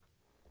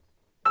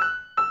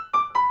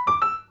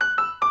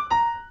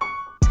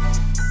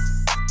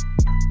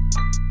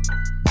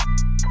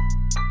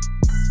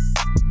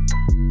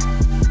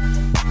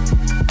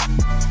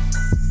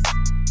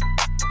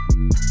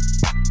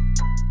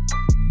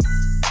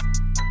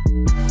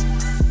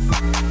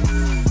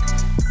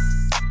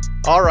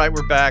All right,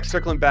 we're back.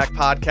 Circling Back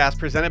podcast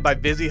presented by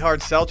Vizzy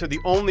Hard Seltzer, the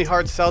only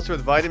hard seltzer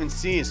with vitamin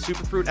C and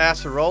superfruit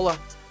acerola.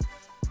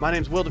 My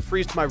name's Will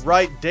DeFries. To my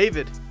right,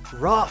 David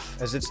Ruff.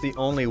 As it's the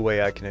only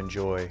way I can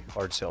enjoy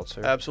hard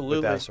seltzer.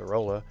 Absolutely. With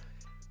acerola.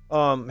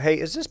 Hey,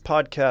 as this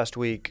podcast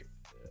week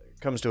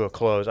comes to a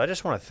close, I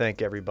just want to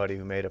thank everybody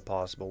who made it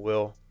possible.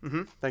 Will.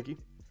 Thank you.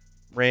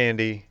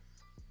 Randy.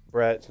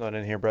 Brett's not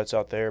in here. Brett's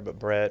out there. But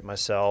Brett,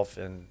 myself,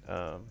 and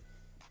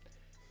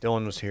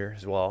Dylan was here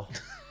as well.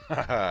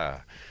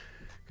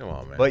 Come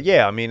on, man. But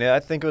yeah, I mean, I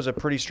think it was a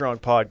pretty strong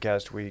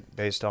podcast week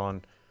based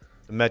on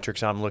the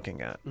metrics I'm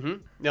looking at.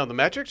 No, the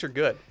metrics are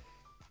good.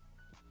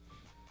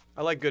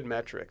 I like good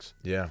metrics.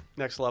 Yeah.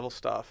 Next level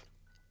stuff.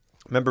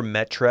 Remember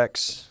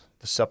Metrex,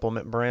 the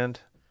supplement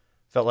brand?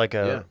 Felt like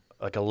a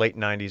late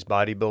 90s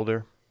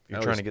bodybuilder.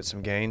 You're trying to get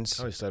some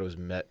gains. I always thought it was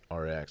Met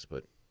RX,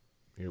 but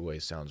your way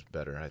sounds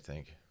better, I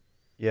think.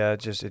 Yeah,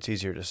 it's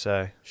easier to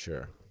say.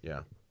 Sure. Yeah.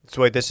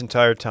 So wait, this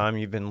entire time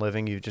you've been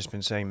living, you've just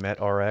been saying Met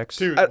RX?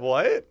 Dude,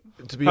 what?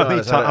 To be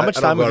honest, how much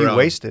time have you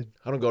wasted?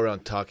 I don't go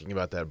around talking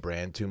about that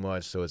brand too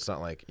much, so it's not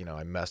like,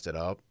 I messed it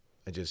up.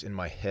 It just, in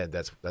my head,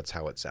 that's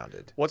how it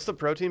sounded. What's the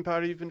protein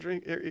powder you've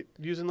been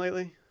using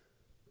lately?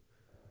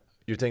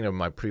 You're thinking of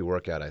my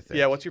pre-workout, I think.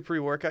 Yeah, what's your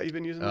pre-workout you've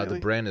been using lately?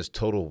 The brand is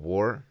Total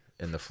War,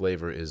 and the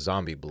flavor is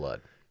Zombie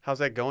Blood. How's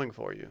that going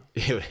for you?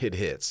 It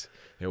hits.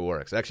 It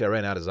works. Actually, I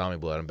ran out of Zombie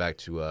Blood. I'm back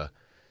to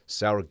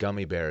Sour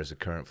Gummy Bear is the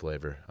current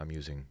flavor I'm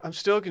using. I'm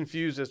still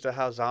confused as to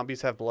how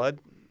zombies have blood,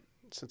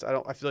 since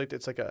I feel like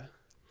it's like a...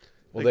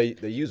 Well, they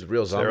use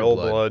real zombie their old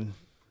blood.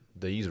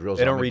 They use real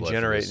They zombie don't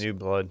regenerate new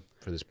blood.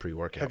 for this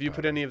pre-workout. Have you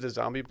put any of the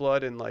zombie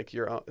blood in like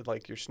your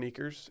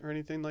sneakers or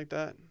anything like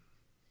that?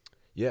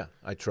 Yeah,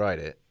 I tried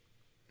it.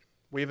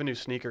 We have a new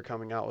sneaker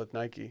coming out with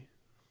Nike.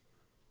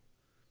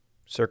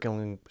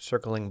 Circling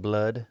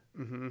blood.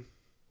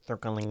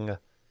 Circling.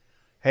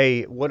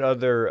 Hey, what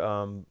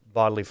other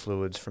bodily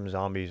fluids from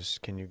zombies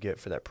can you get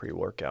for that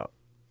pre-workout?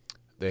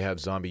 They have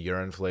zombie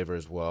urine flavor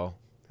as well.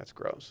 That's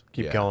gross.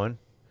 Keep going.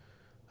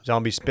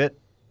 Zombie spit.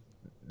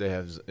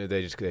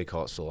 They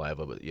call it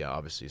saliva, but yeah,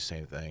 obviously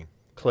same thing.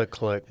 Click,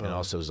 click. And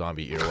also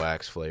zombie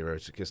earwax flavor.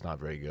 It's not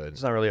very good.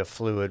 It's not really a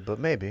fluid, but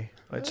maybe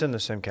it's in the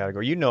same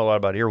category. You know a lot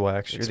about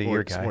earwax. You're the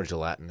ear guy. It's more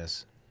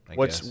gelatinous. I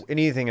What's guess.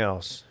 anything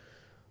else?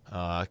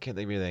 I can't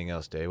think of anything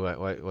else, Dave.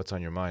 What's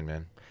on your mind,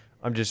 man?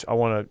 I'm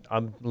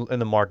in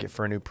the market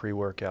for a new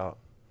pre-workout.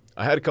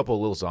 I had a couple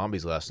of little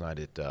zombies last night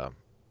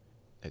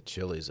at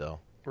Chili's, though.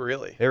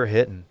 Really? They were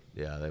hitting.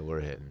 Yeah, they were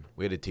hitting.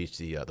 We had to teach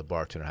the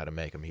bartender how to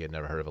make them. He had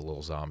never heard of a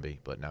little zombie,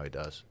 but now he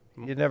does.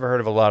 You'd never heard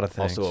of a lot of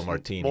things. Also a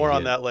martini. More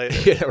on that later.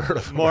 He had never heard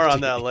of a More martini.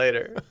 on that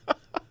later.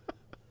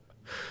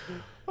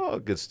 Oh,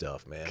 good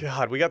stuff, man.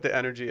 God, we got the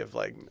energy of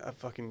like a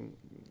fucking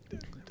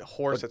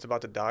horse that's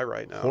about to die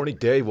right now. Horny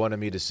Dave wanted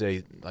me to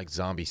say like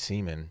zombie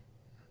semen.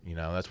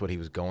 That's what he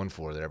was going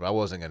for there, but I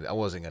wasn't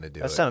gonna do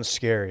it. That sounds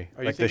scary.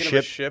 Are you like thinking the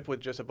of a ship? ship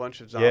with just a bunch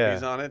of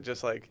zombies on it,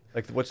 just like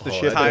What's the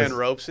ship? tying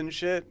ropes and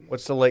shit?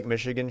 What's the Lake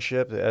Michigan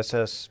ship? The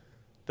SS.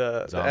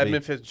 The Zombie.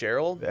 Edmund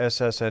Fitzgerald. The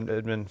SS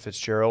Edmund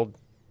Fitzgerald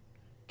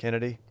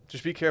Kennedy.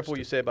 Just be careful what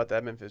you say about the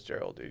Edmund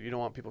Fitzgerald, dude. You don't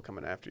want people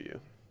coming after you.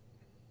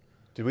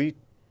 Did we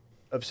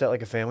upset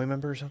like a family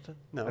member or something?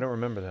 No. I don't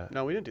remember that.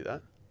 No, we didn't do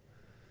that.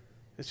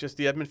 It's just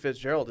the Edmund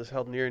Fitzgerald is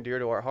held near and dear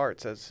to our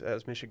hearts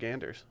as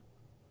Michiganders.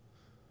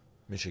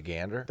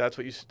 Michigander? That's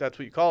what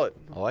you call it.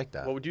 I like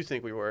that. What would you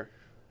think we were?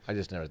 I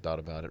just never thought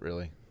about it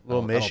really.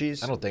 Little I don't-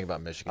 Mishies? I don't think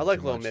about Michigan. I like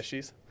too little much.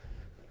 Mishies.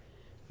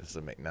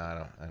 No, I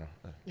don't.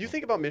 You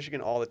think about Michigan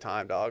all the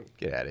time, dog.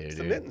 Get out of here, It's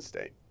dude. the mitten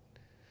state.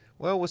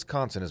 Well,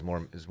 Wisconsin is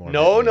more.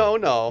 No.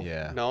 mitten.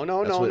 Yeah.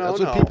 That's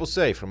what people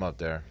say from up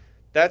there.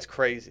 That's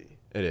crazy.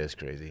 It is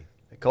crazy.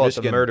 They call it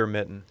Michigan- the murder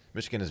mitten.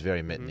 Michigan is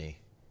very mitteny,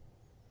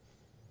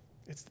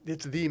 It's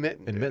the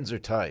mitten. and dude. mittens are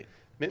tight.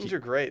 Mittens are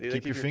great. Dude.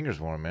 Keep Like, your fingers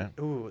warm, man.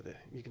 Ooh,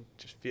 you can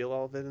just feel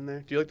all of it in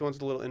there. Do you like the ones with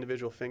the little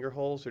individual finger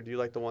holes, or do you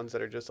like the ones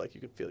that are just like you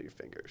can feel your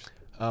fingers?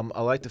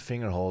 I like the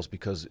finger holes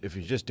because if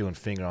you're just doing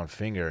finger on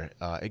finger,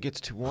 it gets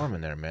too warm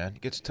in there, man.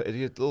 It gets a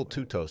little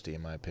too toasty,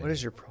 in my opinion. What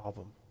is your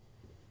problem?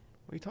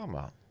 What are you talking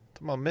about? I'm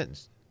talking about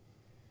mittens.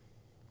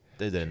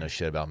 They didn't know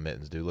shit about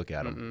mittens, dude. Look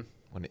at them.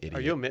 What an idiot.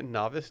 Are you a mitten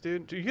novice,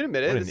 dude? You can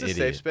admit it. What an It's a safe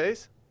idiot.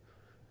 space.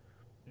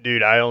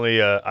 Dude, I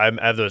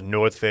have those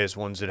North Face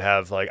ones that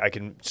have like I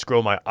can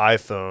scroll my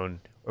iPhone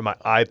or my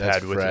iPad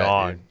That's with it frat,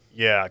 on. dude.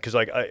 Yeah, because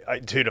like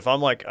dude, if I'm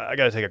like I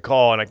gotta take a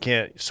call and I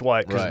can't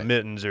swipe because Right.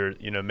 mittens are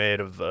made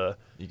of.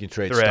 You can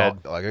trade thread.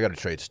 I got to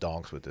trade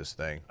stonks with this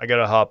thing. I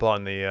gotta hop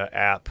on the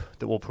app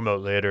that we'll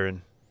promote later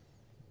and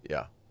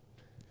Yeah.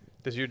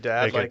 Does your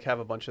dad Make it- have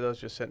a bunch of those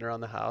just sitting around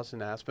the house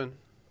in Aspen?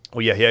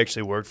 well, yeah, he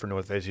actually worked for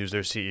North Face. He was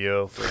their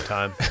CEO for a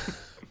time.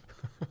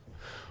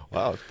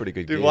 Wow, it's a pretty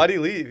good. Dude, gig. why'd he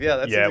leave? Yeah,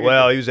 that's Yeah,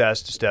 well, he was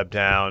asked to step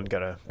down.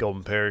 Got a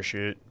golden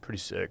parachute. Pretty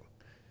sick.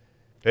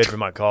 Paid for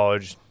my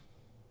college.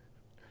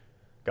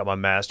 Got my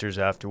master's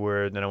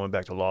afterward. Then I went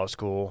back to law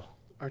school.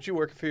 Aren't you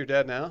working for your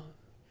dad now?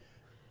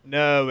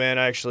 No, man.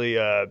 Actually,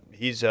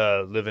 he's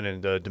living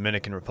in the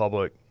Dominican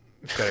Republic.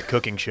 He's got a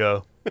cooking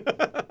show.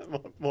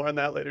 More on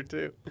that later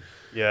too.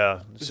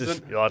 Yeah, it's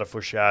just a lot of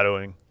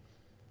foreshadowing.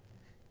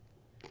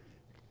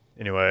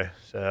 Anyway,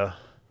 so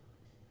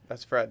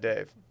That's Frat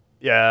Dave.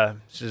 yeah,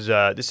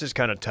 this is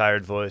kind of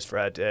tired voice,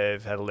 Frat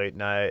Dave. Had a late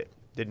night.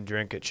 Didn't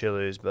drink at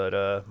Chili's, but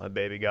my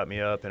baby got me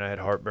up, and I had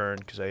heartburn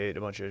because I ate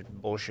a bunch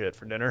of bullshit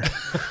for dinner.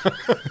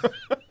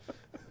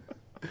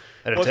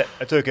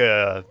 I took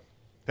a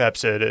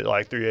Pepsid at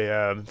like 3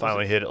 a.m.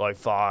 Finally hit at like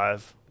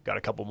 5. Got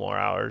a couple more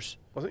hours.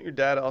 Wasn't your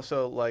dad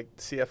also like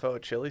CFO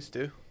at Chili's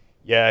too?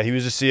 Yeah, he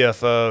was a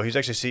CFO. He's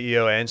actually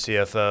CEO and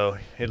CFO.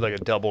 He had like a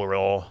double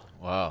role.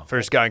 Wow.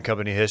 First guy in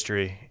company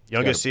history.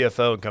 Youngest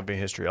CFO in company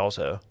history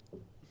also.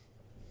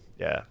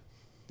 Yeah.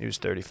 He was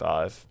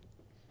 35.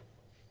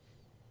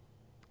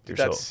 Dude,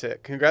 that's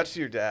sick. Congrats to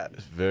your dad.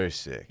 It's very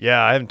sick.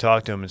 Yeah, I haven't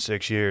talked to him in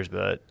 6 years,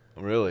 but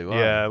Really? Wow.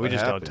 yeah, we What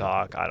just happened? don't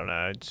talk. I don't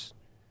know. It's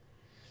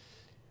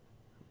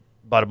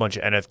bought a bunch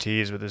of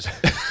NFTs with his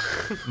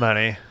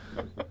money.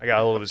 I got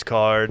a hold of his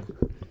card.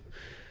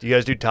 Do you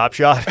guys do Top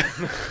Shot?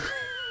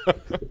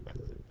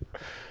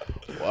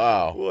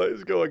 Wow. What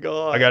is going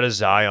on? I got a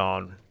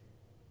Zion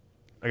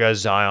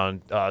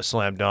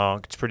slam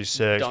dunk. It's pretty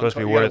sick. It's supposed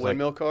to be You got a worth like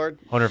windmill card.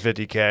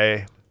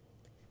 150K.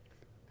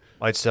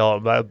 Might sell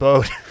it by a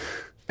boat.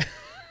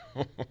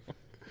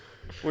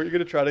 Weren't you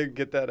gonna try to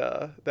get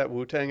that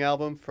Wu-Tang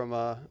album from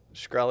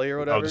Skrelly or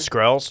whatever? Oh, the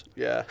Skrells?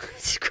 Yeah,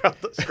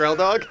 Skrell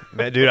Dog.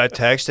 Man, dude, I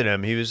texted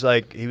him. He was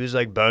like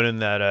boning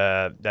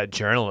that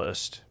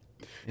journalist.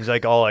 He's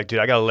like, all like, dude,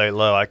 I gotta lay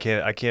low. I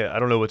can't. I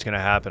don't know what's gonna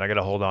happen. I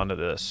gotta hold on to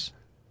this.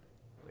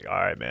 Like, all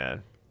right,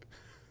 man.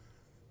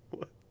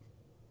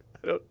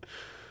 I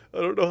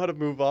don't know how to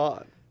move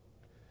on.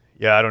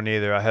 Yeah, I don't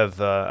either. I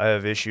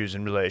have issues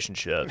in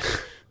relationships.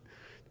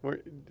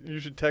 You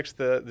should text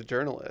the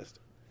journalist.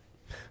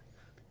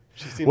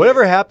 She seemed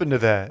Whatever like- happened to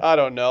that? I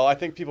don't know. I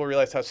think people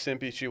realized how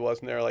simpy she was,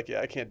 and they're like, "Yeah,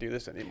 I can't do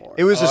this anymore."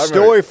 It was Oh, a I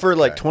story remember- for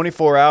like okay.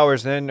 24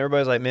 hours. Then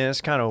everybody's like, man, it's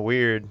kind of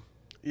weird.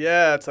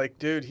 Yeah, it's like,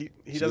 dude, he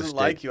She was doesn't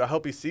like you. I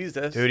hope he sees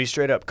this. Dude, he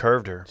straight up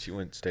curved her. She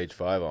went stage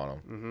 5 on him.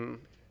 Mm-hmm.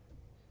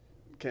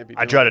 Can't be.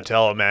 I doing tried to that.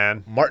 tell him,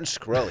 man. Martin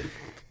Shkreli.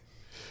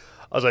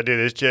 I was like, dude,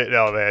 this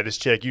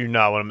chick, you do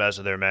not want to mess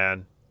with her,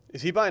 man.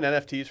 Is he buying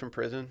NFTs from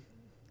prison?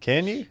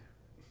 Can you?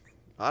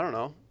 I don't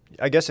know.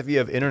 I guess if you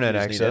have internet You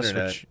just need access,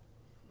 internet. which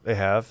they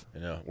have.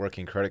 You know,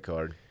 working credit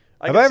card.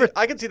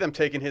 I could see them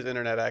taking his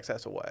internet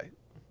access away.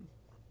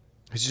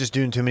 He's just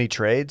doing too many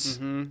trades.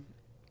 Mm-hmm.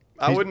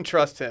 I wouldn't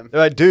trust him. They're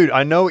like, dude,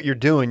 I know what you're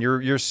doing.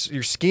 You're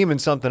scheming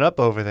something up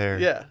over there.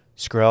 Yeah,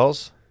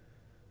 Skrells.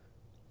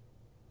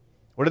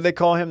 What did they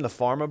call him? The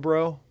pharma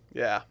bro?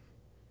 yeah.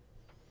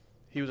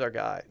 He was our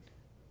guy.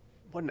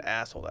 What an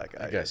asshole that guy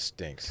That guy is.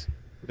 stinks.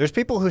 There's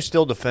people who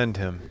still defend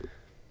him.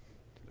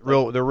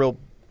 They're real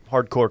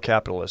hardcore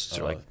capitalists.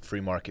 They're like, Free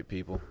market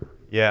people.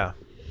 yeah.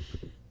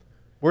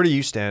 Where do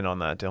you stand on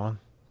that, Dylan?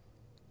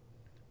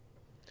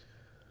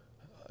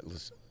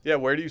 Listen, Yeah,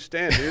 where do you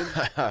stand, dude?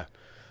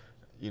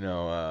 you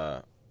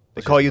know,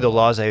 They call you the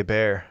laissez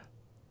bear.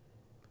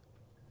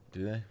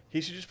 do they?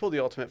 He should just pull the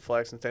ultimate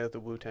flex and say that the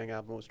Wu-Tang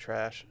album was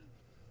trash.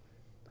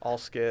 All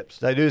skips.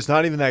 That dude, it's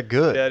not even that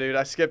good. Yeah, dude,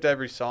 I skipped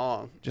every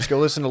song. Just go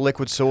listen to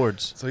Liquid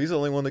Swords. So he's the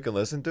only one that can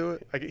listen to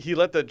it? He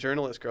let the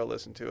journalist girl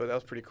listen to it. That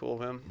was pretty cool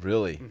of him.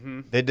 Really? Mm-hmm.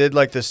 They did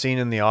like the scene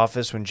in The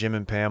Office when Jim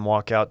and Pam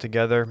walk out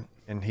together,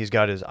 and he's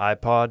got his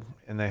iPod,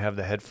 and they have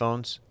the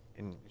headphones,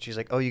 and she's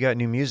like, "Oh, you got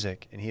new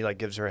music," and he like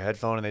gives her a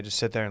headphone, and they just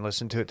sit there and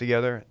listen to it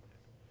together.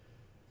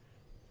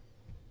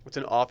 It's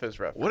an Office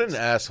reference. What an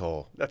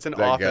asshole. That's an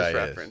that guy Office is.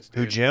 reference, dude.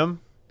 Who,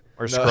 Jim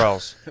or No.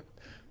 Skrells?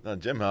 No,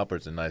 Jim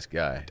Halpert's a nice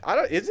guy.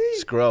 Is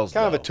he? Skrells,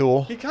 Kind of a though.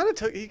 tool. He kind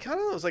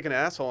of was like an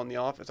asshole in the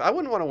office. I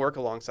wouldn't want to work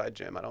alongside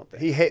Jim. I don't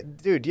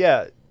think. Dude,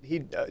 yeah, he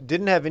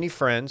didn't have any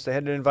friends. They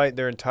had to invite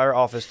their entire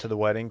office to the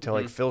wedding to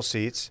like Mhm. fill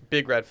seats.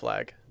 Big red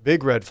flag.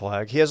 Big red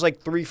flag. He has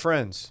like 3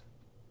 friends.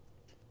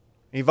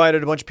 He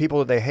invited a bunch of people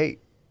that they hate.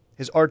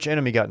 His arch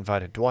enemy got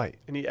invited, Dwight.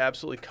 And he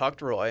absolutely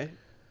cucked Roy.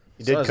 He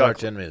It's did not his cuck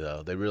arch enemy,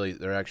 though.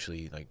 They're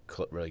actually like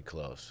really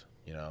close,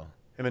 you know?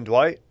 him and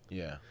Dwight.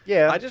 Yeah.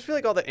 Yeah, I just feel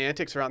like all the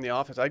antics around the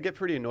office, I'd get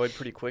pretty annoyed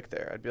pretty quick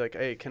there. I'd be like,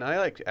 hey, can I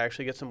like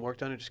actually get some work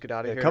done and just get out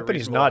of the here? at a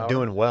company's reasonable not hour?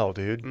 doing well,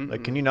 dude.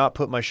 Like, can you not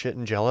put my shit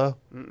in Jello?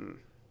 Mm-mm.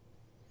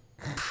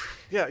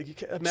 Yeah, you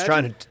can, imagine,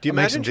 trying to make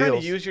imagine some trying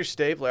deals. to use your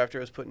stapler after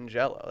it was put in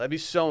Jello. That'd be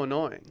so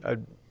annoying.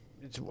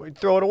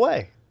 Throw it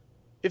away.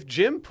 If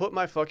Jim put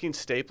my fucking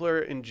stapler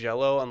in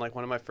Jello on like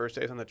one of my first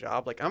days on the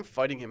job, like I'm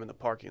fighting him in the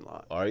parking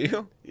lot. Are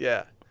you?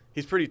 Yeah,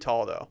 he's pretty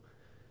tall though.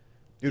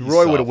 Dude, He's Roy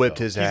would have soft, whipped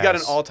though. his He's ass. got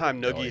an all-time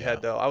noogie Oh, yeah.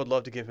 head though. I would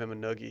love to give him a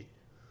noogie.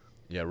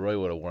 Yeah, Roy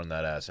would have worn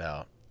that ass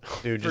out.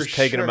 Dude, For just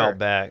taking him sure. out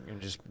back and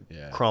just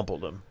Yeah.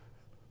 crumpled him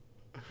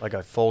like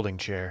a folding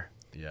chair.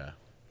 Yeah.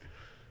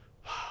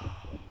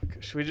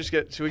 Should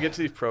we get to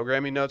these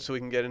programming notes so we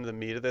can get into the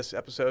meat of this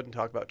episode and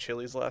talk about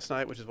Chili's last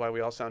night, which is why we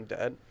all sound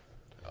dead?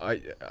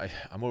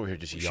 I'm over here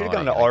just You yawning. should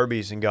have gone to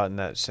Arby's and gotten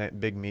that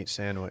big meat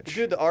sandwich.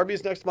 Dude, the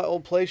Arby's next to my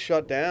old place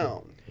shut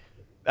down.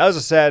 That was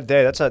a sad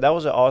day. That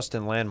was an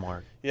Austin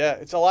landmark. Yeah,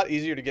 it's a lot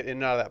easier to get in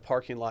and out of that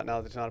parking lot now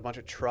that there's not a bunch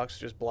of trucks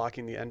just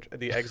blocking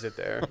the exit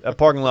there. That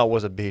parking lot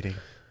was a beating.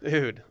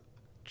 Dude,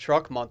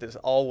 truck month is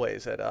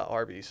always at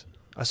Arby's.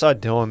 I saw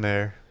Dylan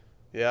there.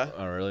 Yeah?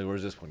 Oh, really?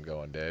 Where's this one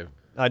going, Dave?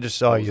 I just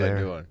saw What you was I there.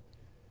 doing?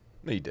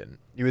 No, you didn't.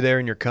 You were there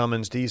in your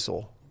Cummins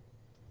diesel.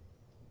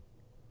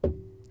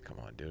 Come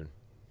on, dude.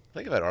 I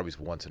think I've had Arby's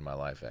once in my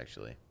life,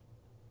 actually.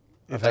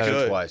 It's Actually,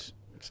 good. twice.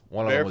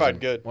 One Verified of them was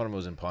good. One of them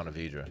was in Ponte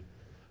Vedra.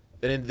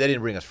 They didn't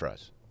bring us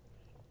fries.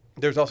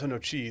 There's also no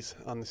cheese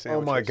on the Oh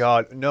sandwiches. my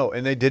God, no!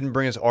 And they didn't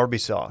bring us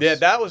Arby's sauce. Yeah,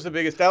 that was the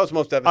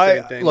most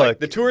devastating thing. look- Like,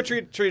 the tour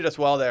treated us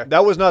well there.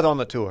 that was not on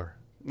the tour.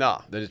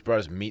 Nah. They just brought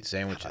us meat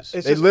sandwiches.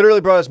 It's They just,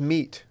 literally brought us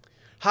meat.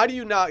 how do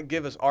you not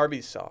give us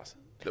Arby's sauce?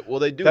 Well,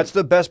 they do. That's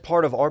the best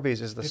part of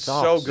Arby's is the It's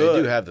sauce. so good.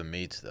 They do have the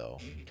meats, though.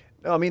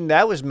 No, I mean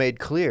that was made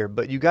clear,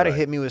 but you got to Right.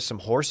 hit me with some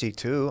horsey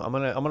too. I'm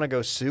gonna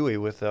go suey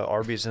with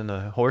Arby's and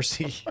the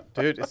horsey.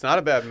 Dude, it's not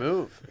a bad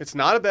move. It's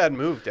not a bad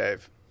move,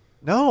 Dave.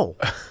 No,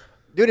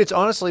 dude, it's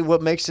honestly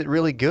what makes it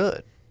really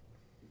good.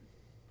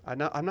 I'm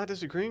not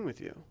disagreeing with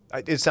you.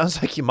 It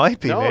sounds like you might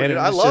be, No, man. dude, and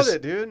I it's love just-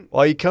 it, dude.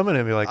 Why are you coming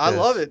at me like I this?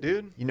 love it,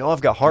 dude. You know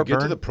I've got Get heartburn.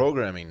 to the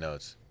programming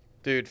notes.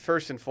 Dude,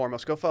 first and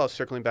foremost, go follow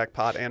Circling Back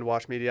Pod and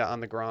Wash Media on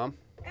the Grom.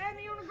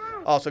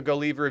 Also, go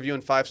leave a review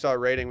and 5-star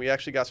rating. We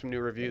actually got some new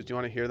reviews. Do you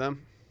want to hear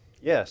them?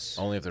 Yes.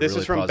 Only if they're This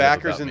really is from positive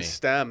Backers about in me.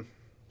 STEM.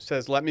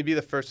 Says, let me be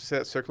the first to say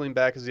that Circling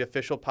Back is the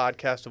official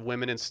podcast of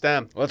women in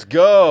STEM. Let's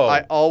go.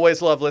 I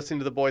always love listening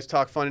to the boys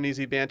talk fun and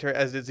easy banter,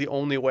 as it's the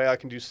only way I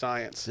can do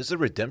science. This is a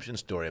redemption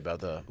story about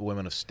the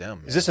women of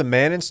STEM. Is this a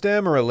man in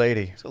STEM or a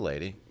lady? It's a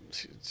lady.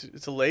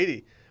 It's a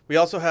lady. We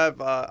also have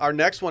our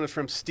next one is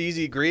from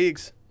Steezy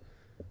Griegs.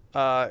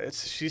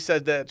 She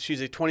said that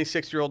she's a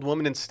 26-year-old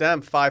woman in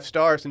STEM, 5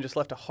 stars, and just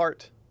left a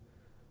heart.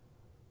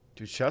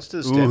 Dude, shouts to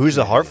the Ooh, STEM who's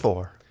the heart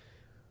community. for?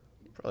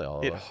 Probably all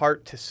of It us.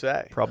 heart to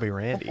say. Probably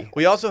Randy.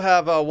 We also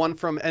have one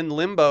from N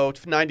Limbo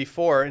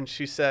 94, and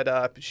she said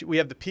we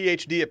have the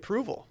PhD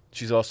approval.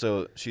 She's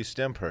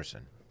STEM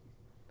person.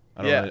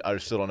 Yeah. I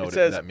still don't know It what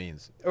says- that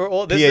means.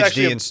 Well, this is PhD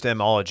actually in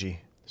STEMology.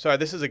 sorry,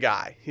 this is a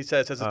guy. He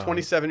says as a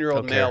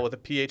 27-year-old okay. male with a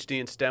PhD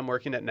in STEM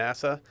working at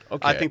NASA.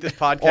 Okay. I think this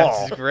podcast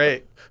Oh. is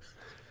great.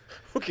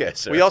 Okay,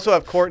 sir. We also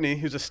have Courtney,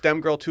 who's a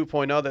STEM girl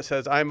 2.0, that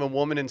says, I'm a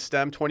woman in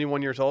STEM,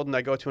 21 years old, and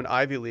I go to an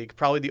Ivy League.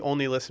 Probably the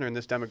only listener in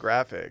this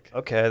demographic.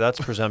 Okay, that's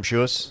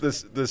presumptuous.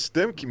 the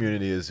STEM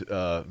community is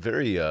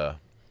very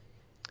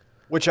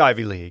Which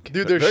Ivy League?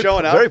 Dude, they're very,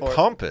 showing out very for it.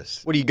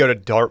 pompous. What do you go to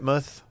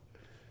Dartmouth?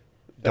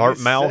 That'd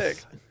be Dartmouth?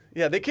 sick.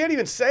 Yeah, they can't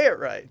even say it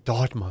right.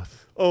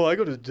 Dartmouth. Oh, I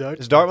go to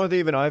Dartmouth. Is Dartmouth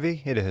even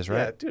Ivy? It is, Yeah,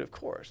 right? dude, of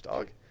course,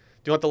 dog.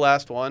 Do you want the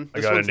last one? I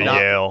got into not,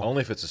 Yale.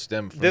 Only if it's a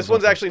STEM. This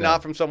one's actually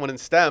not from someone in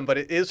STEM, but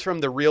it is from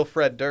the real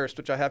Fred Durst,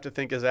 which I have to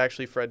think is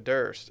actually Fred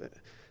Durst.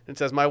 It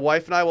says, my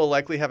wife and I will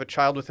likely have a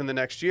child within the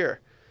next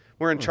year.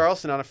 We're in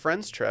Charleston on a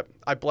friend's trip.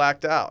 I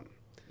blacked out.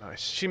 Nice.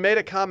 She made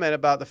a comment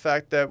about the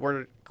fact that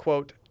we're,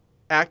 quote,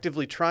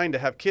 actively trying to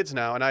have kids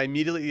now, and I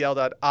immediately yelled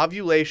out,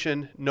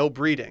 ovulation, no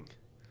breeding.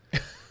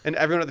 And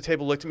everyone at the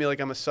table looked at me like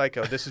I'm a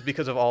psycho. This is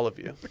because of all of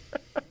you.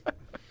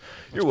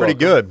 It's pretty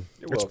good.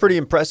 It's welcome. pretty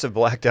impressive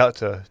blacked out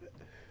to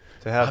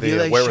have the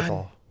Ovulation.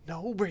 wherewithal.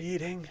 No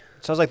breeding.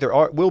 Sounds like there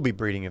will be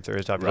breeding if there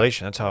is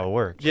ovulation. That's how it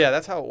works. Yeah,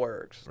 that's how it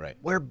works. Right.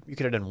 Where you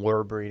could have done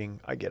were breeding.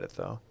 I get it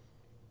though.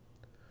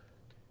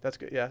 That's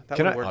good. Yeah, that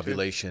Can would I- work.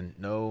 Ovulation,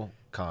 no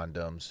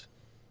condoms.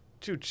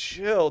 Dude,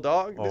 chill,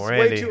 dog. Oh, This is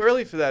Randy. way too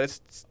early for that.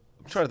 It's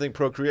I'm trying to think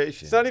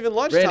procreation. not even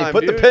lunchtime, Randy,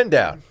 put dude. the pen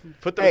down.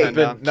 Put the Hey, pen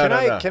down. No,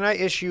 no. Can I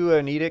issue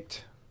an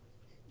edict,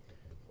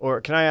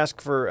 or can I ask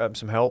for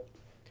some help?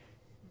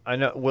 I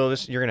know, Will,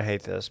 you're gonna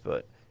hate this,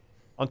 but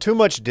on Too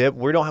Much Dip,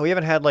 we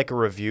haven't had like a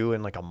review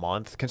in like a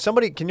month.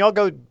 Can y'all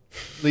go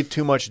leave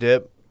Too Much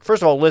Dip?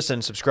 First of all,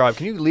 listen, subscribe.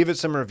 Can you leave it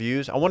some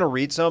reviews? I want to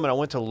read some, and I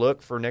went to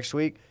look for next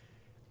week,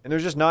 and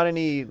there's not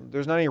any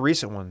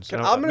recent ones.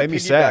 And I'm it going made to me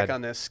piggyback sad.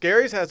 on this.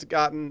 Scaries has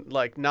gotten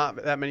like not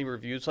that many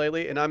reviews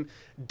lately, and I'm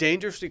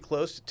dangerously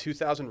close to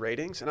 2,000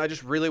 ratings, and I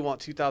just really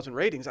want 2,000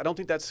 ratings. I don't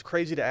think that's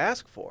crazy to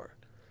ask for.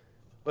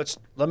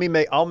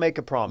 I'll make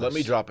a promise. Let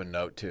me drop a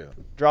note too.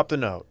 Drop the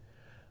note.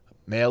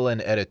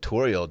 Mail-in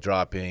editorial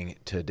dropping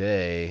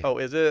today. Oh,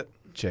 is it?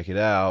 Check it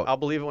out. I'll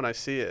believe it when I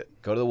see it.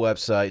 Go to the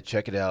website.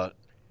 Check it out.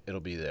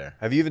 It'll be there.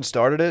 Have you even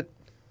started it?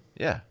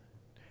 Yeah.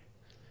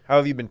 How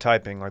have you been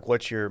typing? Like,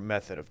 what's your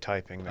method of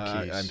typing the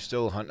keys? I'm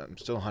still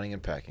hunting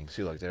and packing.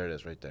 See, look, there it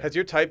is, right there. Has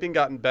your typing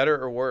gotten better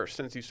or worse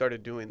since you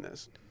started doing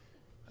this?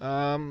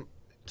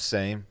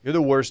 Same. You're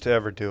the worst to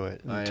ever do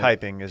it. I am.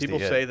 Typing is People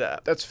the say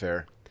that. That's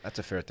fair. That's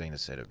a fair thing to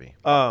say to me.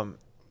 I'm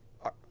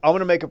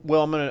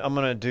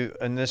gonna do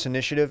in this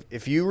initiative.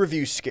 If you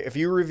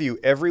review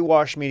every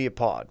Wash Media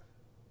pod,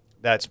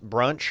 that's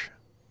Brunch,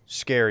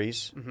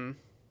 Scaries, Mm-hmm.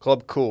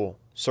 Club Cool,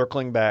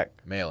 Circling Back,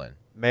 Mail-in.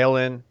 Mail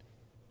In,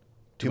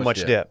 Too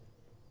Much Dip.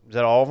 Is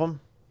that all of them?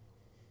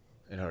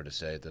 It's hard to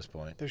say at this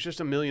point. There's just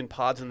a million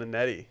pods in the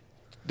netty.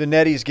 The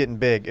Netty's getting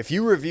big. If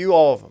you review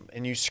all of them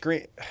and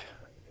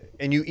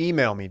you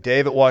email me,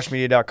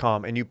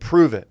 Dave@washmedia.com, and you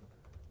prove it,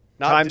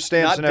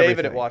 timestamps not and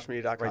David everything. at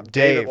washmedia.com. Right, Dave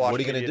Dave. at What are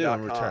you going to do in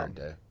washmedia.com. return,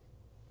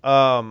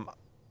 Dave?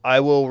 I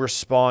will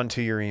respond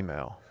to your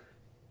email.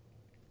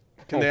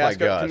 Can Oh they my ask?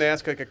 gosh. Can they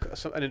ask like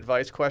an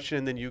advice question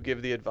and then you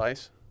give the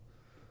advice?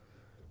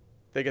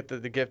 They get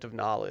the gift of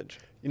knowledge.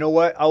 You know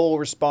what? I will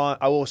respond.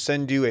 I will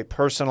send you a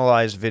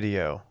personalized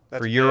video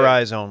That's for your big.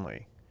 eyes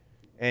only,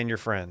 and your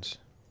friends.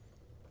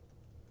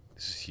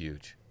 This is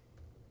huge.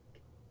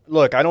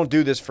 Look, I don't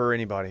do this for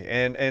anybody,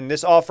 and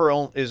this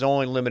offer is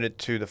only limited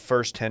to the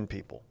first 10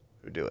 people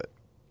who do it,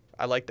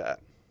 I like that.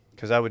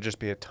 because that would just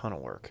be a ton of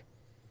work.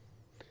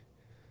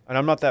 And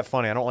I'm not that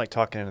funny. I don't like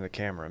talking into the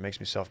camera. It makes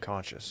me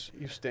self-conscious.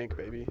 You stink,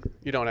 baby.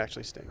 You don't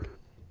actually stink.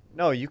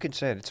 No, you can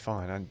say it. It's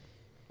fine.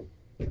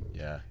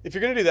 Yeah. If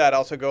you're going to do that,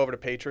 also go over to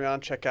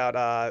Patreon. Check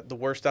out the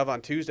Worst Of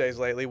on Tuesdays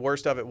lately.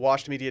 Worst Of at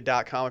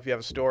washmedia.com if you have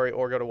a story,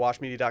 or go to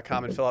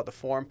washmedia.com and fill out the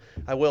form.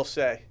 I will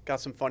say, got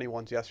some funny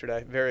ones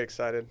yesterday. Very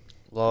excited.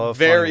 Love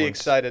Very funny ones.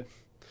 excited.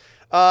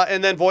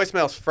 And then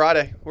voicemails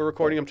Friday. We're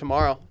recording them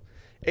tomorrow.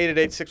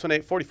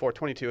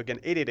 888-618-4422. Again,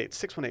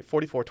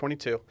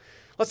 888-618-4422.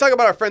 Let's talk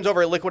about our friends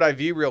over at Liquid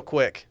IV real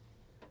quick.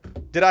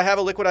 Did I have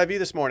a Liquid IV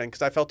this morning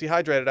because I felt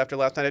dehydrated after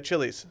last night at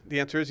Chili's? The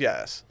answer is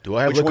yes. Do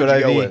I have Which liquid one'd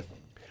you IV? go with?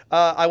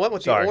 I went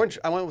with Sorry. the orange.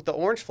 I went with the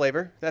orange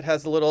flavor that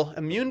has the little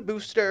immune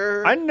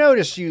booster. I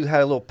noticed you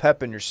had a little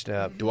pep in your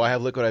step. Do I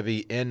have liquid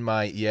IV in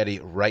my Yeti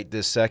right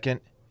this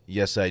second?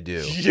 Yes, I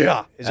do.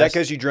 Yeah. Is that Ask-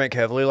 because you drank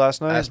heavily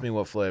last night? Ask me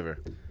what flavor.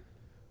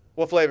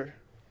 What flavor?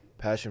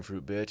 Passion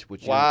fruit, bitch.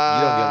 Which you don't give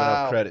Wow.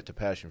 enough credit to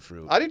passion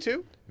fruit. I do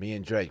too. Me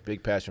and Drake,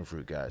 big passion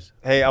fruit guys.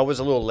 Hey, I was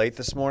a little late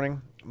this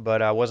morning,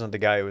 but I wasn't the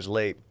guy who was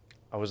late.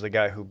 I was the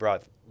guy who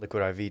brought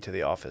Liquid IV to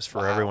the office for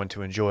Wow. everyone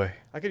to enjoy.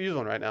 I could use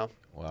one right now.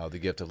 Wow, the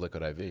gift of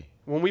liquid IV.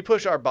 When we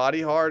push our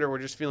body hard or we're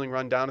just feeling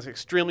run down, it's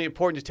extremely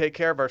important to take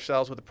care of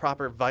ourselves with the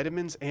proper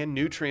vitamins and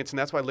nutrients. And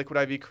that's why Liquid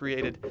IV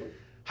created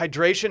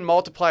Hydration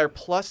Multiplier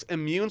Plus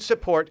Immune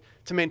Support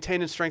to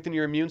maintain and strengthen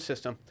your immune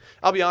system.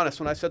 I'll be honest,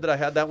 when I said that I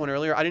had that one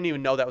earlier, I didn't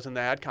even know that was in the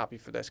ad copy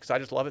for this because I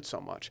just love it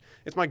so much.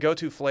 It's my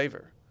go-to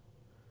flavor.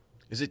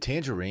 Is it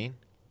tangerine?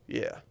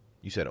 Yeah.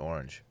 You said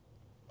orange.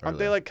 Aren't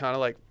they earlier. like kind of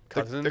like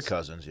cousins? They're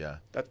cousins, yeah.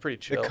 That's pretty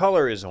chill. The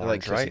color is They're like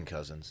orange, kissing right?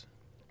 cousins.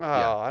 Oh,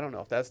 Yeah. I don't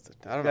know if that's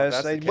I don't know if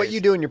Guys, that's the what case.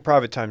 you do in your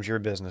private time is your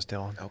business,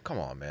 Dylan. Oh, come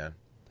on, man.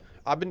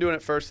 I've been doing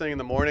it first thing in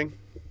the morning.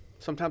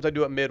 Sometimes I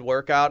do it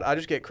mid-workout. I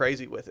just get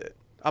crazy with it.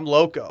 I'm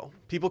loco.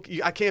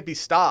 I can't be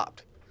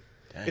stopped.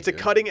 Dang, It's a dude.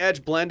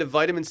 cutting-edge blend of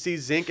vitamin C,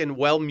 zinc, and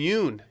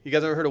Wellmune. You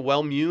guys ever heard of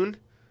Wellmune?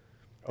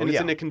 Oh, And it's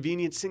yeah. in a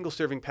convenient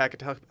single-serving packet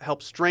to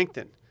help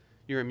strengthen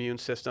your immune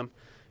system.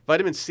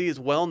 Vitamin C is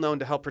well known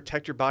to help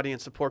protect your body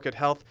and support good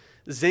health.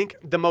 Zinc,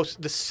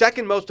 the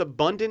second most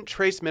abundant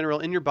trace mineral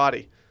in your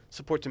body,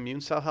 supports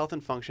immune cell health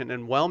and function.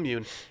 And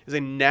Wellmune is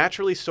a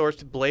naturally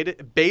sourced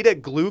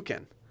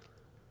beta-glucan.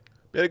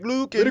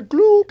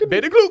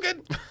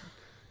 Beta-glucan.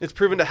 It's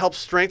proven to help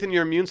strengthen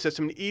your immune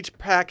system, and each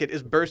packet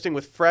is bursting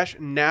with fresh,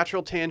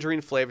 natural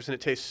tangerine flavors, and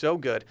it tastes so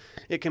good.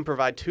 It can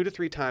provide 2 to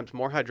 3 times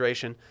more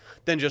hydration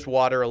than just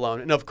water alone.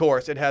 And of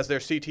course, it has their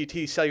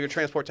CTT, cellular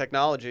transport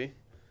technology.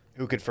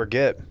 Who could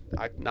forget?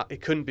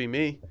 It couldn't be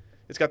me.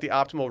 It's got the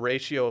optimal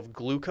ratio of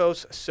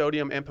glucose,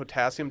 sodium, and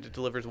potassium that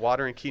delivers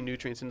water and key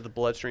nutrients into the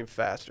bloodstream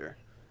faster.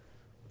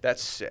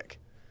 That's sick.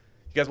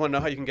 You guys want to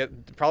know how you can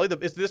get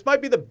this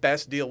might be the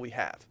best deal we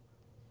have.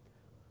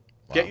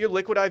 Get your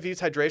Liquid IV's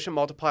Hydration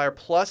Multiplier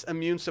Plus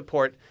Immune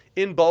Support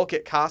in bulk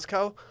at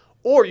Costco,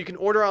 or you can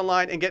order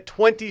online and get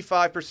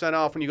 25%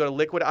 off when you go to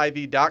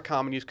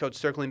liquidiv.com and use code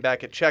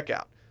CirclingBack at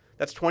checkout.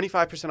 That's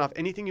 25% off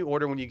anything you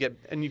order and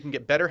you can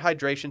get better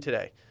hydration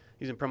today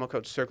using promo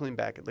code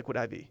CirclingBack at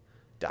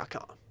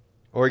liquidiv.com.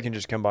 Or you can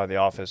just come by the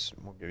office.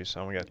 We'll give you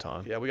some. We got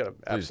time. Yeah, we got an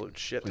absolute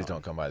shit Please ton.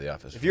 don't come by the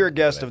office. If for you're a liquid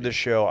guest IV. of this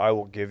show, I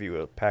will give you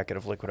a packet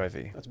of Liquid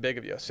IV. That's big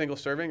of you. A single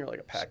serving or like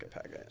a packet?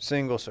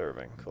 Single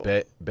serving. Cool.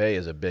 Bay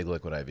is a big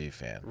liquid IV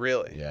fan.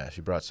 Really? Yeah,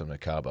 she brought some to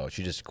Cabo.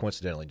 She just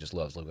coincidentally just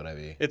loves liquid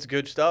IV. It's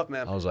good stuff,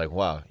 man. I was like,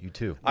 wow, you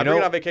too. I You bring it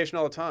know- on vacation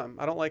all the time.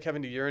 I don't like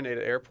having to urinate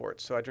at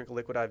airports, so I drink a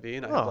Liquid IV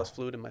and I have Oh. less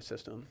fluid in my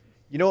system.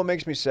 You know what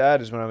makes me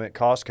sad is when I'm at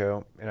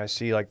Costco and I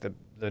see like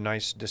the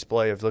nice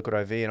display of Liquid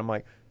IV, and I'm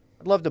like,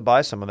 I'd love to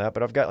buy some of that,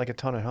 but I've got like a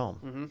ton at home.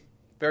 Mm-hmm.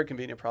 Very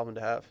convenient problem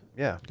to have.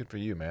 Yeah. Good for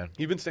you, man.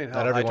 You've been staying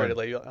Not hydrated everyone-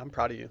 lately. I'm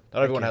proud of you.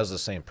 Not everyone you. has the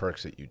same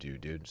perks that you do,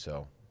 dude.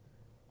 So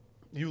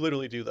You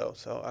literally do, though,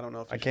 so I don't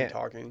know if you I should can't- be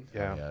talking.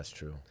 Yeah. yeah, that's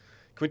true.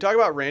 Can we talk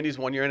about Randy's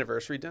 1-year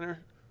anniversary dinner?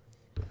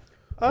 I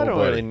Oh, don't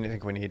buddy. really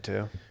think we need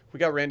to. We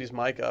got Randy's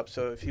mic up,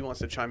 so if he wants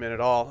to chime in at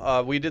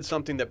all. We did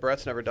something that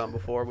Brett's never done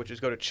before, which is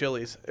go to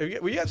Chili's. Were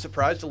you guys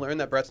surprised to learn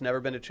that Brett's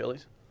never been to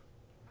Chili's?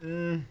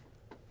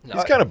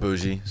 He's kind of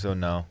bougie, so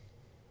no.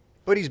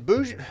 But he's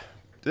bougie.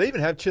 Do they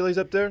even have Chili's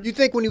up there? You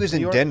think when he was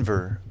in York?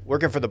 Denver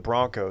working for the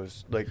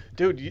Broncos, like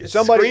Dude, it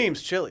somebody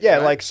screams Chili's. Yeah,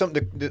 right? like some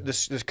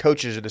the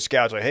coaches or the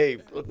scouts like, hey,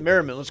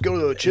 Merriman, let's go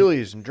to the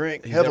Chili's and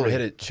drink He's never heavily.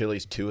 hit at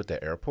Chili's too at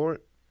the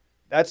airport.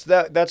 That's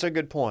a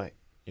good point.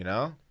 You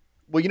know?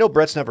 Well, you know,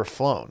 Brett's never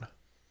flown.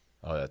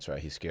 Oh, that's right.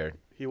 He's scared.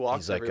 He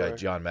walks He's like everywhere.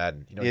 John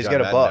Madden. You know, He's John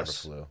got a Madden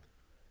bus. never flew.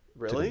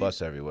 Took Really? a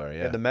bus everywhere. He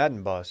Yeah. had the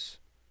Madden bus.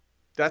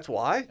 That's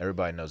why?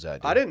 Everybody knows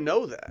that. Dude. I didn't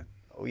know that.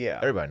 Oh yeah.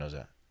 Everybody knows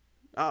that.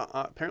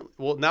 Apparently.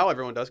 Well, now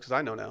everyone does because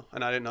I know now,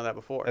 and I didn't know that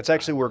before. That's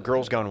actually where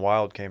Girls Gone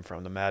Wild came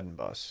from, the Madden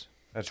bus.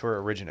 That's where it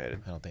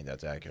originated. I don't think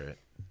that's accurate.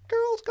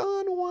 Girls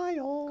Gone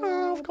Wild.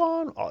 Girls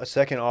Gone. A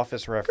second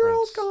Office reference.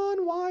 Girls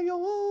Gone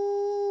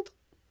Wild.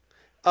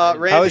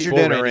 Randy, How was your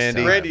Full dinner, Randy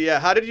Randy? style. Randy, yeah.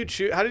 How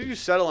did you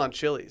settle on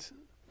Chili's?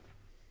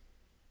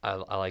 I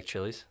like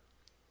Chili's.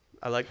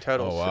 I like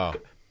turtles. Oh wow.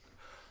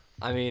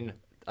 I mean,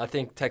 I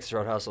think Texas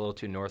Roadhouse is a little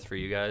too north for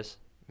you guys.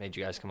 Made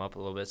you guys come up a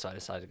little bit, so I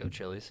decided to go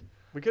Chili's.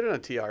 We could have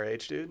done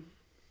TRH, dude.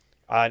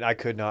 I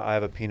could not. I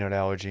have a peanut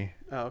allergy.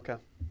 Oh, okay.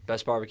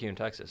 Best barbecue in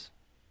Texas.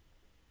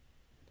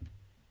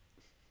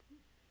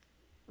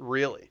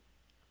 Really?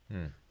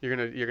 You're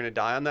gonna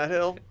die on that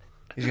hill?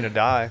 He's gonna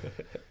die.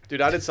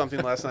 Dude, I did something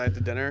last night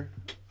at dinner.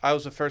 I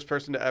was the first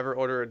person to ever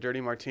order a dirty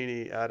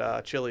martini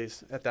at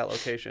Chili's at that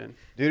location.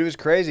 Dude, it was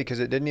crazy because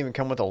it didn't even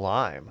come with a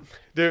lime.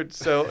 Dude,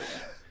 so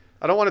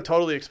I don't want to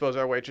totally expose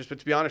our waitress, but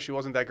to be honest, she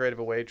wasn't that great of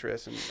a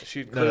waitress, and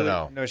she clearly,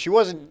 No. No, she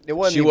wasn't. It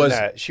wasn't She even was.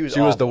 that. She was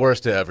the awful.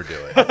 worst to ever do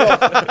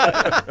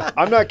it.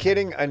 I'm not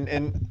kidding,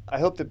 and I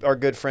hope that our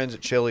good friends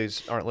at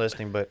Chili's aren't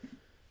listening, but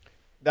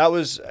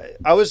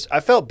I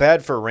felt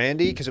bad for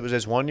Randy because it was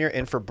his 1 year,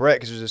 and for Brett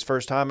because it was his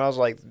first time. I was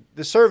like,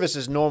 the service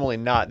is normally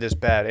not this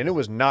bad, and it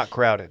was not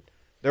crowded.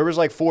 There was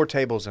like 4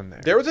 tables in there.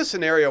 There was a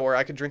scenario where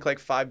I could drink like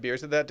 5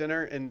 beers at that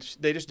dinner, and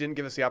they just didn't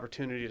give us the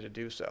opportunity to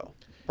do so.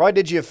 Probably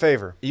did you a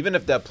favor. Even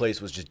if that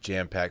place was just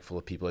jam packed full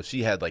of people, if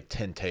she had like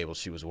 10 tables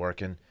she was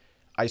working,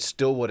 I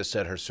still would have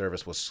said her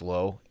service was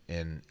slow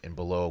and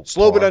below.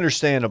 Slow but par.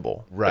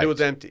 understandable. Right. But it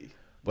was empty.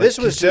 But This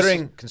was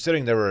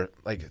considering there were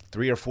like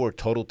 3 or 4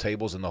 total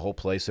tables in the whole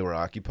place that were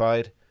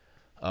occupied,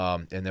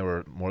 and there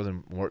was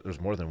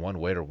more than one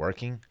waiter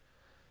working.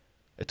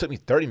 It took me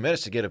 30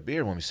 minutes to get a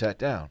beer when we sat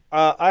down.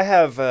 I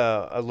have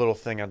a little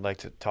thing I'd like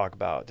to talk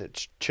about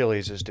that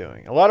Chili's is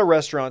doing. A lot of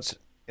restaurants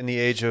in the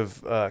age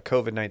of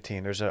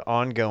COVID-19, there's an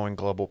ongoing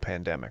global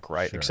pandemic,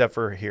 right? Sure. Except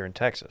for here in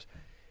Texas,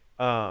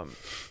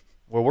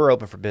 where we're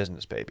open for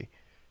business, baby.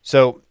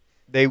 So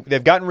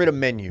they've gotten rid of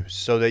menus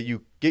so that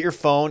you get your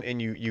phone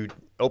and you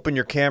open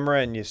your camera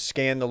and you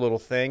scan the little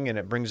thing and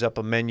it brings up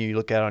a menu you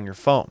look at on your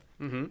phone.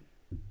 Mm-hmm.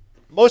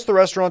 Most of the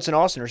restaurants in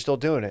Austin are still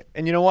doing it.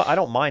 And you know what? I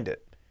don't mind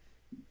it.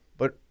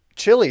 But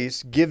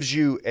Chili's gives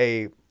you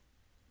a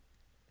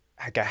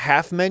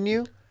half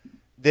menu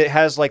that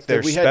has like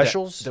their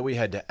specials. that we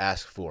had to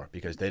ask for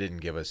because they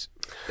didn't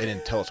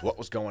tell us what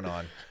was going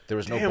on. There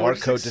was no Damn, we're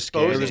just barcode to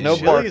scan. exposing There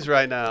was no Chili's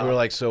right now. We were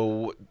like,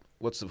 so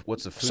what's the food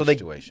So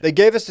situation? they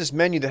gave us this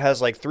menu that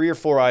has like 3 or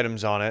 4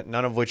 items on it,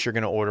 none of which you're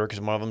going to order because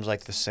one of them's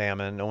like the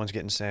salmon. No one's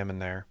getting salmon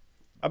there.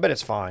 I bet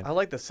it's fine. I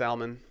like the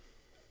salmon.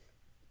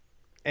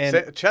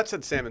 And Chet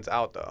said salmon's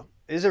out though.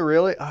 is it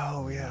really?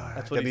 Oh yeah,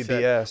 That's what he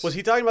WBS. said. Was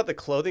he talking about the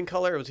clothing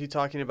color, or was he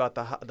talking about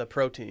the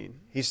protein?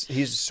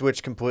 He's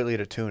switched completely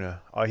to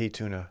tuna, ahi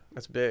tuna.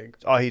 That's big.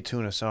 It's ahi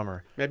tuna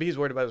summer. Maybe he's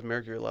worried about his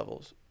mercury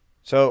levels.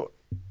 So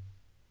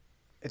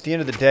at the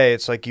end of the day,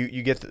 it's like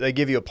they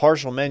give you a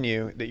partial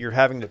menu that you're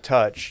having to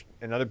touch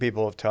and other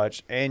people have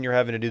touched, and you're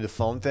having to do the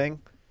phone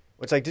thing.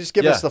 It's like just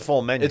give us the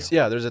full menu.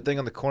 There's a thing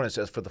on the corner that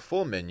says for the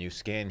full menu,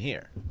 scan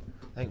here.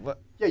 Like what?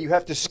 Yeah, you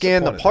have to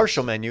scan the point of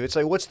partial menu. It's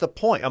like, what's the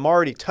point? I'm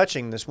already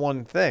touching this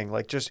one thing.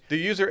 Like, just The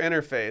user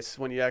interface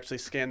when you actually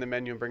scan the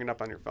menu and bring it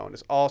up on your phone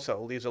is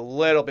also leaves a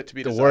little bit to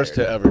be The desired. worst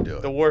to ever do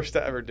it. The worst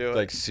to ever do it.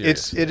 Like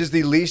seriously. it is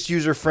the least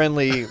user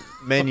friendly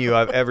menu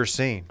I've ever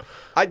seen.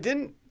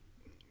 Can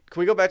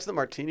we go back to the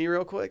martini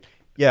real quick?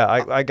 Yeah,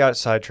 I got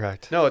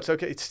sidetracked. No, it's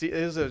okay. It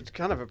is a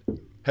kind of a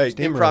Hey,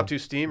 impromptu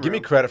steam room. give me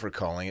credit for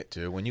calling it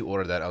too. When you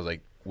ordered that, I was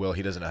like, well,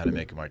 he doesn't know how to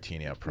make a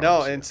martini. I promise.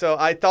 No, you. and so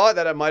I thought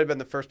that I might have been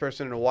the first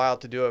person in a while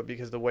to do it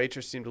because the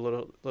waitress seemed a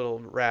little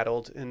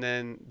rattled, and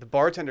then the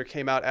bartender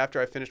came out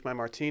after I finished my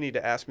martini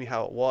to ask me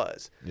how it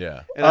was.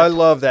 Yeah. And I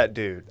love that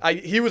dude.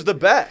 he was the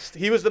best.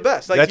 He was the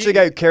best. Like That's the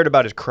guy who cared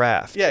about his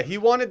craft. Yeah, he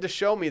wanted to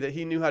show me that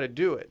he knew how to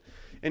do it.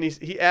 And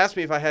he asked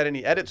me if I had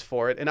any edits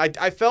for it. And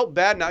I felt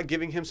bad not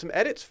giving him some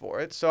edits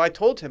for it. So I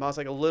told him I was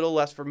like a little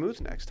less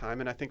vermouth next time,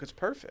 and I think it's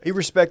perfect. He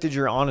respected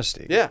your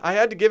honesty. Yeah, I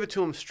had to give it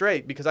to him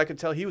straight because I could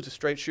tell he was a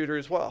straight shooter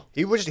as well.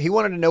 He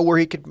wanted to know where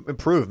he could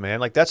improve,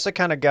 man. Like, that's the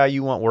kind of guy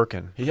you want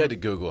working. He had to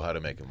Google how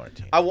to make a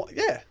martini, I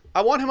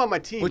want him on my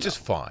team. which is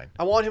fine.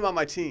 I want him on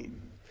my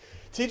team.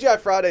 TGI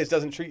Fridays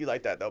doesn't treat you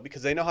like that, though,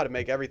 because they know how to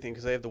make everything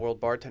because they have the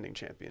World Bartending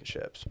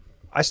Championships.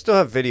 I still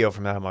have video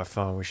from that on my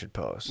phone we should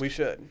post. We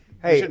should.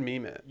 Hey, we should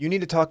meme it. You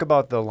need to talk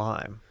about the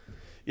lime.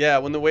 Yeah,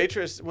 when the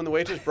waitress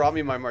brought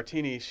me my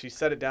martini, she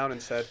set it down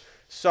and said,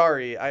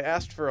 "Sorry, I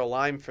asked for a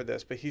lime for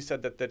this, but he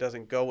said that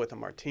doesn't go with a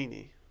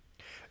martini."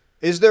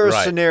 Is there a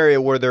Right. scenario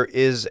where there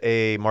is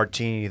a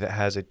martini that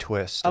has a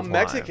twist? A of lime?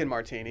 Mexican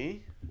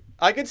martini.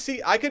 I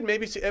could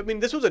maybe see. I mean,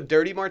 this was a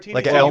dirty martini.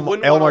 Like so an you El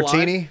wouldn't want a lime.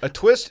 Martini?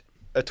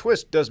 A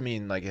twist does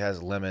mean like it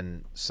has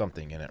lemon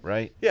something in it,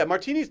 right? Yeah,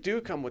 martinis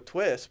do come with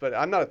twists, but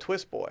I'm not a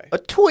twist boy. A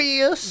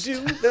twist. Do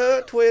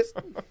the twist.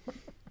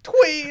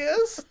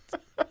 Twist.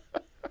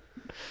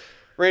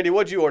 Randy,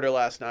 what'd you order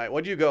last night?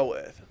 What'd you go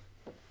with?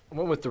 I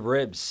went with the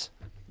ribs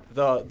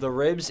The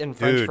ribs and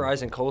French Dude.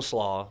 fries and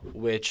coleslaw,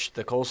 which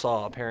the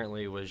coleslaw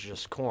apparently was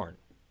just corn,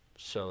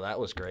 so that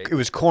was great. It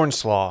was corn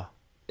slaw.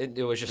 It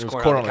was just It was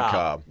corn, corn on the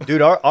cob.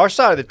 Dude, our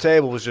side of the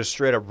table was just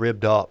straight up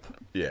ribbed up.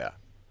 Yeah.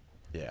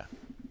 Yeah.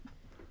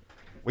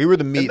 We were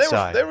the And meat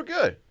side. they were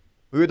good.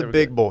 we were the they were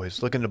big good.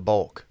 boys looking to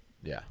bulk.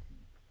 Yeah.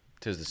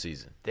 'Tis the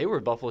season. They were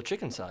buffalo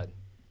chicken side.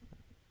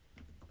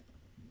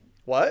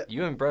 What?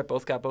 You and Brett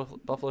both got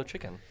buffalo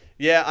chicken.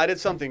 Yeah, I did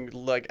something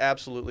like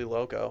absolutely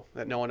loco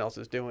that no one else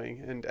is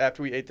doing. And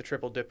after we ate the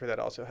triple dipper that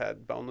also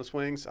had boneless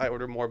wings, I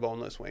ordered more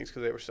boneless wings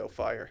because they were so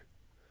fire.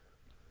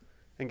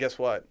 And guess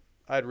what?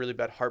 I had really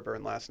bad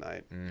heartburn last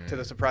night, to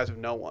the surprise of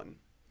no one.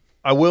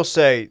 I will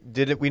say,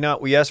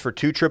 we asked for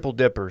 2 triple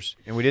dippers,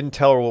 and we didn't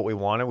tell her what we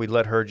wanted. We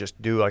let her just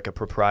do like a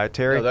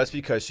proprietary. No, that's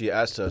because she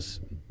asked us,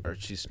 or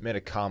she's made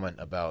a comment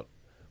about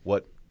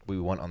what we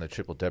want on the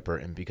triple dipper,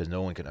 and because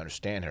no one can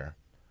understand her.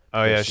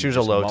 Oh, yeah, she was a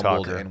just low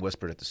mumbled talker. and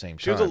whispered at the same time.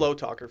 She was a low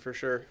talker for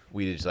sure.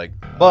 We just like,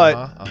 But-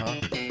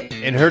 uh-huh.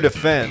 In her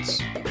defense,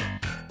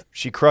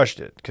 she crushed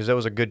it because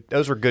those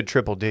were good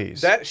triple Ds.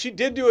 That she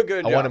did do a good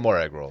I job. wanted more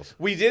egg rolls.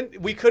 We didn't.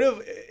 We could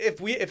have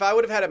if I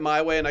would have had it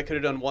my way and I could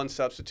have done one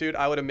substitute.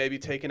 I would have maybe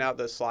taken out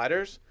the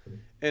sliders,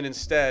 and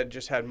instead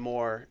just had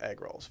more egg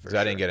rolls. For Because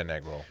I didn't sure. get an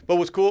egg roll. But what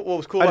was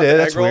cool I about did, the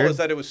that's egg roll weird. is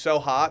that it was so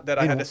hot that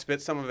I You had know. to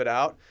spit some of it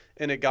out,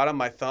 and it got on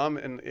my thumb,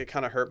 and it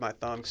kind of hurt my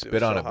thumb. 'Cause it was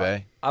Spit on so it, hot.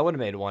 Bay. I would have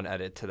made one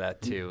edit to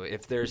that too.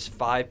 If there's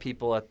 5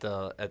 people at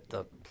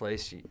the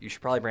place, you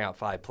should probably bring out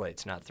 5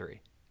 plates, not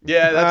 3.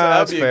 Yeah,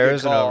 that's that'd be fair. a good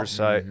It's an call.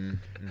 oversight.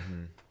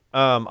 Mm-hmm.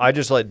 I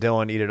just let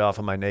Dylan eat it off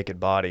of my naked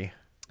body.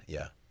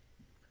 Yeah.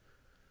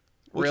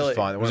 Which Really? is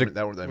fine. Was it- Was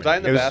I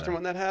in the It was- bathroom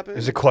when that happened? It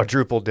was a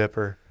quadruple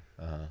dipper.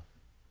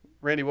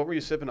 Randy, what were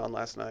you sipping on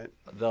last night?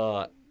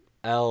 The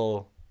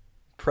El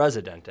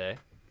Presidente.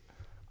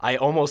 I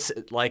almost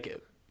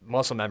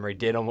muscle memory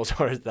did almost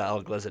order the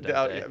El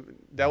Glizadente.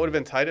 That would have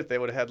been tight if they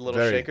would have had little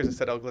Very- shakers that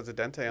said El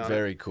Glizadente on it.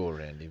 Very cool,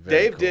 Randy. Very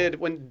Dave cool. did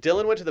when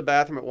Dylan went to the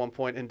bathroom at one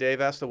point, and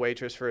Dave asked the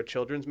waitress for a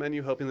children's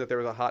menu, hoping that there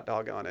was a hot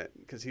dog on it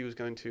because he was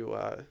going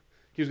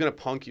to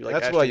punk you like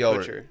That's Ashton why y'all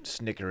Kutcher. were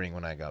snickering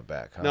when I got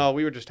back, huh? No,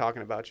 we were just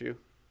talking about you.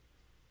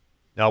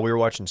 No, we were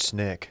watching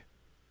Snick.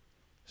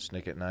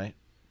 Snick at night?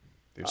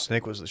 Dude,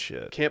 Snick was the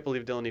shit. Can't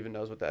believe Dylan even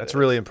knows what that is. That's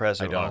really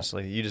impressive, I don't.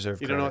 honestly. You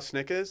deserve You credit. don't know what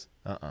Snick is?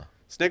 Uh-uh.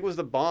 Snick was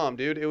the bomb,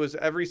 dude. It was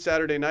every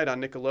Saturday night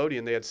on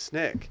Nickelodeon. They had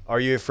Snick. Are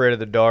You Afraid of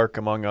the Dark,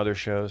 among other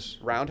shows?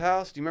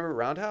 Roundhouse. Do you remember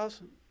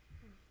Roundhouse?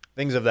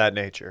 Things of that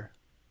nature.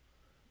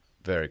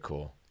 Very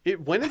cool. It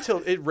ran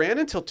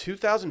until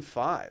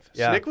 2005.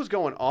 Yeah. Snick was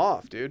going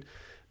off, dude.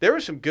 There were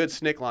some good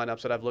Snick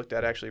lineups that I've looked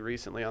at actually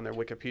recently on their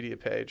Wikipedia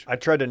page. I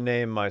tried to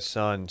name my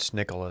son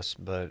Snickolas,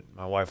 but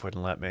my wife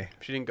wouldn't let me.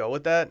 She didn't go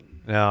with that.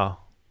 No.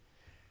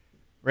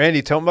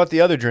 Randy, tell him about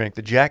the other drink,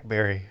 the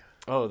Jackberry.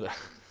 Oh,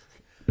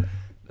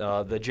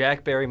 the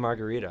Jackberry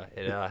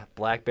margarita.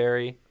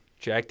 Blackberry,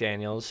 Jack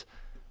Daniels.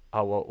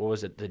 What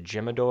was it? The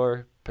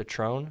Jimador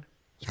Patron.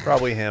 It's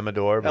probably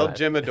Hamador, El but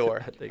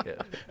Jimador. I think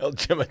it. El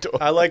Jimador.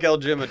 I like El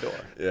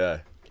Jimador. Yeah.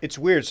 it's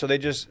weird. So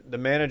the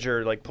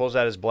manager like pulls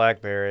out his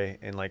Blackberry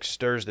and like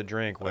stirs the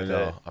drink I with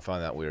know. it. I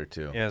find that weird,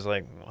 too. Yeah, it's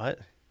like, what?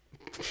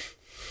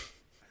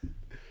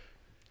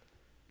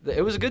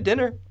 It was a good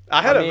dinner.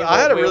 I had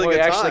a really we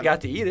good actually time.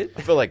 got to eat it.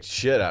 I feel like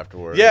shit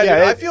afterwards. Yeah, Yeah,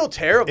 dude, I it- feel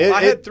terrible. it-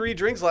 I had it- 3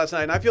 drinks last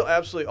night, and I feel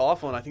absolutely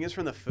awful, and I think it's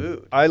from the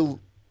food. I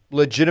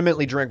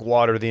legitimately drank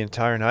water the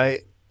entire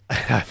night.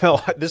 I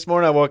felt this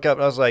morning. I woke up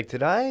and I was like,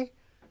 "Did I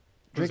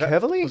drink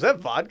heavily? Was that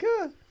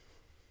vodka?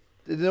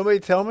 Did nobody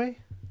tell me?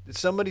 Did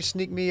somebody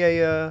sneak me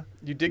a?"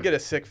 You did get a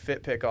sick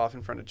fit pick off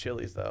in front of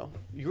Chili's, though.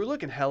 You were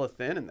looking hella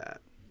thin in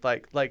that.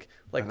 Like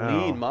I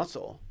know. lean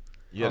muscle.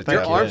 You had Oh, to Your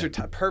thank tap arms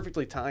in. are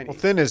perfectly tiny. Well,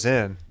 thin is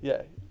in.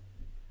 Yeah.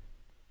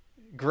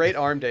 Great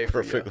arm day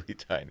for you. perfectly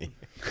tiny.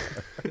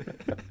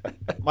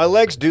 My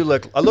legs do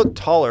look. I look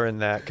taller in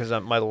that because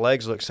my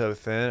legs look so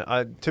thin.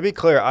 To be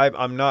clear,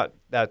 I'm not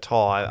that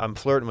tall. I'm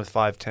flirting with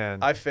 5'10".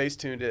 I face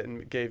tuned it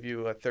and gave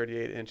you a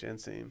 38-inch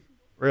inseam.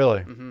 Really?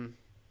 Mm-hmm.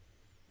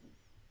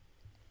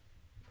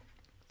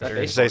 That You're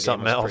gonna baseball say game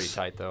something was else. pretty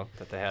tight though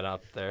that they had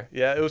up there.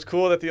 Yeah, it was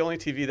cool that the only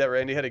TV that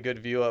Randy had a good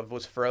view of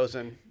was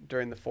Frozen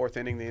during the 4th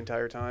inning the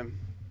entire time.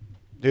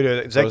 Dude,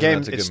 it's Frozen, that game.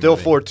 that's a It's good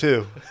still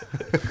movie.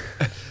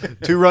 4-2.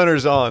 2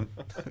 runners on.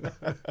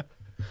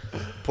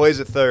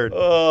 Plays at third.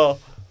 Oh,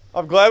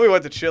 I'm glad we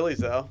went to Chili's,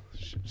 though.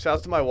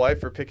 Shouts to my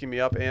wife for picking me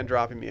up and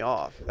dropping me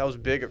off. That was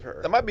big of her.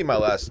 That might be my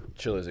last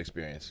Chili's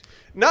experience.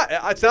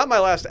 It's not my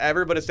last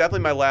ever, but it's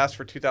definitely my last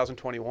for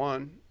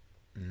 2021.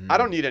 I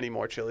don't need any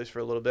more Chili's for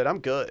a little bit. I'm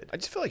good. I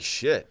just feel like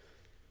shit.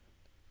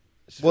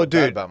 I just Well, feel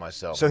bad dude, about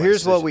myself. So my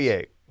here's what we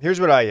decisions. ate. Here's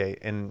what I ate,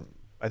 and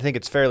I think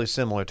it's fairly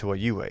similar to what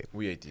you ate.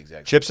 We ate the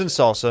exact Chips and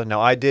salsa. Now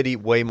I did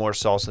eat way more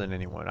salsa than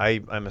anyone. I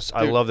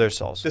Dude, love their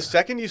salsa. The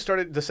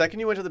second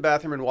you went to the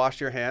bathroom and washed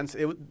your hands,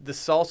 the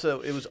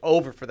salsa, it was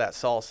over for that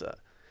salsa.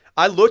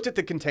 I looked at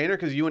the container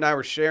because you and I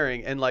were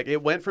sharing, and like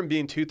it went from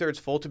being 2/3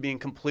 full to being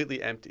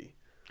completely empty.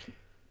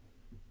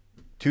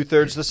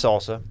 2/3 the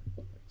salsa.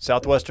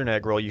 Southwestern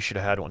egg roll. You should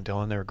have had one,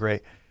 Dylan. They were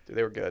great. Dude,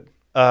 they were good.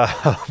 I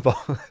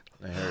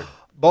heard.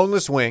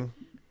 boneless wing,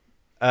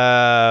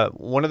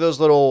 one of those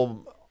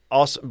little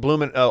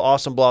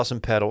awesome blossom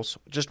petals,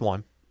 just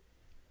one.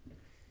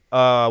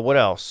 What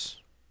else?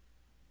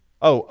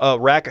 Oh,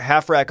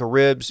 half rack of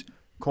ribs,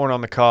 corn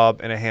on the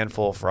cob, and a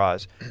handful of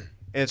fries.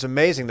 And it's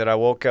amazing that I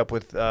woke up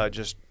with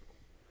just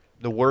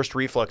the worst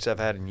reflux I've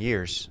had in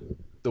years.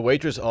 The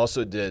waitress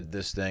also did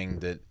this thing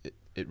that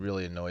it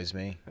really annoys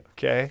me.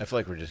 Okay. I feel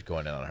like we're just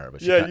going in on her,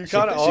 but Yeah, you kinda she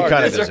are.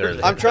 kind of Yes, deserves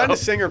it. I'm trying to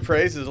sing her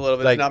praises a little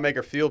bit Like, to not make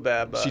her feel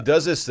bad. But She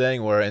does this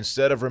thing where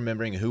instead of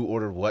remembering who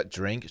ordered what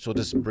drink, she'll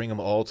just bring them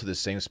all to the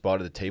same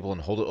spot at the table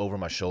and hold it over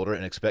my shoulder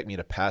and expect me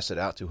to pass it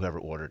out to whoever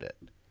ordered it.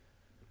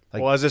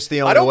 Like, Well, is this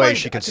the I only don't way mind-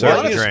 she can to be Why serve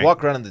don't the you just drink?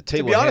 walk around the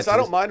table? to be and honest, hand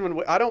I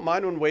it don't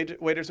mind when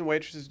waiters and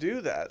waitresses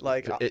do that.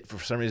 Like, for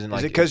some reason, like,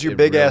 Is it because your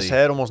big ass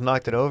head almost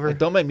knocked it over? Like,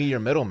 don't make me your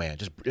middleman.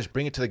 Just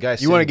bring it to the guy.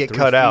 You want to sitting get 3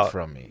 cut feet out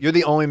from me. You're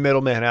the only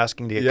middleman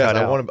asking to get Yes, cut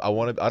out.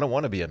 I don't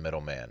want to be a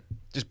middleman.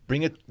 Just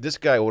bring it. This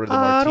guy ordered the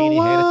I don't martini.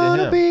 Hand it wanna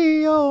to him.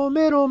 be your I want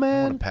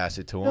middleman to pass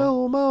it to him.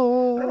 no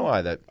more. I don't know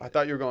why that. I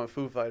thought you were going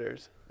Foo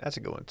Fighters. That's a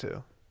good one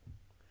too.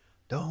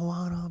 Don't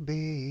wanna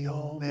be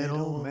your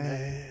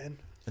middleman.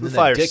 And Foo then that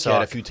Fighters dickhead a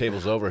suck. few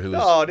tables over who was.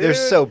 No, dude. They're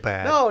so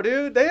bad. No,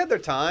 dude. They had their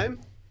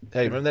time.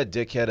 Hey, remember that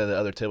dickhead at the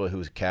other table who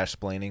was cash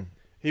splaining?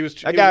 He was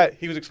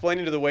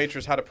explaining to the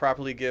waitress how to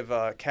properly give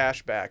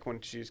cash back when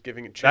she's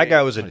giving it change. That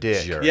guy was a What a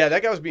dick. jerk. Yeah,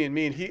 that guy was being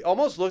mean. He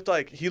almost looked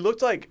like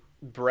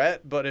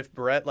Brett, but if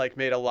Brett like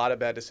made a lot of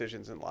bad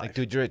decisions in life. Like,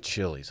 dude, you're at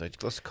Chili's.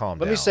 Like, let's calm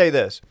down. Let me say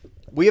this: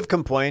 we have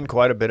complained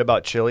quite a bit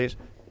about Chili's.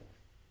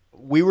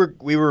 We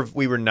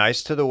were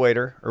nice to the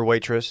waiter or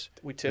waitress.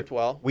 We tipped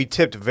well. We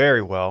tipped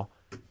very well,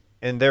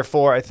 and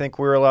therefore I think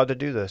we're allowed to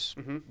do this.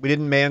 Mm-hmm. We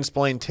didn't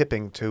mansplain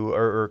tipping to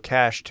or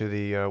cash to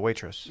the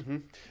waitress. Mm-hmm.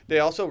 They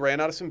also ran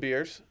out of some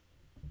beers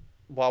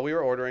while we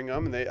were ordering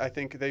them, and I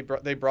think they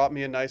brought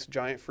me a nice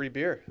giant free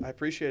beer. I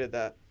appreciated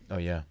that. Oh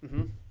yeah,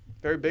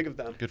 Very big of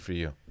them. good for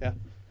you. Yeah.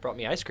 Brought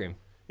me ice cream.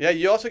 Yeah,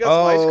 you also got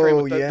some ice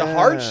cream with the yeah.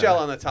 hard shell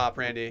on the top,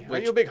 Randy.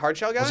 Aren't you a big hard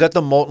shell guy? Was that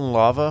the molten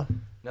lava?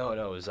 No,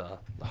 it was the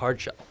hard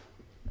shell,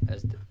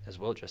 as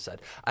Will just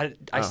said.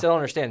 I still don't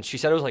understand. She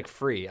said it was like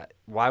free.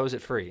 Why was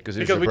it free? Because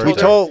because we birthday.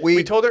 told, We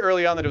we told her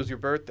early on that it was your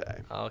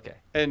birthday, Oh, okay.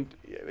 and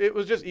it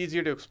was just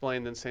easier to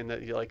explain than saying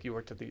that you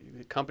worked at the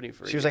company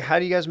for. She was like, "How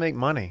do you guys make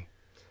money?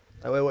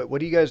 Wait, what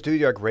do you guys do?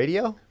 You like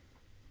radio?"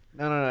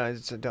 No.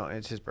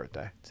 It's his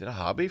birthday. Is it a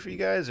hobby for you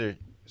guys or?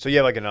 So you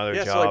have like another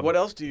 "Yeah, job. so like, what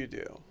else do you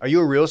do?" Are you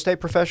a real estate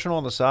professional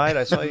on the side?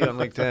 I saw you on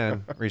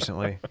LinkedIn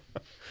recently.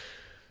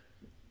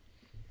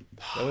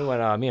 Then we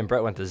went. Me and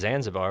Brett went to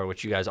Zanzibar,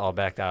 which you guys all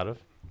backed out of.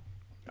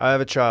 I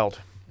have a child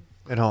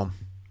at home.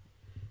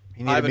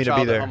 He I needed have me a to be child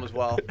at there. home as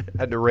well.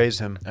 Had to raise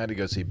him. I had to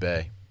go see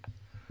Bay.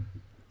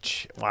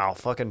 Wow,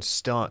 fucking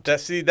stunt.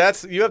 That's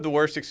you have the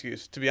worst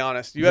excuse. To be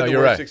honest, you No, have the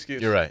you're worst right.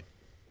 excuse. You're right.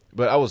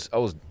 But I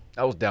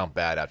was down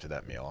bad after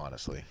that meal,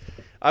 honestly.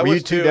 I Were was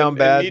you too too, down and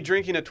bad? me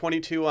drinking a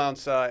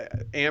 22-ounce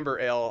amber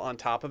ale on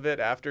top of it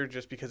after,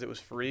 just because it was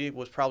free,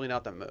 was probably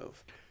not the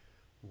move.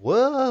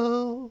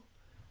 Whoa,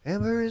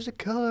 amber is the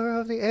color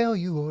of the ale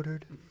you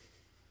ordered.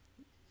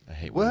 I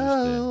hate what you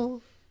just did.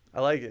 Whoa,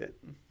 I like it.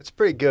 it's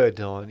pretty good,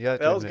 Dylan. Yeah,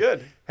 That was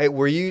good. Hey,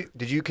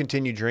 did you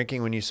continue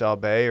drinking when you saw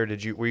Bay, or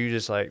were you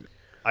just like,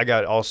 I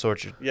got all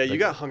sorts of Yeah, you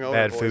got hungover,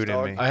 bad boys, food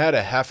dog. in me? I had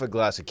a half a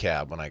glass of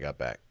cab when I got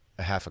back.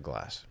 A half a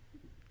glass.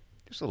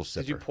 Just a little sipper.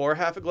 Did you pour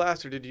half a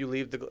glass, or did you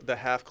leave the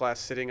half glass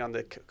sitting on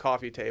the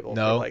coffee table?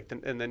 No.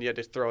 And then you had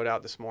to throw it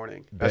out this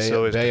morning. That's Bay,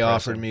 always Bay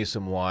offered depressing. me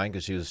some wine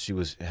because she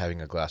was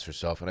having a glass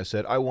herself, and I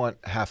said I want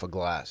half a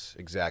glass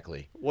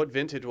exactly. What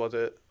vintage was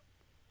it?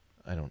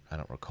 I don't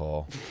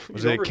recall.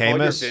 Was You it don't recall your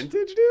Camus?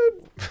 vintage,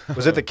 dude?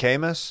 Was it the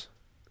Camus?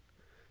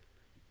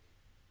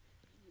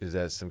 Is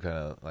that some kind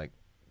of like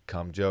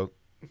cum joke?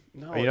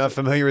 No. Are you it's not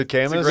familiar with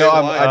Camus? great No,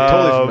 wine. I'm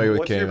totally familiar with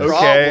What's your Camus.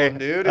 Okay. problem,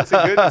 dude?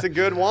 It's a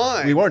good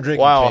wine. We weren't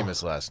drinking Wow.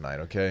 Camus last night,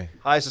 okay?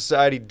 High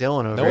society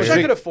Dylan over No I wish here.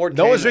 I could afford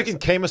no one's Camus. drinking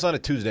Camus on a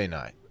Tuesday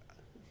night.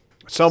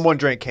 Someone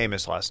drank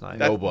Camus last night.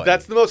 Nobody.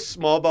 That's the most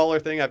small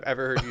baller thing I've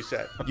ever heard you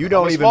say. You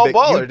don't I'm a even small big,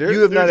 baller, you, dude.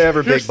 you have not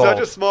ever You're big balls. such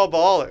a small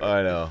baller.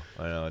 I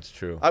know, it's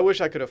true. I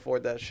wish I could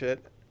afford that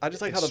shit. I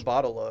just like how the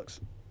bottle looks.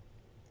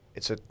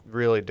 It's a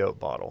really dope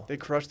bottle. They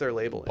crush their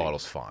labeling.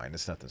 Bottle's fine.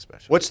 It's nothing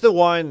special. What's the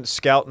wine,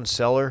 Scout and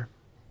Cellar?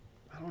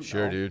 I don't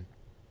Sure, know. dude.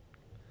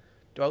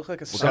 Do I look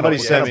like a Somebody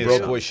what sent kind me of broke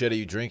some. boy shit are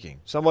you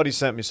drinking? Somebody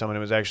sent me some, and it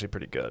was actually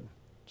pretty good.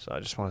 So I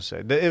just want to say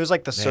it was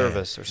like the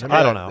service or something.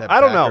 Remember I don't that know.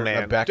 I don't know, backer- man.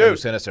 That backer who Dude.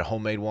 sent us their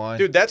homemade wine.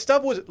 Dude, that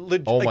stuff was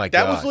legit. Oh my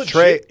that was gosh. legit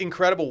Trey-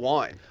 incredible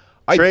wine.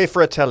 Trey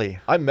Fratelli.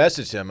 I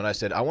messaged him and I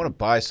said I want to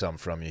buy some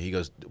from you. He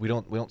goes, we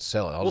don't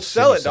sell it. I'll We'll just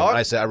sell send you it, some." dog. And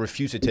I said I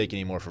refuse to take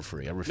any more for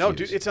free. I refuse. No,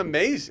 dude, it's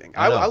amazing.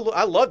 I I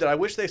know. loved it. I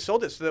wish they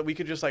sold it so that we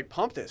could just like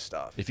pump this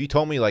stuff. If you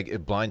told me like a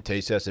blind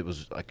taste test, it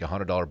was like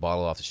 $100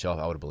 bottle off the shelf,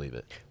 I would believe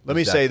it. Let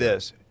me It's say that good.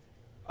 this.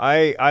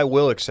 I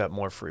will accept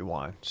more free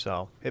wine.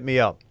 So hit me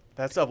up.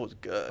 That stuff was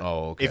good.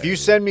 Oh, okay. If you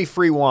send me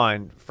free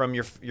wine from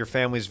your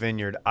family's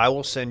vineyard, I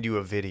will send you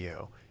a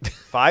video.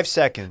 5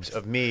 seconds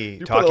of me you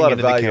put a talking lot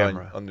into of the value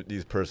camera. on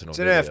these personal. It's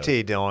an videos.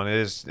 NFT, Dylan. It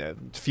is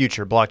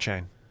future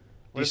blockchain.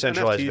 What does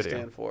Decentralized NFT video.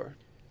 stand for?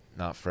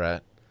 not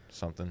frat,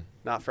 something.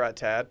 Not frat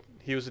Tad.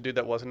 He was the dude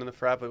that wasn't in the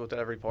frat, but was at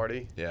every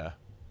party. Yeah.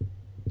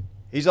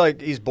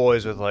 He's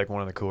boys with like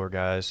one of the cooler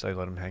guys. They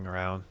let him hang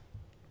around.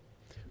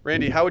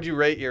 Randy, how would you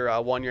rate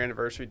your 1 year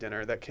anniversary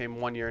dinner that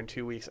came 1 year and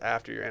 2 weeks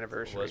after your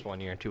anniversary? It was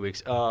 1 year and 2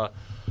 weeks.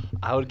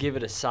 I would give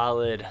it a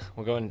solid.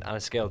 We're going on a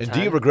scale of 10. And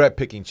do you regret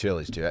picking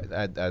Chili's too?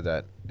 Add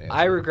that. Answer.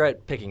 I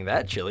regret picking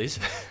that Chili's.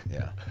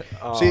 Yeah.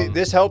 See,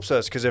 this helps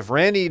us because if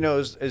Randy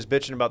is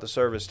bitching about the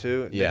service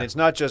too, Yeah. then it's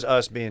not just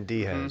us being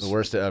D-heads. The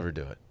worst to ever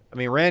do it. I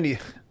mean, Randy,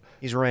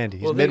 he's Randy.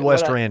 He's Well,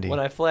 Midwest when Randy. When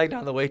I flagged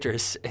down the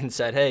waitress and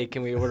said, "Hey,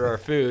 can we order our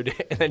food?"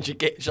 and then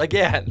she's like,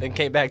 "Yeah," and then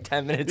came back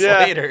 10 minutes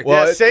later.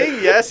 Well, yeah,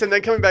 saying yes and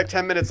then coming back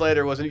 10 minutes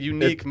later was a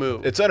unique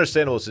move. It's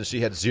understandable since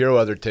she had 0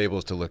 other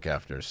tables to look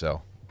after.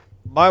 So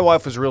My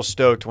wife was real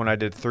stoked when I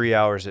did 3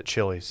 hours at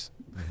Chili's.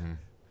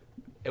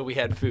 And we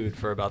had food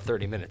for about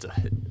 30 minutes of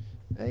it.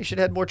 Hey, you should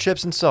have had more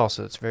chips and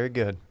salsa. It's very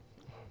good.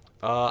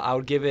 I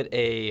would give it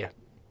a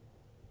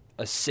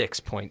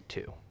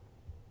 6.2.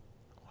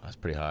 that's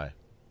pretty high.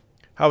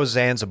 How was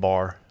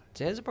Zanzibar?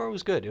 Zanzibar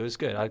was good. It was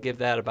good. I'd give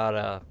that about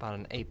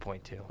an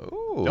 8.2.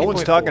 Ooh. No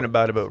one's 8.4. talking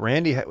about it, but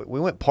Randy. We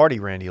went party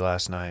Randy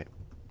last night.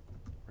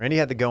 Randy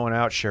had the going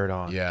out shirt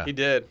on. Yeah. He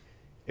did.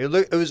 It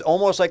was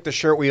almost like the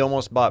shirt we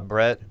almost bought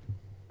Brett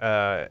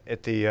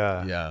at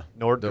the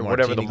Nord The or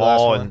whatever the martini glass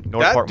mall one? in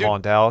North Park dude, Mall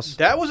in Dallas.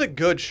 That was a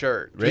good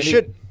shirt.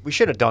 We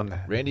should have done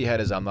that. Randy had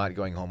his "I'm not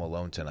going home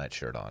alone tonight"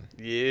 shirt on.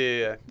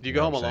 Yeah. Did you go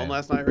know home what I'm alone saying?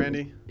 last night,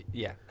 Randy?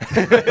 Yeah.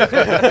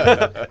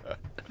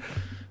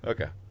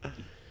 Okay.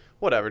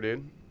 Whatever,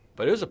 dude.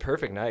 But it was a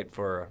perfect night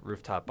for a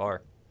rooftop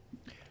bar.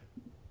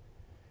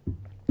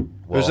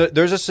 Well,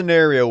 There's a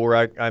scenario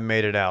where I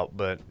made it out,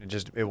 but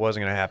it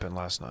wasn't going to happen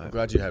last I'm night.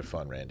 glad you had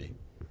fun, Randy.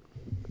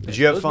 Did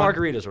you have Those fun?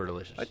 margaritas were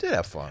delicious. I did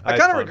have fun. I had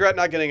kind of fun. regret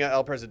not getting an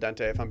El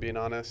Presidente, if I'm being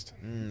honest.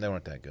 They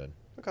weren't that good.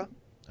 Okay.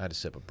 I had a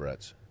sip of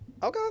Brett's.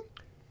 Okay.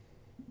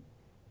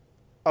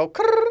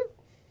 Okay.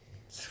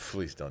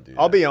 Please don't do that.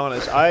 I'll be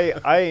honest. I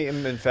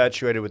am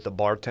infatuated with the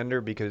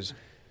bartender because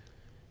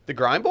The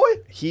Grind Boy?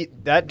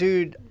 that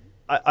dude,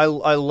 I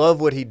love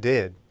what he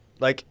did.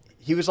 Like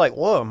he was like,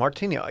 whoa,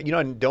 martini. I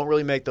don't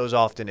really make those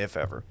often, if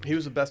ever. He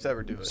was the best to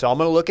ever do it. So I'm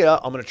gonna look it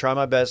up. I'm gonna try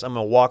my best. I'm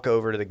gonna walk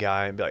over to the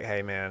guy and be like,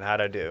 hey man,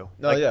 how'd I do?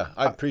 No, Like, yeah,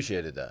 I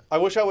appreciated that. I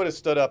wish I would have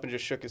stood up and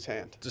just shook his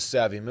hand. It's a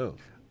savvy move.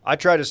 I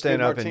tried to stand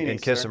Good up and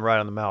martinis, kiss sir. him right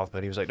on the mouth,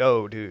 but he was like,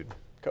 oh dude,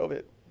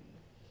 COVID.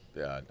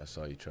 Yeah, I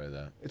saw you try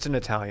that. it's an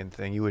Italian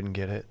thing. You wouldn't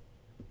get it.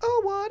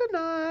 Oh, what a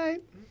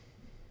night.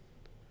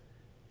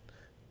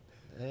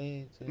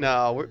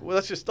 No,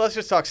 let's just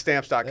talk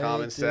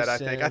stamps.com instead.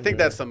 I think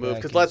that's the move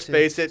because let's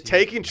face it,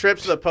 taking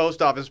trips to the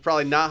post office is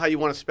probably not how you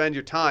want to spend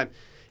your time,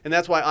 and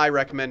that's why I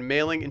recommend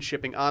mailing and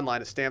shipping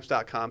online at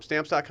stamps.com.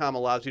 Stamps.com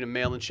allows you to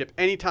mail and ship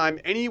anytime,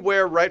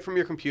 anywhere, right from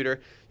your computer.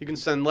 You can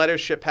send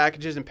letters, ship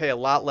packages, and pay a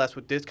lot less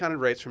with discounted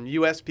rates from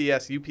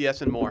USPS,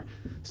 UPS, and more.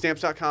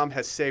 Stamps.com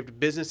has saved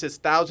businesses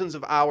thousands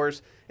of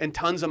hours and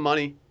tons of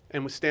money.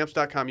 And with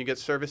Stamps.com, you get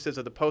services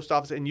of the post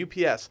office and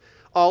UPS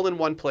all in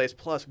one place,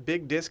 plus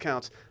big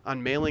discounts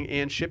on mailing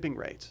and shipping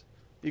rates.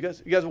 You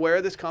guys aware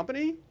of this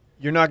company?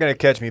 You're not gonna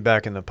catch me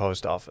back in the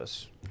post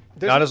office.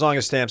 Not as long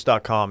as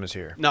Stamps.com is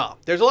here. No.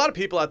 There's a lot of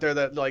people out there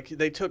that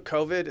they took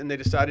COVID and they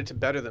decided to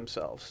better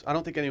themselves. I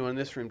don't think anyone in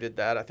this room did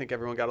that. I think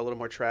everyone got a little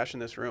more trash in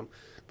this room.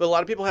 But a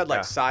lot of people had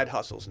side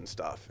hustles and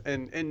stuff.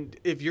 And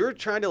if you're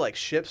trying to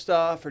ship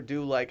stuff or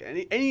do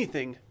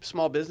anything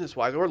small business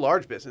wise or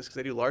large business because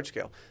they do large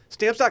scale,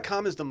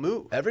 Stamps.com is the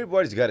move.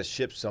 Everybody's got to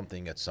ship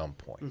something at some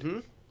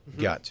point.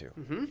 Got to.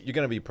 You're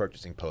going to be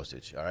purchasing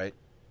postage, all right?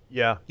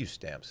 Yeah. Use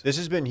stamps. This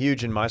has been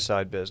huge in my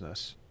side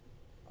business.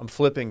 I'm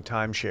flipping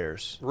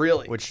timeshares.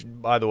 Really? Which,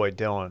 by the way,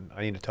 Dylan,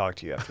 I need to talk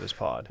to you after this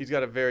pod. He's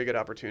got a very good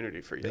opportunity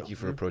for you. Thank you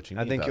for approaching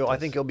me I think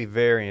about you'll be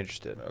very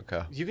interested.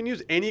 Okay. You can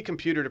use any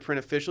computer to print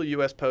official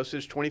U.S.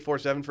 postage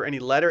 24/7 for any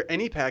letter,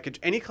 any package,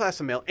 any class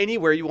of mail,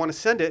 anywhere you want to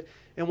send it.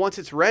 And once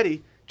it's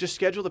ready, just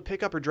schedule the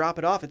pickup or drop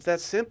it off. It's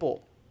that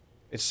simple.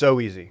 It's so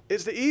easy.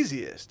 It's the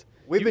easiest.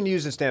 We've been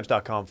using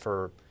Stamps.com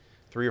for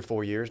 3 or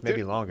 4 years,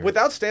 maybe Dude, longer.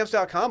 Without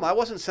Stamps.com, I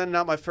wasn't sending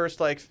out my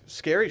first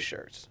scary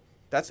shirts.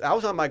 I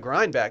was on my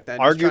grind back then.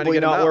 just trying to Arguably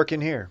get 'em not out.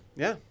 working here.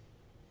 Yeah.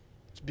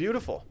 It's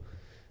beautiful.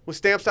 With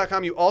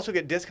Stamps.com, you also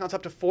get discounts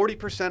up to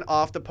 40%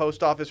 off the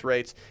post office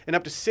rates and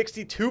up to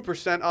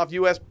 62% off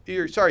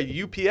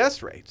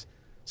UPS rates.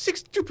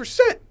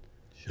 62%.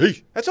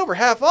 Sheesh. That's over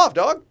half off,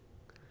 dog.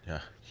 Yeah.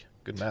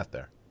 Good math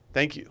there.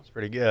 Thank you. It's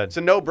pretty good. It's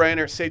a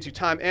no-brainer. It saves you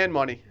time and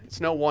money.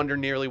 It's no wonder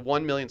nearly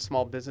 1 million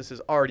small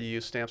businesses already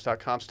use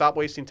Stamps.com. Stop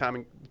wasting time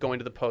and going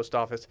to the post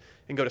office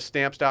and go to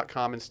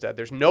Stamps.com instead.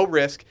 There's no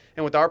risk,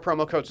 and with our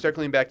promo code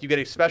Circling Back, you get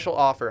a special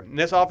offer. And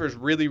this offer is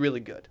really, really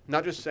good. I'm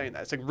not just saying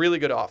that. It's a really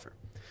good offer.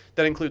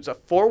 That includes a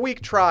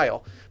 4-week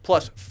trial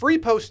plus free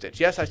postage.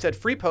 Yes, I said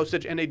free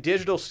postage and a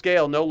digital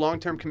scale, no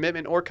long-term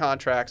commitment or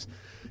contracts.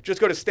 Just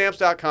go to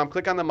Stamps.com,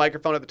 click on the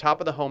microphone at the top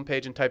of the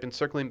homepage, and type in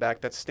Circling Back.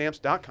 That's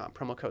Stamps.com,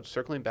 promo code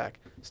Circling Back.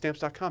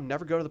 Stamps.com,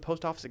 never go to the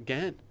post office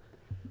again.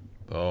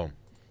 Boom.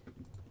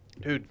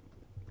 Dude,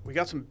 we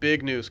got some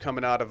big news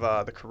coming out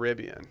of the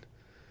Caribbean.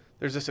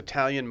 There's this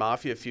Italian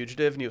mafia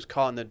fugitive, and he was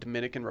caught in the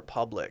Dominican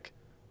Republic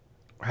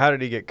How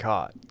did he get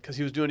caught? because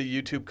he was doing a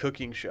YouTube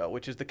cooking show,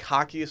 which is the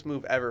cockiest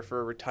move ever for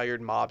a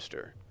retired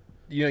mobster.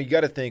 You know, you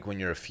got to think when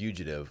you're a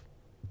fugitive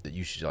that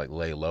you should like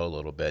lay low a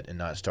little bit and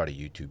not start a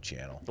YouTube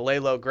channel. The Lay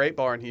Low, great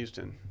bar in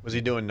Houston. Was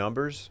he doing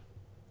numbers?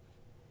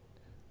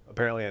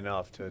 Apparently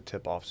enough to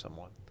tip off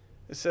someone.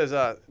 It says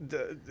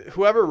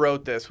whoever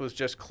wrote this was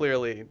just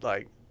clearly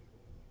like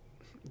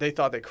they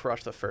thought they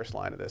crushed the first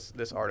line of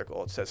this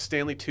article. It says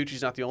Stanley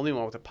Tucci's not the only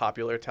one with a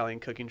popular Italian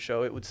cooking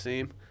show, it would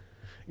seem.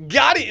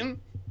 Got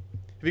him!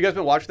 Have you guys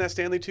been watching that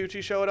Stanley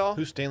Tucci show at all?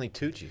 Who's Stanley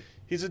Tucci?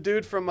 He's a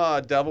dude from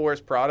Devil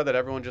Wears Prada that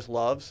everyone just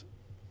loves.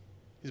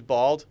 He's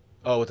bald.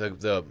 Oh, with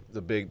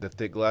the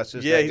thick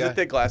glasses. Yeah, that he's guy? a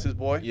thick glasses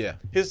boy. Yeah.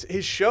 His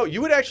show,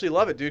 you would actually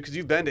love it, dude, because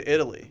you've been to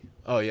Italy.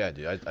 Oh yeah,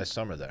 dude. I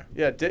summer there.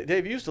 Yeah,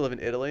 Dave, you used to live in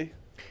Italy.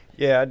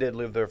 Yeah, I did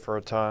live there for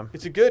a time.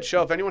 It's a good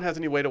show. If anyone has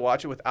any way to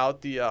watch it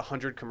without the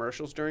 100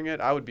 commercials during it,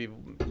 I would be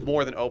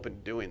more than open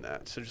to doing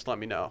that. So just let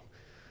me know.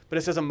 But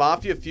it says a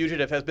mafia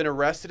fugitive has been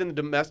arrested in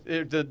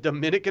the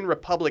Dominican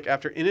Republic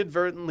after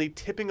inadvertently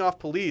tipping off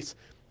police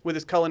with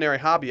his culinary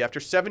hobby. After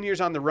 7 years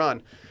on the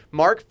run,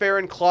 Mark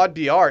Farron Claude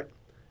Biart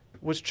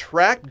was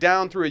tracked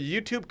down through a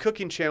YouTube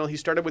cooking channel he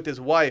started with his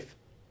wife,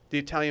 the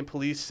Italian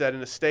police said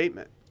in a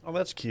statement. Oh,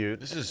 that's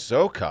cute. This is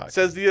so cocky. It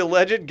says the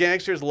alleged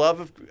gangster's love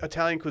of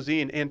Italian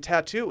cuisine and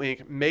Tattoo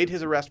Ink made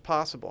his arrest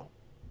possible.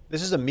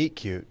 This is a meat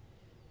cute.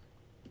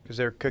 Because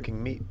they're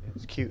cooking meat.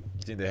 It's cute.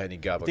 You think they had any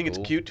gabagool? I think it's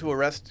cute to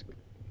arrest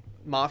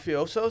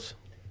mafiosos.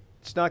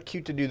 It's not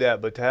cute to do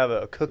that, but to have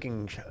a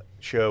cooking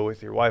show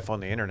with your wife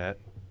on the internet.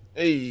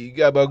 Hey,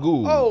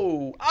 gabagool.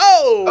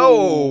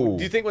 Oh!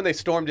 Do you think when they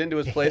stormed into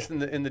his place in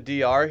the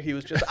DR, he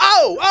was just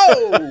what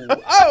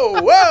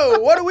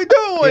are we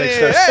doing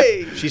here?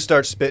 Hey! She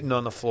starts spitting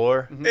on the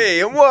floor.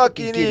 Hey, I'm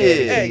walking in.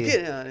 Hey,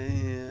 get out of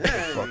here!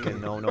 Hey,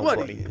 Fucking no, what are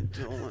nobody. you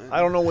doing? I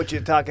don't know what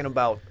you're talking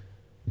about.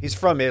 He's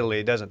from Italy.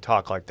 He doesn't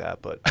talk like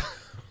that, but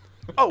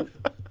Oh!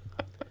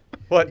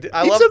 What?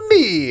 I it's love. a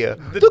me,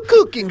 the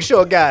cooking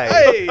show guy.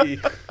 Hey!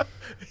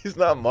 He's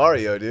not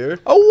Mario, dude.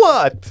 A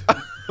what?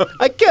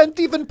 I can't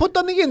even put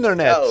on the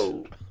internet.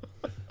 Oh.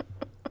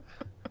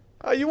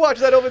 Oh, you watch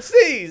that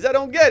overseas? I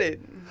don't get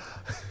it.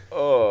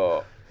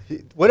 Oh.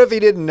 What if he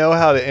didn't know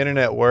how the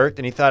internet worked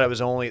and he thought it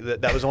was only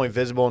that was only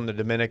visible in the He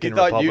Dominican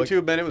thought Republic?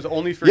 YouTube meant it was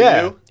only for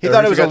Yeah, you. he Or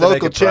thought he it was a forgot to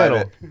make local it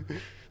channel.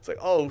 private. It's like,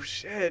 oh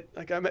shit!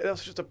 Like that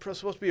was just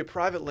supposed to be a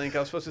private link. I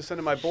was supposed to send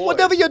to my boy.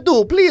 Whatever you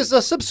do, please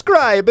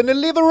subscribe and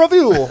leave a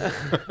review.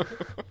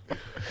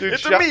 Dude,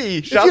 It's me.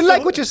 If you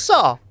like what you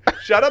saw.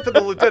 Shout out to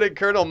the Lieutenant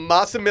Colonel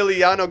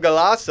Massimiliano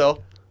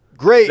Galasso.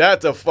 Great.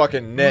 That's a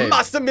fucking name.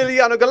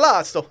 Massimiliano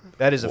Galasso.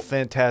 That is a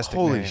fantastic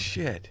Holy name.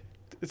 shit.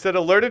 It said,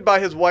 alerted by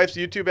his wife's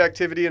YouTube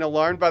activity and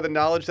alarmed by the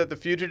knowledge that the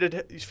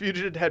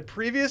fugitive had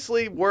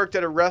previously worked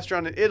at a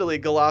restaurant in Italy,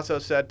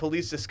 Galasso said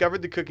police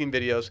discovered the cooking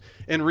videos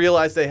and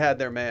realized they had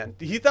their man.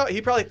 He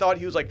probably thought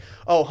he was like,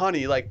 oh,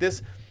 honey, like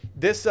this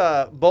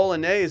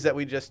bolognese that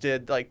we just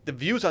did, like the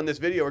views on this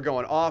video are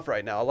going off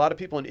right now. A lot of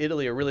people in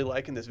Italy are really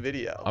liking this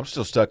video. I'm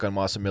still stuck on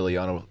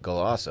Massimiliano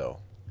Galasso.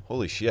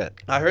 Holy shit.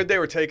 I heard they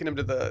were taking him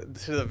to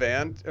the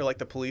van or like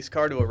the police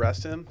car to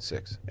arrest him,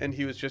 6. and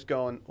he was just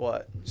going,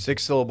 what?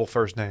 6-syllable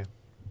first name.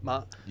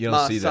 You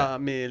don't see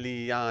that.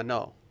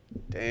 Massimiliano.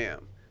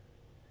 Damn.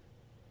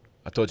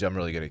 I told you I'm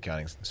really good at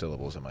counting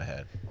syllables in my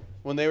head.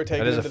 When they were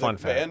taking That is him a to fun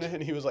the van fact.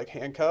 and he was like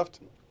handcuffed,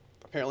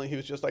 apparently he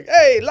was just like,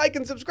 hey, like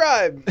and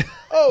subscribe.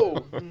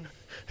 Oh.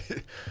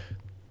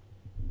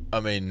 I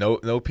mean, no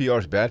PR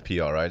is bad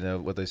PR, right? Isn't that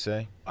what they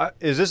say?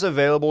 Is this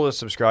available to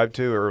subscribe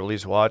to or at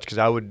least watch? Because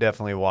I would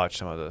definitely watch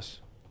some of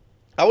this.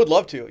 I would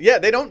love to. Yeah,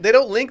 they don't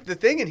link the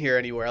thing in here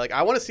anywhere. Like,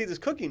 I want to see this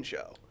cooking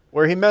show.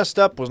 Where he messed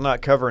up was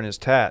not covering his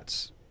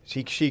tats.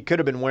 She could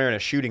have been wearing a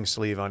shooting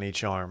sleeve on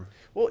each arm.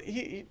 Well,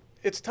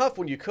 it's tough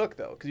when you cook,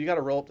 though, because you got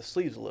to roll up the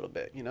sleeves a little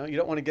bit. You know, you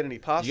don't want to get any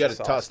pasta You got to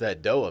sauce. toss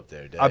that dough up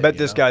there, Dad. I bet you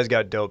this know? guy's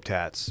got dope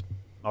tats.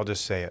 I'll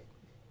just say it.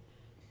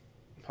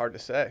 Hard to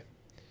say.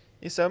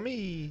 It's a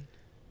me.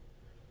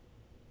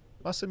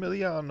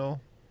 Massimiliano.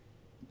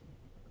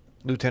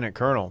 Lieutenant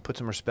Colonel. Put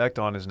some respect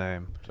on his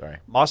name. Sorry.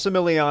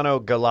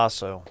 Massimiliano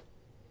Galasso.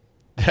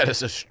 That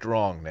is a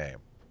strong name.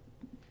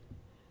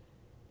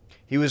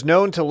 He was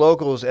known to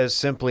locals as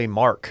simply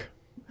Mark.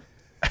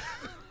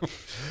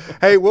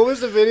 Hey, what was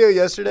the video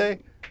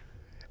yesterday?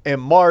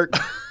 And Mark.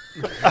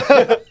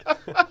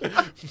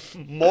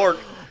 Mark.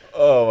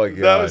 Oh, my God.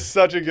 That was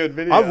such a good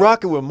video. I'm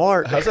rocking with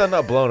Mark. How's that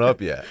not blown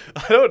up yet?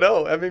 I don't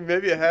know. I mean,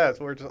 maybe it has.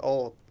 We're just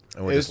old.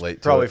 And we're It was just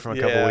late probably to it. from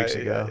a couple weeks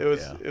ago.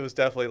 It was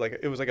definitely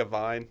like a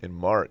Vine. And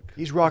Mark.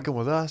 He's rocking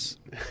with us.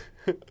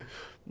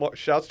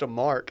 Shouts to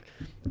Mark.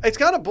 It's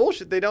kind of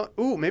bullshit. They don't.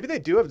 Ooh, maybe they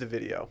do have the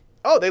video.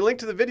 Oh, they linked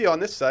to the video on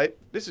this site.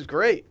 This is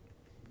great.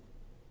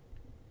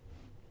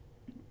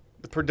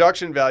 The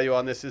production value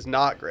on this is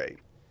not great.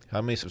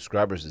 How many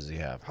subscribers does he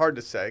have? Hard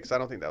to say because I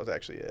don't think that was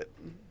actually it.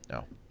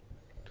 No.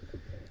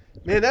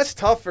 Man, that's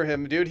tough for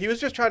him, dude. He was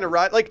just trying to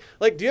ride. Like,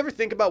 do you ever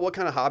think about what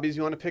kind of hobbies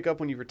you want to pick up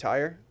when you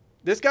retire?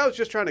 This guy was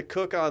just trying to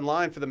cook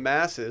online for the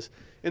masses,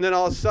 and then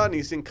all of a sudden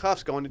he's in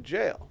cuffs going to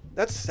jail.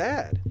 That's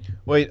sad.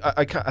 Wait,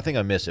 I think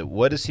I missed it.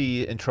 What is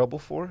he in trouble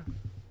for?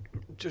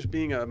 Just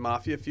being a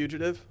mafia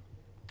fugitive.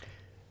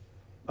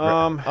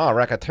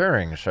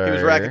 Racketeering, sir. He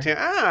was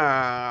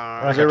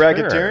racketeering. Is it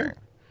racketeering?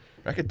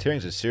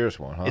 Racketeering's a serious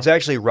one, huh? It's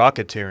actually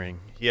rocketeering.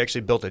 He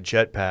actually built a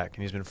jetpack,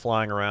 and he's been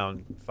flying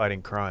around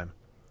fighting crime.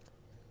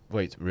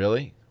 Wait,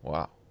 really?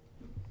 Wow.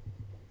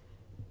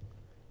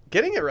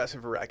 Getting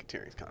arrested for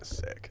racketeering is kind of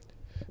sick.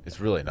 It's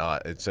really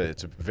not. It's a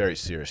very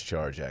serious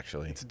charge,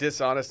 actually. It's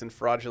dishonest and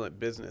fraudulent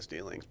business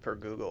dealings per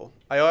Google.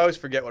 I always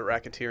forget what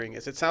racketeering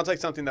is. It sounds like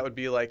something that would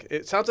be like.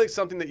 It sounds like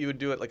something that you would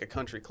do at like a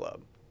country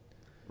club.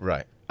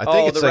 Right. I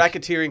think it's the like,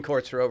 racketeering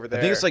courts are over there.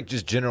 I think it's like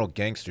just general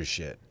gangster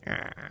shit.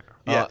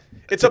 Yeah,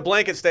 it's a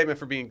blanket statement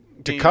for being.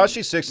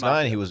 Tekashi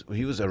 6ix9ine,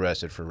 he was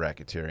arrested for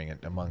racketeering,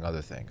 and among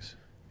other things.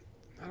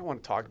 I don't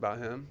want to talk about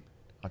him.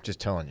 I'm just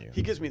telling you.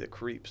 He gives me the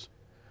creeps.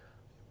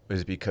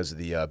 Is it because of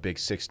the big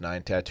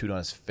 6ix9ine tattooed on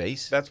his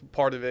face? That's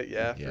part of it,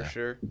 yeah, Yeah. for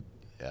sure.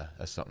 Yeah,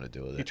 that's something to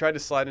do with He it. tried to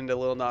slide into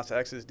Lil Nas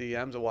X's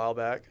DMs a while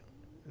back,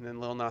 and then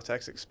Lil Nas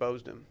X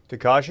exposed him.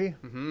 Tekashi?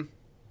 Mm-hmm.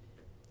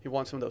 He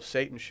won some of those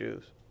Satan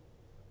shoes.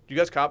 Did you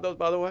guys cop those,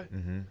 by the way?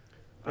 Mm-hmm.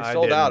 They I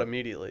sold out didn't.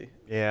 immediately.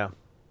 Yeah.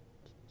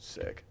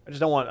 Sick. I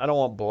don't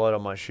want blood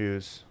on my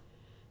shoes,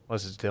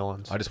 unless it's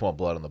Dylan's. I just want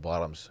blood on the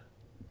bottoms.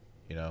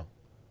 You know,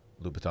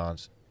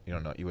 Louboutins. You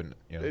don't know. You wouldn't.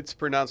 You know, It's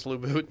pronounced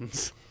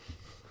Louboutins.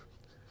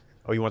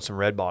 Oh, you want some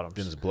red bottoms?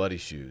 Dylan's bloody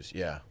shoes.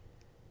 Yeah.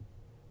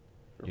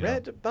 You know.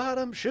 Red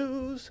bottom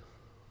shoes.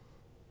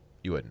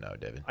 You wouldn't know,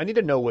 David. I need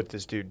to know what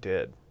this dude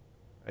did.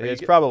 Are you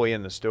It's get- probably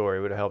in the story.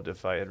 It would have helped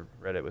if I had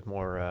read it with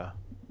more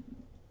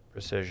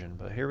precision.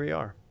 But here we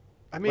are.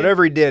 I mean,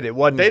 Whatever he did, it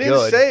wasn't they didn't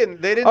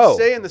good. they didn't Oh.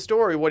 say in the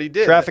story what he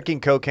did.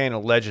 Trafficking cocaine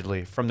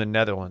allegedly from the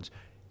Netherlands.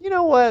 You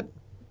know what?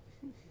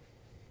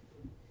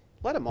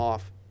 Let him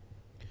off.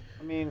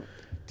 I mean,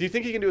 Do you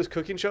think he can do his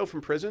cooking show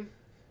from prison?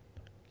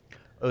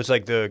 it was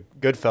like the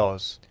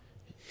Goodfellas.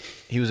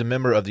 He was a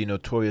member of the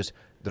notorious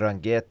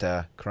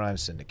Drangheta crime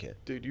syndicate.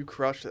 Dude, you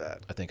crushed that.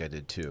 I think I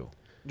did too.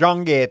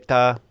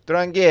 Drangheta.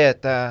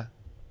 Drangheta.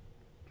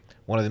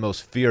 One of the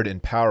most feared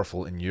and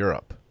powerful in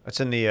Europe. That's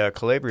in the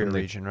Calabria From the-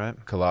 region, right?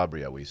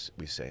 Calabria, we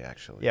say,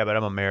 actually. Yeah, but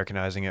I'm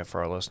Americanizing it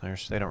for our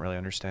listeners. They don't really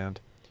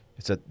understand.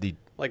 It's at the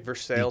Like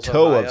Versailles,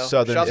 toe of Ohio.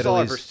 southern Shouts to all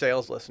our Italy's-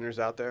 Versailles listeners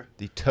out there.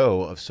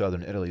 toe of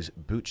southern Italy's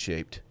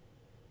boot-shaped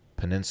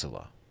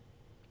peninsula.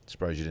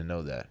 Surprised you didn't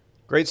know that.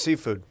 Great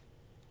seafood.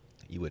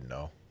 You wouldn't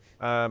know,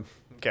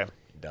 Okay.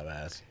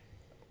 dumbass.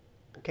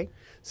 Okay.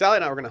 Sally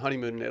and I were going to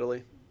honeymoon in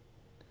Italy.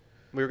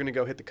 We were going to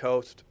go hit the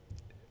coast.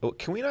 Oh,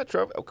 can we not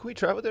travel? Can we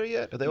travel there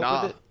yet? Have they Nah.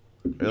 opened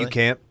it? Really? You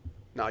can't.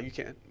 No, you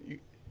can't.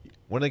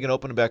 When are they going to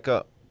open it back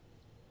up?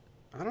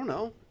 I don't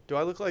know. Do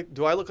I look like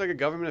a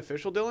government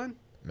official, Dylan?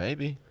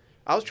 Maybe.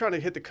 I was trying to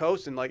hit the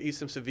coast and like eat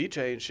some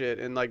ceviche and shit,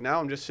 and like now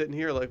I'm just sitting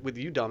here like with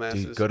you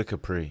dumbasses. Dude, go to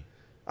Capri.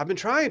 I've been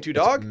trying to,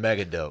 dog. It's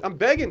mega dope. I'm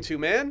begging to,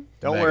 man.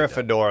 Don't Mega wear a dope.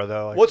 fedora,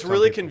 though. like What's some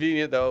really people.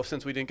 convenient though,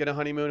 since we didn't get a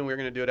honeymoon and we were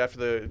going to do it after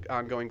the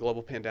ongoing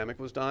global pandemic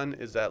was done,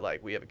 is that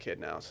like we have a kid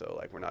now, so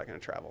like we're not going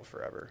to travel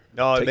forever.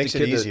 No, it Take the makes it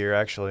kid to- easier,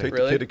 actually. Take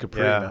Really? the kid to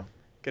Capri, Yeah. man.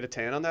 Get a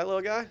tan on that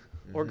little guy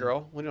or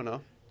girl? We don't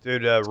know.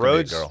 Dude, gonna be a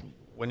roads, girl.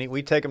 when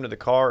we take him to the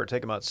car or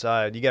take him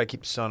outside, you got to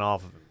keep the sun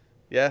off of him.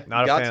 Yeah, Not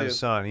you a got fan to. of the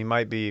sun. He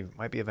might be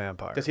a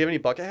vampire. Does he have any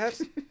bucket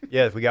hats?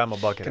 Yeah, if we got him a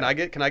bucket. Can hat.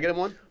 I get him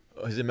one?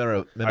 Oh, he's a member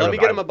of Let me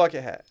get him a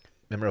bucket hat.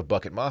 member of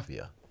Bucket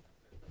Mafia.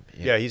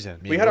 Yeah, he's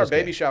in. Me We and had our Will's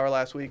baby gang. shower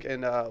last week,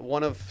 and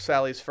one of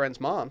Sally's friends'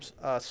 moms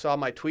saw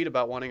my tweet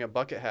about wanting a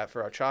bucket hat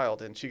for our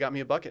child, and she got me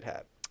a bucket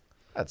hat.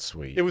 That's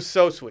sweet. It was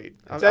so sweet.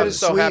 I That was is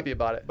so sweet, happy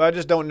about it. But I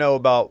just don't know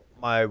about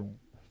my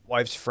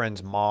wife's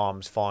friends'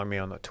 moms following me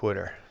on the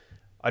Twitter.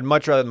 I'd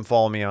much rather them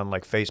follow me on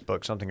like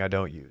Facebook, something I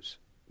don't use.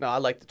 No, I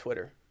like the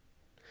Twitter.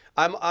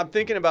 I'm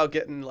thinking about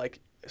getting like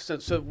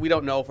so we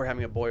don't know if we're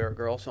having a boy or a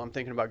girl, so I'm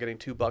thinking about getting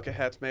 2 bucket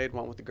hats made,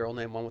 one with the girl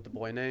name, one with the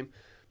boy name.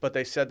 But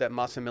they said that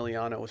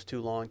Massimiliano was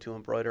too long to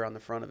embroider on the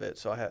front of it,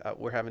 so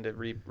we're having to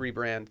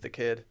rebrand the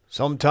kid.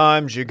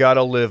 Sometimes you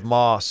gotta live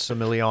Moss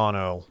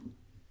Emiliano.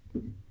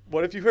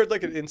 What if you heard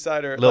like an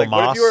insider? Lil Like,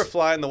 what if you Mas? were a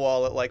fly in the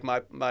wall at like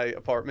my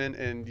apartment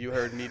and you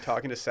heard me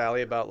talking to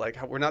Sally about like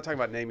how, we're not talking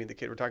about naming the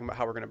kid, we're talking about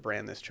how we're gonna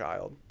brand this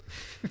child.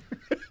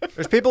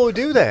 There's people who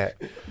do that.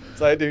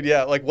 It's like, dude,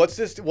 yeah, like what's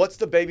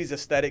the baby's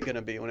aesthetic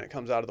gonna be when it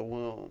comes out of the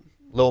womb?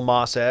 Lil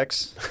Moss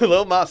X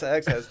Lil Mas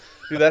X has,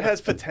 dude, that has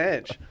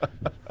potential.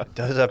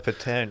 does have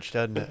potential,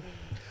 doesn't it?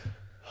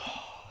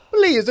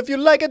 Please, if you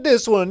like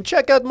this one,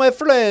 check out my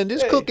friend.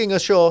 He's Hey. cooking a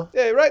show.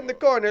 Hey, right in the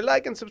corner,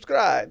 like and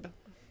subscribe.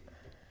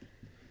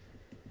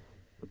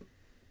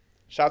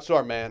 Shouts to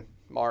our man,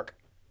 Mark.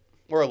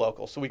 We're a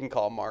local, so we can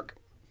call him Mark.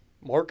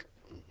 Mark?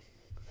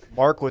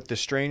 Mark with the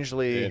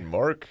strangely. And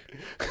Mark.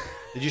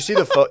 Did you see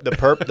the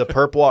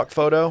perp walk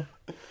photo?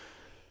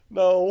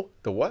 No.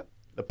 The what?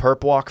 The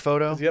perp walk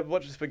photo? Does he have a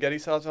bunch of spaghetti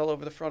sauce all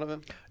over the front of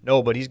him?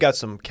 No, but he's got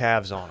some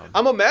calves on him.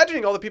 I'm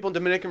imagining all the people in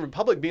Dominican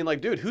Republic being like,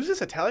 dude, who's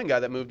this Italian guy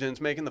that moved in and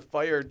is making the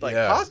fired like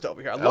Yeah. pasta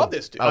over here? I love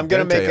this dude. Al I'm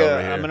gonna dente make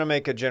over here. I'm gonna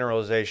make a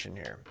generalization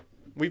here.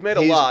 We've made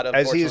a lot,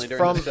 as he is unfortunately, during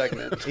from this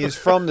segment. he is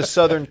from the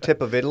southern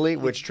tip of Italy,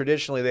 which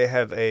traditionally they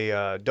have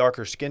a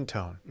darker skin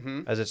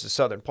tone, as it's the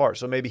southern part.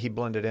 So maybe he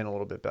blended in a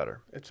little bit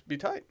better. It's be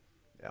tight.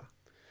 Yeah.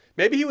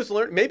 Maybe he was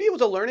Maybe it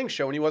was a learning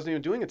show and he wasn't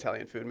even doing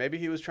Italian food. Maybe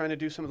he was trying to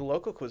do some of the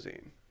local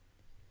cuisine.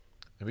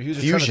 Maybe he was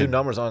just trying to do Fusion.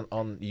 numbers on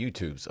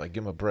YouTube. So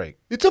give him a break.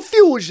 It's a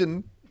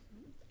fusion.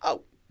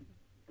 Oh,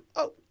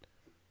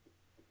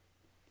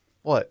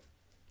 What?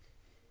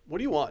 what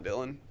do you want,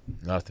 Dylan?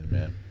 Nothing,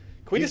 man.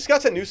 Can we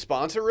discuss a new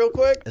sponsor real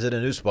quick? Is it a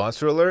new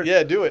sponsor alert?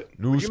 Yeah, do it.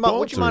 New Would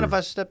sponsor. you mind if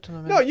I stepped to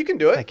the No, you can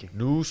do it. Thank you.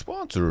 New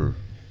sponsor.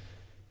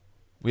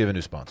 We have a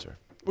new sponsor.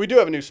 We do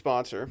have a new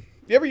sponsor.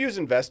 You ever use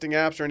investing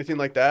apps or anything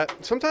like that?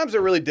 Sometimes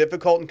they're really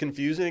difficult and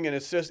confusing, and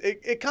it's just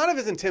it kind of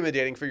is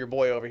intimidating for your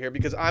boy over here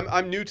because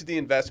I'm new to the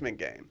investment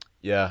game.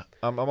 Yeah,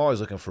 I'm always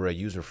looking for a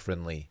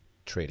user-friendly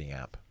trading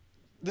app.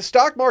 The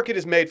stock market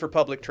is made for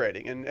public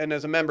trading, and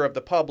as a member of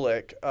the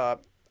public,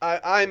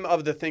 I'm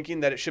of the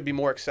thinking that it should be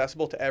more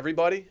accessible to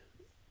everybody.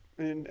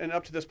 And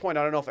up to this point,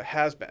 I don't know if it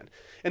has been.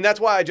 And that's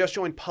why I just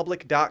joined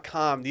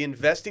Public.com, the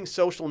investing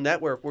social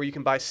network where you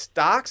can buy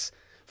stocks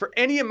for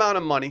any amount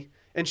of money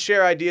and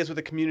share ideas with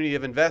a community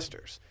of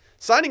investors.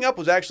 Signing up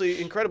was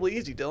actually incredibly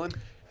easy, Dylan.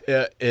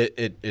 Yeah,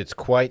 it's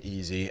quite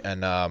easy.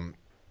 And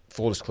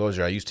full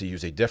disclosure, I used to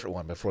use a different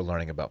one before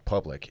learning about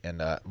Public,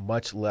 and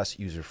much less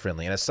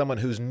user-friendly. And as someone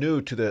who's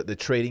new to the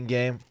trading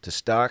game, to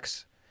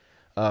stocks,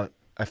 I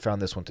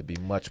found this one to be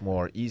much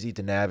more easy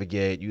to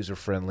navigate,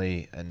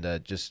 user-friendly,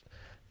 and just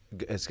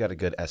it's got a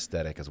good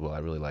aesthetic as well. I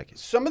really like it.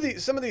 Some of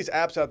these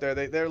apps out there,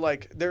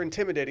 they're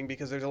intimidating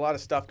because there's a lot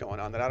of stuff going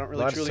on that I don't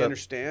really truly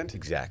understand.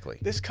 Exactly.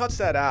 This cuts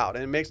that out,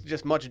 and it makes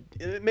it much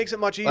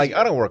easier. Like,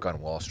 I don't work on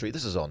Wall Street.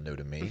 This is all new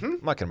to me.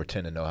 I'm not going to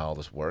pretend to know how all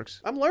this works.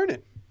 I'm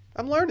learning.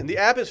 The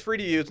app is free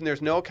to use, and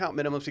there's no account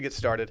minimums to get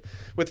started.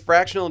 With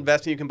fractional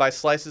investing, you can buy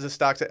slices of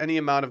stocks at any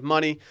amount of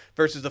money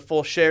versus the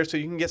full share, so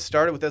you can get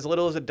started with as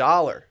little as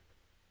 $1.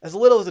 As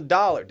little as $1,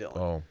 Dylan.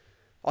 Oh,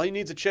 All you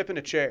need is a chip and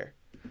a chair.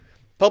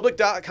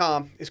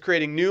 Public.com is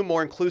creating new,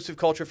 more inclusive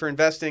culture for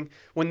investing.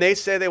 When they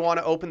say they want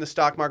to open the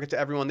stock market to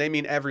everyone, they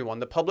mean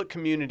everyone. The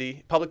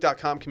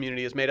Public.com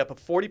community is made up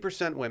of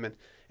 40% women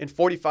and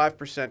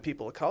 45%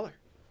 people of color.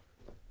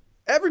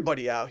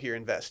 Everybody out here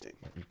investing.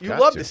 You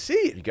got love to see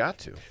it. You got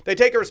to. They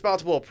take a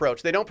responsible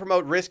approach. They don't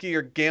promote risky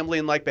or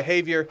gambling-like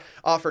behavior,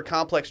 offer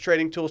complex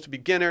trading tools to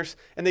beginners,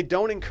 and they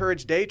don't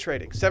encourage day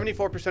trading.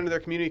 74% of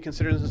their community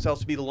considers themselves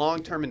to be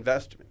long-term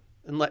investors.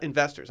 They're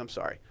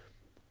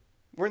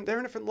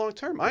in it for the long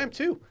term. I am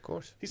too. Of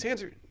course. These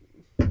hands are.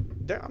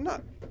 I'm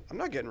not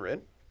getting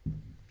rid.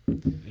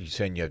 You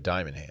saying you have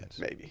diamond hands?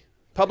 Maybe.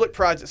 Public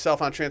prides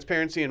itself on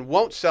transparency and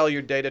won't sell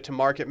your data to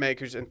market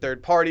makers and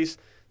third parties.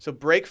 So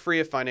break free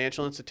of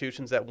financial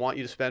institutions that want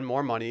you to spend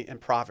more money and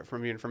profit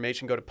from your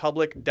information. Go to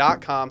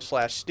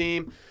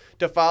public.com/steam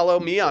to follow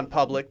me on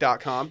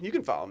public.com. You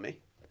can follow me.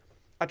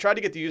 I tried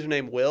to get the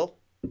username Will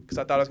because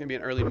I thought I was going to be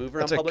an early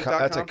mover on public.com.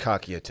 That's a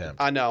cocky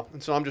attempt. I know.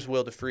 And so I'm just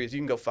Will DeFreeze. You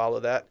can go follow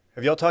that.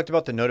 Have y'all talked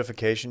about the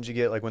notifications you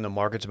get, like when the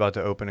market's about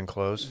to open and It's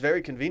close?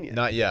 very convenient.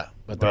 Not yet,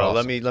 but they're Bro,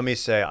 awesome. let me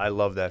say I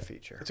love that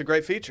feature. It's a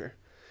great feature.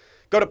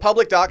 Go to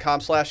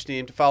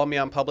public.com/steam to follow me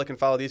on Public and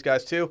follow these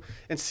guys too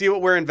and see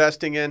what we're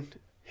investing in.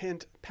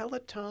 Hint,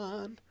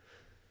 Peloton.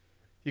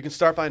 You can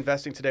start by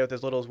investing today with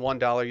as little as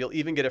 $1. You'll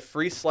even get a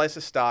free slice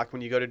of stock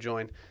when you go to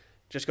join.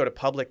 Just go to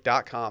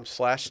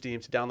public.com/steam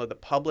to download the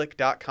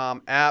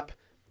public.com app.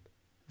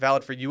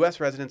 Valid for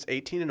U.S. residents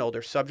 18 and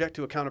older, subject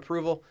to account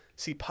approval.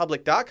 See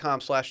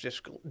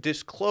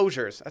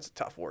public.com/disclosures. That's a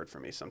tough word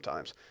for me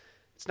sometimes.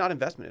 It's not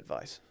investment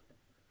advice.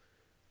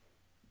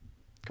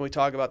 Can we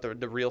talk about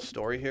the real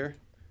story here?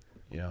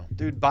 Yeah.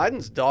 Dude,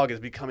 Biden's dog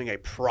is becoming a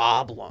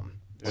problem.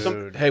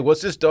 Hey,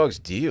 what's this dog's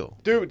deal?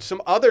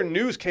 Some other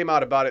news came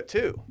out about it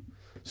too.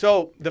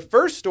 So the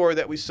first story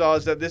that we saw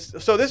is that this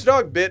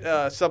dog bit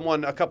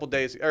someone a couple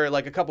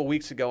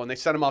weeks ago, and they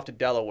sent him off to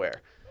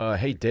Delaware.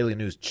 Hey, Daily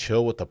News,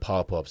 chill with the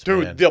pop-ups,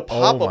 Dude, man. the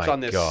pop-ups Oh my on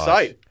this gosh.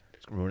 site.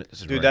 This is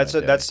Dude, ruining that's my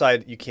day. that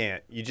side you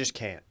just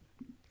can't.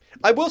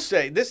 I will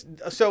say this.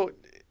 So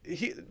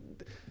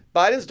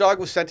Biden's dog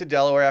was sent to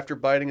Delaware after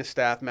biting a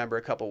staff member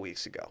a couple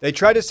weeks ago. They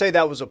tried to say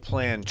that was a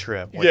planned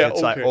trip. Like, Yeah,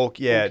 it's like,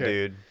 okay, yeah, okay.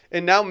 dude.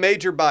 And now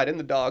Major Biden,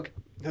 the dog,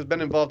 has been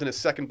involved in a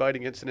second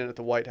biting incident at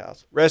the White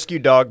House. Rescue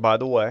dog, by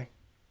the way.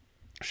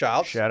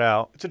 Shouts. Shout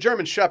out. It's a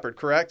German Shepherd,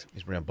 correct?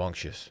 He's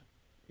rambunctious.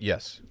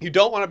 Yes. You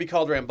don't want to be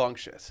called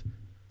rambunctious.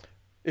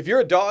 If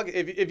you're a dog,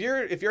 if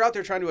you're out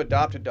there trying to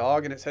adopt a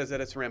dog and it says that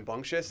it's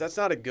rambunctious, that's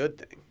not a good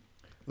thing.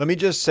 Let me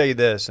just say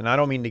this, and I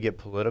don't mean to get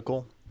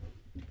political,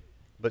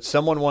 but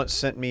someone once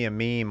sent me a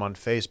meme on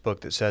Facebook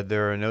that said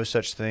there are no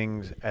such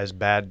things as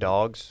bad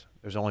dogs.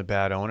 There's only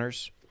bad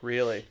owners.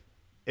 Really?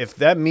 If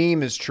that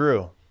meme is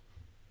true,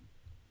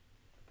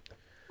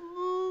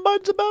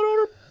 Biden's a bad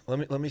owner. Let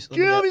me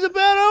Jim, he's a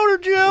bad owner,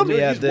 Jim. Let me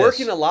Dude, add he's this.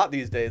 working a lot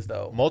these days,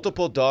 though.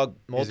 multiple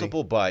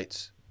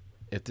bites.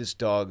 If this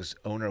dog's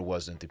owner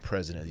wasn't the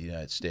president of the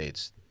United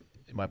States,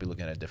 it might be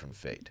looking at a different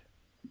fate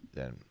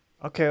than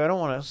Okay, I don't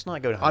want to. Let's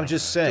not go down. I'm that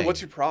just road. saying. Dude,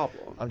 what's your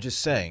problem? I'm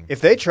just saying.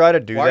 If they try to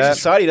do Why that,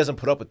 society doesn't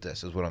put up with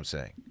this is what I'm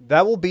saying.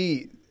 that will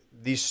be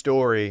the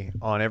story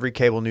on every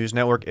cable news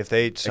network. If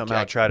they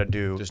somehow try to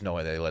do, There's no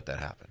way they let that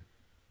happen.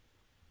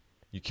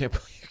 You can't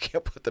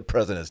put the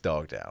president's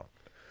dog down.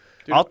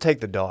 Dude. I'll take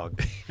the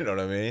dog. You know what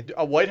I mean?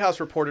 A White House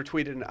reporter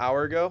tweeted an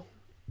hour ago,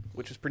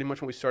 which is pretty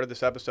much when we started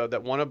this episode,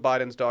 that one of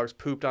Biden's dogs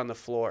pooped on the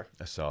floor.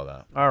 I saw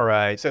that. All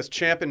right. It says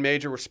Champ and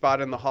Major were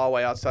spotted in the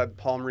hallway outside the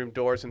palm room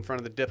doors in front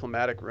of the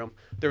diplomatic room.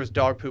 There was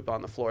dog poop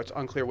on the floor. It's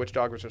unclear which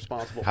dog was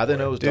responsible How for they it.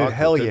 know it was Dude, dog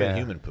hell poop? Could've been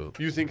yeah. human poop.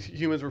 You think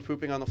humans were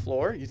pooping on the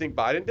floor? You think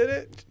Biden did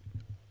it?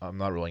 I'm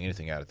not ruling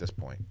anything out at this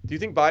point. Do you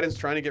think Biden's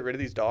trying to get rid of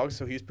these dogs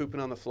so he's pooping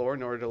on the floor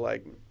in order to,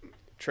 like,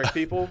 trick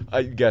people?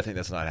 You gotta think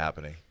that's not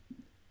happening.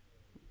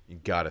 You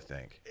gotta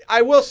think.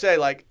 I will say,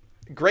 like,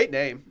 great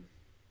name.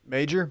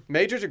 Major?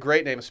 Major's a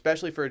great name,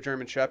 especially for a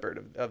German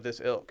Shepherd of this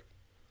ilk.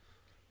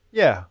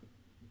 Yeah.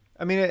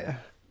 I mean, it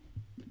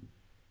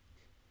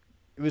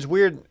was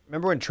weird.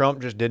 Remember when Trump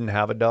just didn't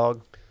have a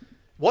dog?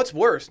 What's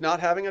worse, not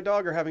having a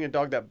dog or having a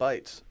dog that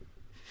bites?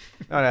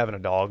 Not having a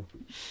dog.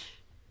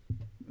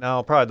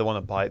 No, probably the one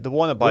that bites. The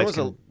one that When bites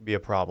was can be a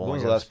problem. When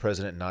was I the last guess.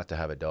 president not to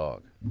have a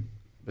dog?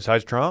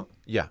 Besides Trump?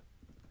 Yeah,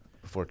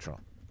 before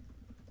Trump.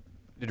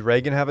 Did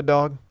Reagan have a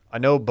dog? I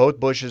know both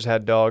Bushes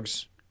had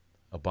dogs.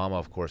 Obama,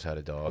 of course, had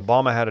a dog.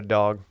 Obama had a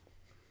dog.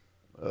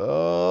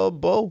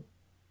 Bo.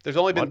 There's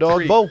only My been dog,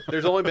 three. Bo.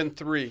 There's only been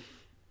three.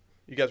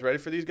 You guys ready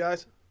for these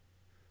guys?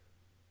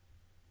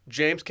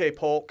 James K.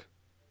 Polk.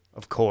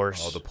 Of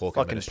course. Oh, the Polk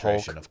Fucking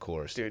administration, Polk. of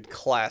course. Dude,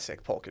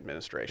 classic Polk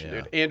administration,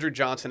 Yeah. dude. Andrew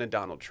Johnson and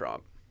Donald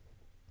Trump.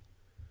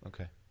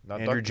 Okay.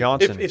 Not Andrew dog-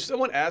 Johnson. If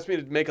someone asked me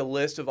to make a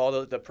list of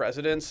all the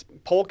presidents,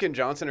 Polk and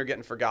Johnson are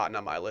getting forgotten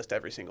on my list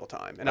every single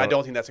time. And I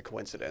don't think that's a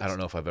coincidence. I don't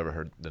know if I've ever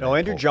heard the No, name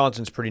Andrew Polk.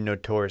 Johnson's pretty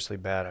notoriously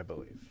bad, I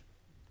believe.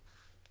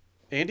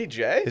 Andy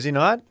J? Is he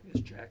not?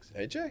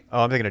 AJ?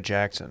 Oh, I'm thinking of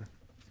Jackson.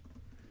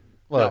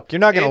 No. Look, you're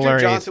not going to learn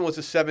Andrew Johnson was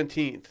the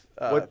 17th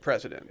What-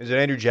 president. Is it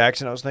Andrew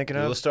Jackson I was thinking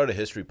Dude, of? let's start a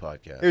history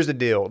podcast. Here's the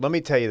deal. Let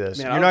me tell you this.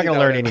 Man, I You're don't not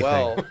think going to that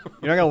learn went anything. well.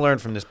 You're not going to learn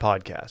from this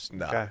podcast.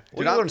 No. Okay?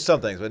 We Dude, learn some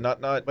things, but not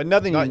But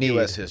nothing you not need.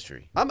 U.S.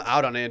 history. I'm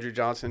out on Andrew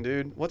Johnson,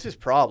 dude. What's his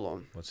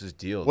problem? What's his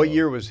deal? What though?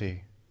 year was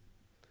he?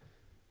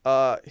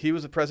 He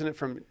was the president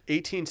from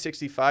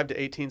 1865 to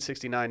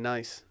 1869.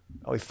 Nice.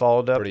 Oh, he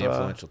followed up Pretty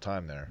influential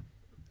time there,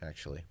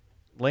 actually.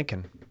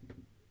 Lincoln.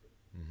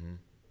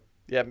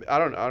 Yeah, I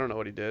don't know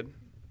what he did.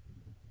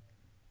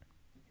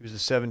 He was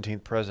the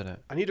 17th president.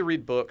 I need to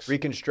read books.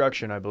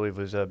 Reconstruction, I believe,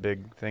 was a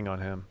big thing on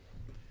him.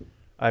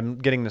 I'm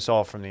getting this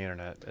all from the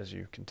internet, as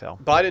you can tell.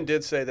 Biden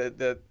did say that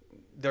there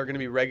are going to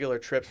be regular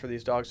trips for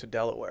these dogs to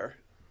Delaware.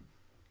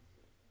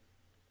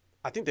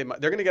 I think they're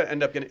going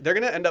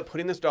to end up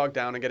putting this dog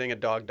down and getting a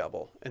dog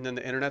double, and then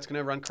the internet's going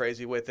to run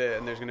crazy with it,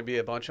 and there's going to be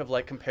a bunch of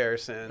like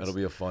comparisons. That'll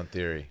be a fun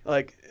theory.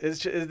 Like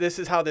this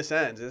is how this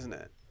ends, isn't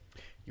it?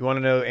 You want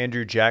to know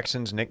Andrew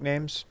Jackson's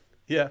nicknames?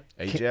 Yeah.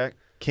 Ajax?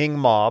 King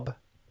Mob,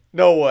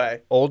 No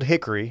way. Old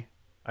Hickory.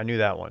 I knew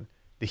that one.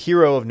 The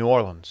Hero of New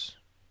Orleans.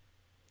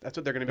 That's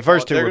what they're going to be. The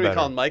first They're two were going to be better.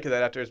 calling Micah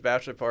that after his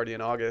bachelor party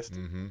in August.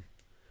 Mm-hmm.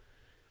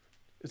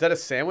 Is that a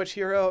sandwich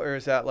hero or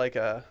is that like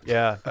a?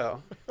 Yeah.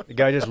 Oh, The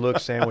guy just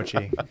looks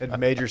sandwichy. Had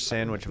major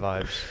sandwich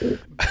vibes.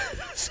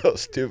 So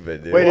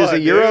stupid, dude. Wait, What,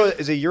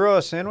 is a Euro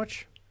a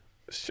sandwich?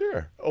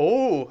 Sure.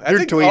 oh,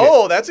 Dude, tweet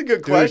it. that's a good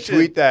Dude, question.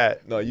 tweet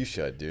that. No, you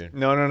should, dude.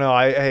 No.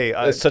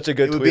 It's such a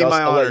good it would tweet. Be I'll-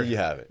 my I'll let honor. you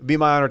have it. It'd be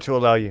my honor to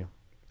allow you.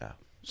 Yeah.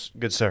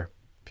 Good sir.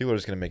 People are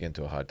just gonna make it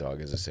into a hot dog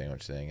as a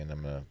sandwich thing, and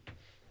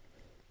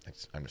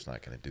I'm just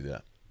not gonna do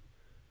that.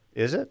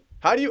 Is it?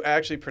 How do you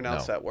actually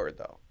pronounce No. that word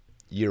though?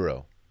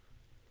 Euro.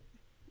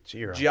 It's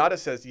Euro. Giada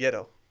says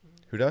Yeto.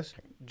 Who does?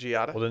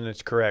 Giada. Well, then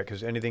it's correct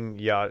because anything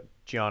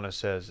Gianna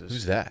says is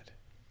Who's that?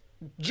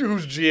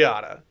 Who's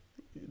Giada?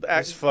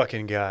 this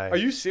fucking guy. Are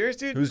you serious,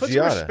 dude? Who's Put some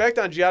Giada? respect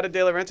on Giada De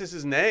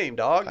Laurentiis' name,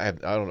 dog.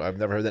 I've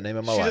never heard that name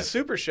in my She's a life.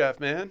 super chef,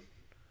 man.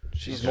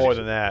 She's more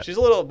than that. She's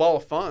a little ball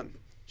of fun.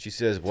 She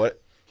says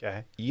what?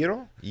 Okay.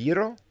 Euro?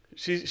 Euro?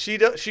 She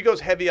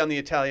goes heavy on the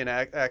Italian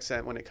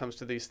accent when it comes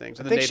to these things.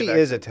 I the think native she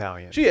is accent.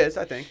 Italian. She is,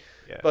 I think.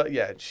 Yeah. But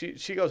yeah,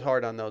 she goes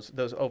hard on those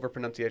over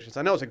pronunciations.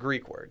 I know it's a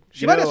Greek word.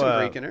 She You might know, have some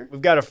Greek in her. We've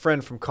got a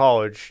friend from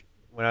college.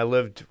 When I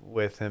lived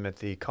with him at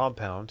the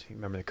compound, you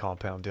remember the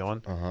compound,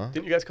 Dylan? Uh-huh.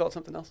 Didn't you guys call it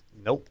something else?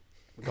 Nope.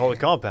 We called it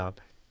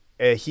compound.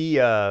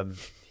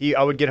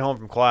 I would get home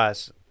from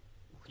class,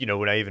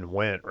 when I even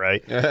went,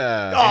 right?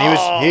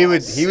 Yeah.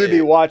 And he would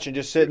be watching,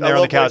 just sitting I there on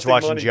the love couch wasting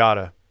watching money.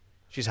 Giada.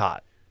 She's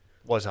hot.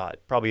 Was hot.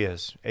 Probably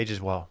is.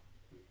 Ages well.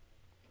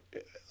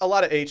 A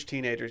lot of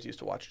teenagers used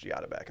to watch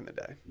Giada back in the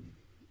day.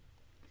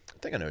 I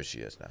think I know who she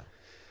is now.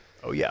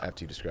 Oh yeah.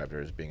 After you described her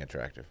as being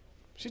attractive.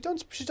 She's done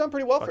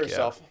pretty well for Fuck yeah.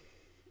 herself.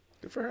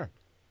 Good for her.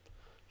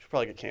 She'll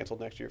probably get canceled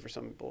next year for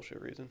some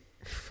bullshit reason.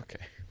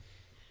 Okay.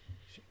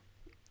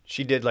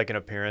 She did like an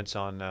appearance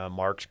on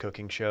Mark's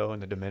cooking show in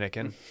the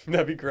Dominican.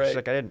 That'd be great. She's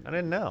like, I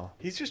didn't know.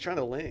 He's just trying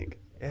to link.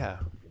 Yeah.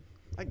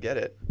 I get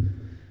it.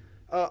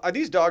 Are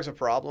these dogs a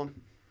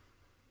problem?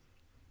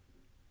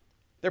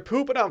 They're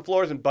pooping on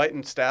floors and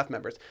biting staff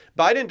members.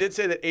 Biden did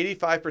say that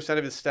 85%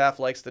 of his staff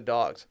likes the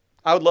dogs.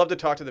 I would love to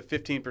talk to the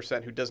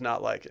 15% who does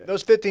not like it.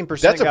 Those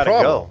 15% That's a gotta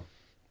problem. go.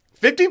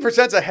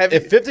 15% is a heavy.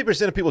 If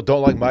 50% of people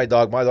don't like my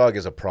dog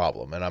is a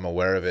problem, and I'm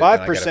aware of it. and I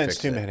gotta 5% is fix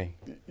too it. many.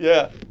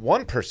 Yeah.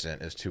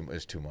 1% is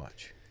too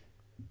much.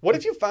 What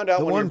if you found out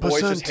The when your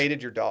boys 1%. just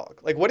hated your dog?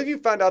 Like, what if you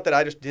found out that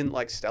I just didn't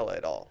like Stella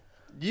at all?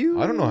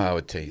 You I don't know how I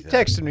would take that.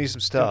 texted me some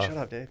Dude, stuff. shut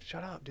up, Dave.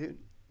 Shut up, dude.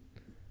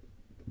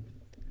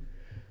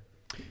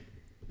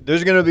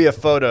 There's going to be a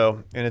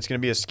photo, and it's going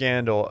to be a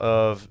scandal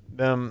of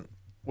them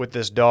with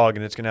this dog,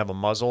 and it's going to have a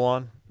muzzle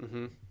on.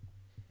 Mm-hmm.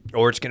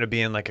 Or it's going to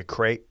be in like a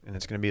crate, and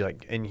it's going to be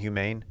like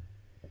inhumane.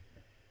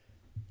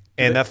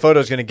 And that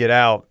photo's going to get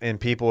out, and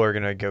people are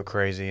going to go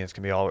crazy, and it's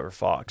going to be all over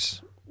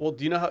Fox. Well,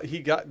 do you know how he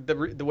got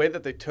the way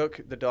that they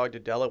took the dog to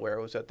Delaware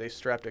was that they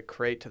strapped a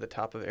crate to the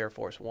top of Air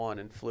Force One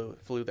and flew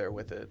there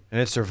with it.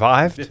 And it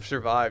survived? It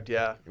survived,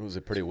 yeah. Was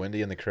it pretty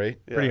windy in the crate?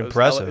 Yeah, Pretty it was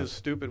impressive. It was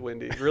stupid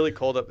windy. Really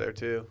cold up there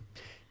too.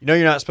 You know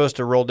you're not supposed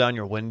to roll down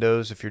your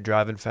windows if you're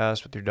driving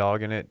fast with your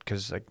dog in it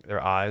because like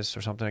their eyes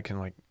or something, it can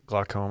like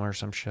glaucoma or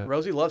some shit.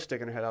 Rosie loves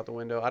sticking her head out the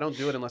window. I don't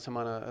do it unless I'm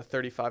on a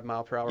 35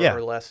 mile per hour Yeah.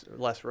 or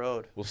less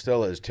road. Well,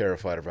 Stella is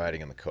terrified of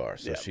riding in the car,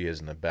 so Yeah. she is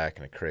in the back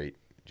in a crate,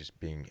 just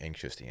being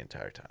anxious the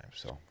entire time.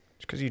 So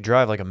It's because you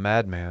drive like a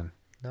madman.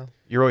 No.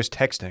 You're always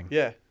texting.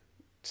 Yeah.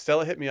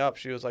 Stella hit me up.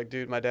 She was like,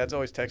 dude, my dad's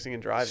always texting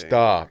and driving.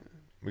 stop.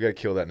 We got to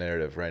kill that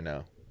narrative right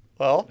now.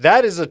 Well,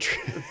 That is a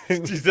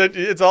she said,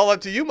 it's all up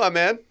to you, my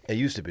man. It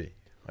used to be.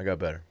 I got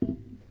better.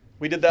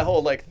 We did that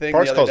whole like thing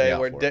Parks the other calls me day out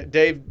where for it.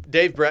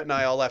 Dave, Brett, and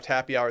I all left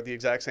happy hour at the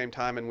exact same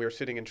time, and we were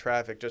sitting in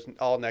traffic, just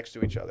all next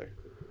to each other.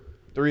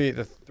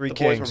 the three The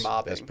kings. boys were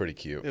mobbing. That's pretty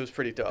cute. It was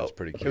pretty dope. That's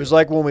pretty cute. It was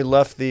like when we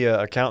left the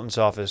accountant's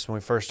office when we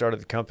first started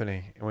the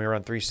company and we were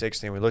on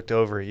 360 and we looked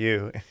over at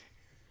you.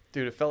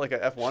 Dude, it felt like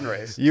an F1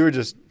 race. You were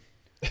just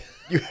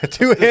you had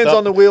two hands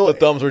on the wheel The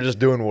thumbs were just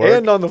doing work.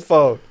 and on the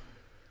phone.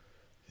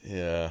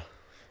 Yeah.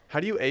 How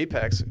do you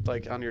apex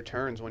like on your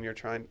turns when you're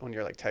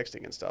like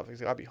texting and stuff?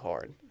 It's gotta be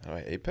hard. All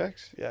right,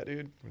 Apex? Yeah,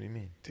 dude. What do you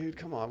mean? Dude,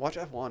 come on. Watch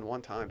F1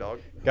 one time, dog.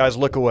 Guys,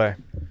 look away.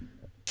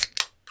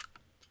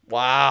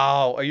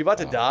 Wow. Are you about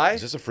to die?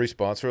 Is this a free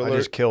sponsor I alert?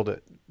 just killed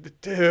it.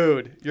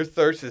 Dude, your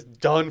thirst is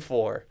done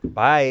for.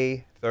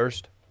 Bye,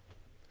 Thirst.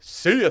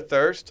 See ya,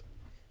 thirst.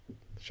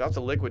 Shouts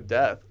to Liquid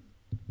Death.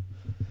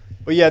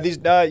 But yeah, these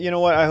you know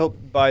what? I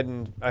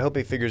hope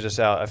he figures this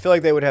out. I feel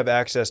like they would have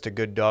access to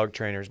good dog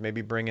trainers.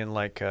 Maybe bring in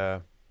like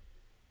the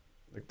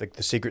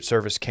Secret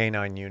Service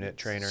canine unit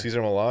trainer.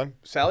 Caesar Milan?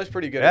 Sally's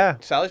pretty good. Yeah.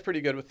 Sally's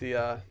pretty good with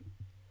the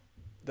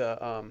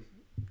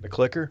The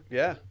clicker.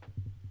 yeah.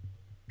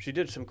 She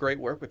did some great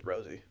work with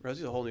Rosie.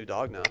 Rosie's a whole new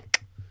dog now.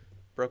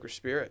 Broke her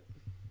spirit.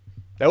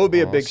 That would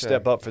be a Well big said.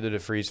 step up for the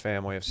DeFreeze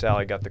family if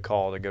Sally got the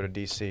call to go to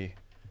D.C.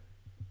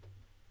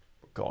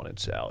 We're calling it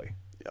Sally.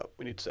 Yep,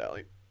 we need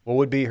Sally. What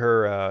would be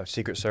her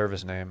Secret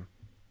Service name?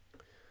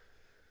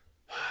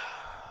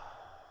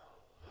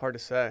 Hard to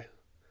say.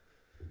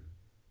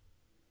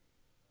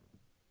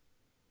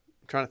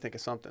 I'm trying to think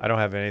of something. I don't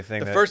have anything.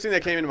 The that, first thing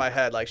that came into my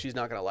head, like she's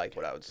not gonna like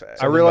what I would say.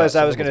 I realized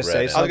I was something going to with say red.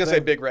 I was something. gonna say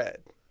Big Red.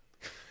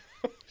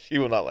 She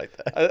will not like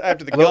that.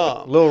 After the Lil,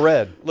 gum. Lil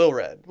Red. Lil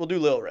Red. We'll do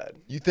Lil Red.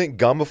 You think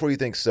gum before you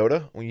think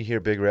soda when you hear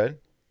Big Red?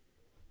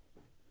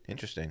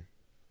 Interesting.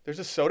 There's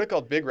a soda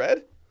called Big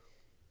Red?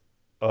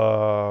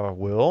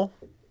 Will?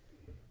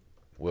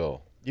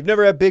 Will. You've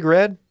never had Big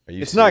Red? Are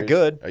you It's not serious?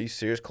 good. Are you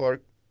serious,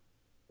 Clark?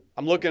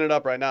 I'm looking it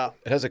up right now.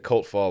 It has a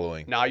cult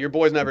following. Nah, your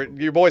boy's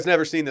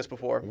never seen this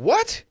before.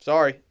 What?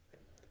 Sorry.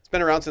 It's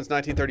been around since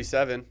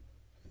 1937.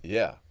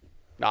 Yeah.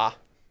 Nah.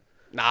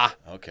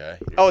 Okay.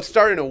 Oh, it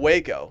started in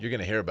Waco. You're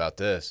gonna hear about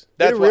this.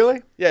 Did it why-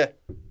 really? Yeah.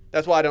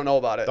 That's why I don't know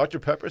about it. Dr.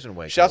 Pepper's in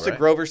Waco. Shouts to right?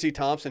 Grover C.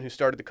 Thompson, who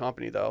started the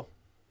company, though.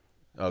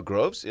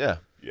 Groves? Yeah.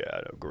 Yeah, I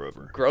know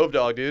Grover. Grove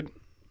Dog, dude.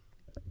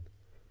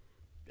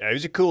 Yeah, he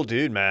was a cool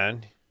dude,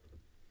 man.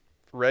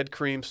 Red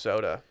cream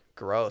soda.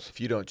 Gross. If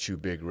you don't chew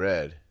Big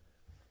Red,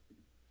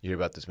 you hear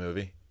about this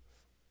movie?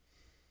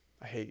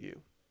 I hate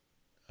you.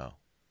 Oh.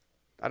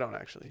 I don't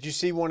actually. Did you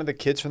see one of the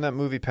kids from that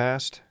movie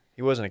passed?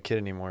 He wasn't a kid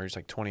anymore. He was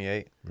like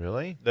 28.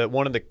 Really? The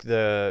one of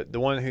the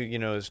one who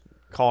is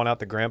calling out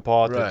the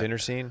grandpa at the Right. dinner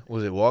scene.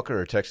 Was it Walker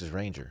or Texas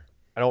Ranger?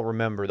 I don't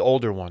remember the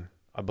older one.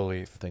 I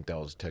believe. I think that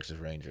was Texas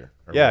Ranger.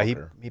 Or Yeah,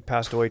 Walker. he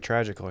passed away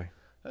tragically.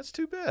 That's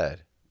too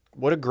bad.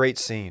 What a great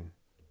scene.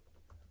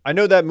 I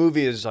know that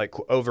movie is like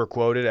over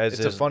quoted as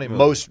It's a is funny movie.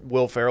 most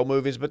Will Ferrell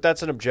movies, but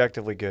that's an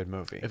objectively good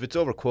movie. If it's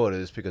overquoted,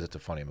 it's because it's a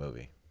funny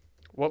movie.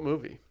 What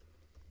movie?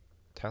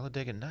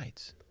 Talladega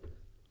Nights.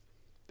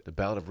 The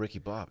Ballad of Ricky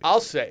Bobby.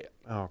 I'll say it.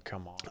 Oh,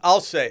 come on.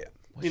 I'll say it.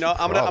 What's you know,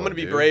 your I'm problem, gonna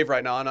be dude? brave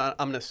right now, and I'm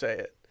gonna say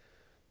it.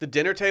 The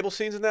dinner table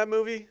scenes in that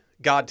movie,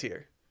 God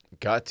tier.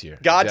 God tier.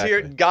 God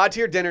Exactly. tier. God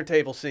tier dinner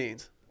table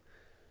scenes.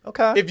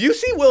 Okay. If you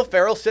see Will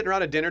Ferrell sitting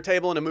around a dinner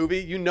table in a movie,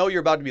 you know you're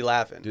about to be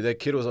laughing. Dude, that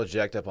kid was all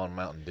jacked up on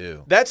Mountain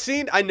Dew. That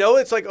scene, I know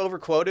it's like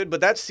overquoted, but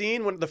that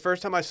scene, when the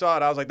first time I saw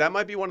it, I was like, that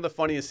might be one of the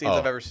funniest scenes Oh,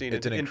 I've ever seen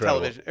it's an in incredible-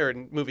 television or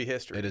in movie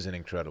history. It is an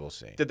incredible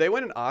scene. Did they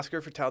win an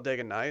Oscar for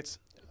Talladega Nights?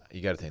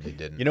 you got to think they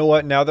didn't. You know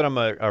what? Now that I'm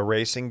a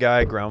racing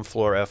guy, ground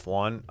floor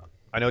F1,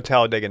 I know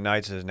Talladega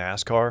Nights is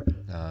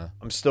NASCAR.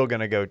 I'm still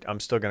gonna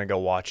go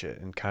watch it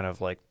and kind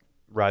of like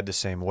ride the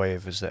same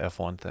wave as the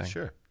F1 thing.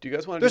 Sure. Do you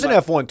guys want to? There's an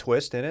F1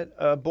 twist in it.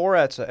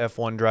 Borat's a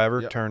F1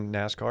 driver turned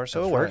NASCAR,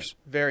 so That's it works.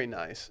 Very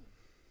nice.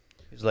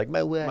 He's like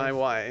my wife. My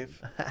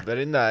wife.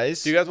 Very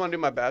nice. Do you guys want to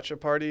do my bachelor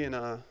party in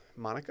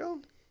Monaco?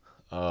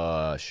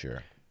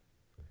 Sure.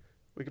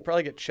 We could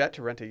probably get Chet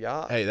to rent a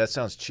yacht. Hey, that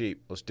sounds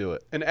cheap. Let's do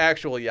it. An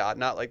actual yacht,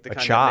 not like the A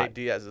kind yacht. that Nate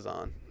Diaz is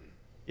on.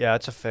 Yeah,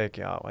 it's a fake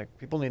yacht. Like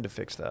people need to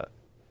fix that.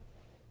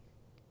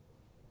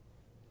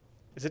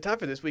 Is it time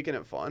for This Weekend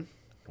at Fun?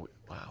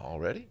 Wow,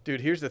 already?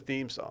 Dude, here's the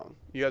theme song.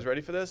 You guys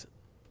ready for this?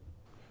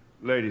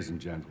 Ladies and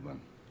gentlemen,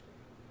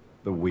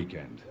 The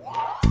Weekend.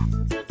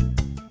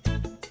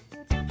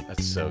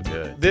 That's so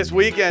good. This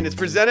Weekend is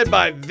presented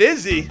by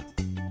Vizzy.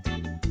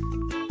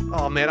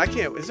 Oh man, I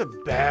can't. It's a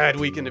bad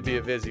weekend to be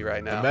a Vizzy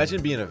right now.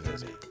 Imagine being a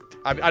Vizzy.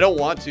 I don't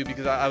want to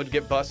because I would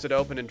get busted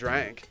open and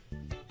drank.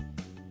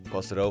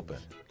 Bust it open.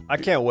 I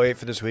can't wait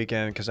for this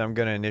weekend because I'm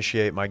gonna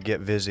initiate my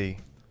Get Busy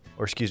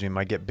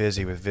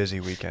with Vizzy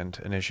weekend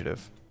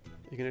initiative.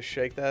 You gonna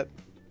shake that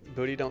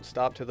booty? Don't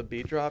stop till the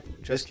beat drop.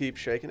 Just keep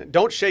shaking it.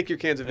 Don't shake your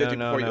cans of Vizzy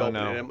No, before you open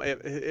no.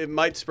 it. It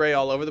might spray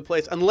all over the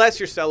place unless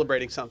you're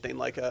celebrating something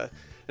like a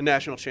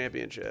national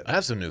championship. I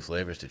have some new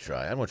flavors to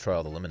try. I want to try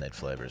all the lemonade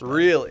flavors. man.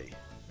 Really?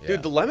 Yeah.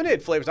 Dude, the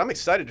lemonade flavors, I'm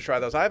excited to try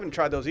those. I haven't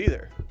tried those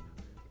either.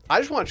 I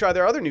just want to try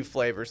their other new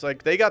flavors.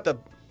 Like, they got the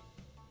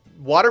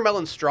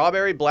watermelon,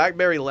 strawberry,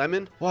 blackberry,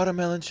 lemon.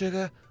 Watermelon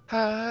sugar.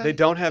 Hi. They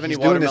don't have any He's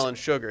doing watermelon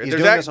this- sugar. he's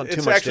There's doing this on Too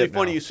it's Much actually Dip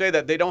funny now. you say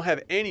that. They don't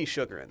have any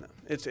sugar in them.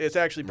 It's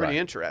actually pretty Right.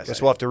 interesting.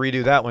 Guess we'll have to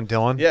redo that one,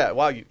 Dylan. Yeah,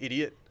 wow, you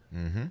idiot.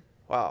 Mm-hmm.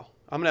 Wow.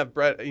 I'm going to have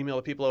Brett email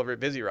the people over at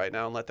Vizzy right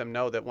now and let them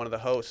know that one of the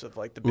hosts of,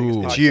 like, the biggest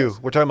Ooh. podcast. It's you.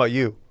 We're talking about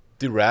you.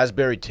 Dude,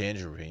 raspberry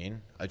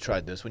tangerine. I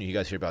tried this one. You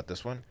guys hear about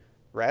this one?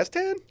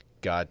 Raztan?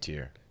 God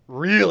tier.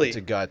 Really? It's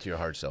a god tier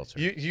hard seltzer.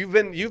 You've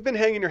been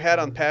hanging your hat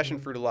on passion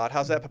fruit a lot.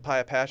 How's that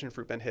papaya passion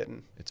fruit been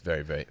hitting? It's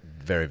very, very,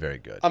 very, very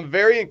good. I'm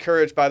very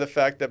encouraged by the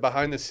fact that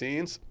behind the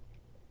scenes,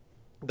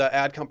 the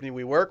ad company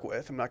we work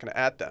with, I'm not going to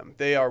at them,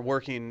 they are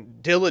working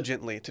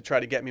diligently to try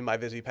to get me my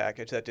Vizzy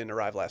package that didn't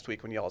arrive last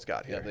week when y'all's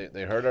got Yeah, here.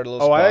 they heard our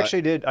little Oh, spot. I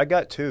actually did. I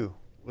got 2.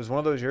 Was one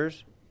of those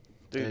yours?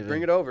 Dude,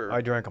 bring it over.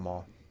 I drank them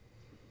all.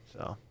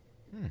 So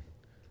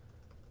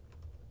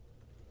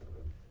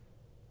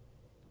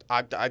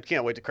I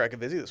can't wait to crack a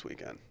Vizzy this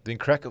weekend. Then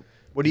crack a.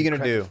 What are you then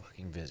gonna crack a do?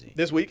 Fucking busy.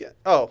 This weekend?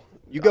 Oh,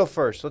 you go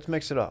first. Let's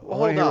mix it up. well, I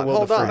wanna hold hear on. Will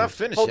Hold the on. Freak. Not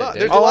finished Hold yet, on. Dave.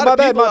 There's a Oh, lot my of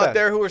bad, people my out bad.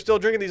 there who are still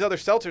drinking these other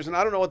seltzers, and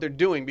I don't know what they're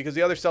doing because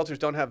the other seltzers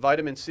don't have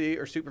vitamin C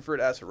or superfruit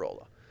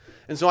acerola.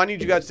 And so I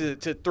need you guys to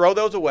throw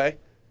those away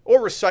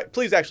or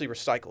please actually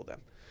recycle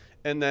them.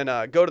 And then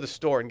go to the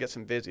store and get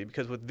some Vizzy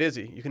because with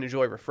Vizzy, you can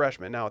enjoy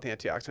refreshment now with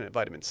antioxidant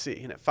vitamin C.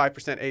 And at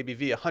 5%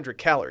 ABV, 100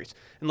 calories,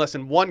 and less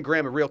than 1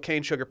 gram of real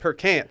cane sugar per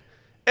can.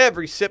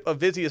 Every sip of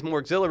Vizzy is more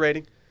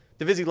exhilarating.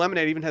 The Vizzy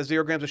lemonade even has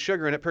 0 grams of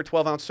sugar in it per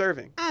 12-ounce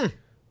serving.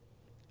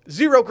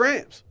 0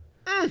 grams.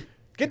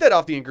 Get that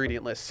off the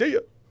ingredient list. See ya.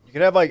 You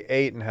could have like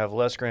 8 and have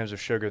less grams of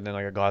sugar than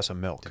like a glass of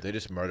milk. Did they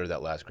just murder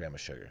that last gram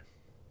of sugar?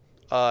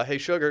 Hey,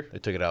 sugar. They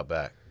took it out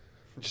back.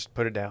 Just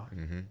put it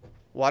down.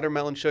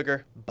 Watermelon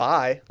sugar.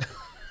 Bye.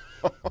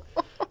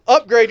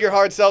 Upgrade your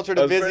hard seltzer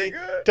to That was pretty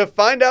Vizzy. good. To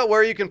find out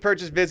where you can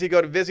purchase Vizzy,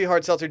 go to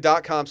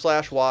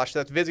VizzyHardSeltzer.com/wash.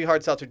 That's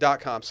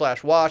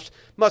VizzyHardSeltzer.com/wash.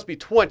 Must be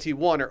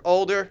 21 or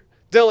older.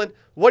 Dylan,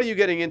 what are you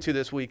getting into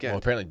this Well, weekend?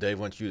 apparently Dave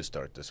wants you to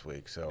start this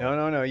week. So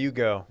No. You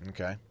go.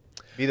 okay.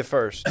 Be the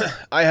first.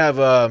 I have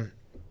I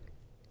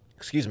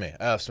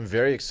have some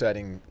very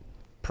exciting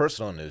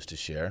personal news to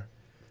share.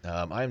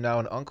 I am now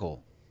an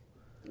uncle.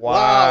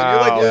 Wow,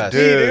 you're like Yes. OG,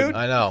 dude.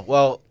 I know.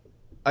 Well,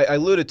 I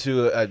alluded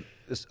to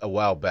this a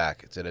while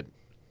back. It said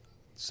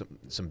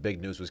some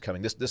big news was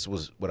coming. This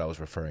was what I was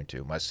referring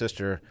to. My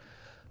sister,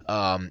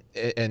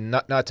 and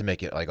not to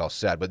make it like all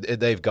sad, but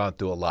they've gone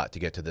through a lot to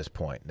get to this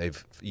point.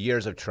 They've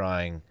years of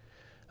trying,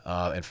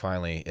 and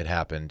finally it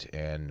happened,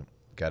 and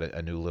got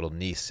a new little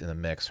niece in the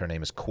mix. Her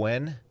name is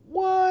Quinn.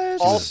 What?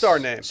 All-star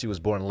name. She was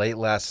born late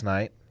last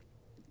night.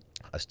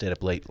 I stayed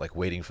up late, like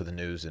waiting for the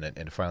news, and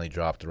it finally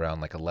dropped around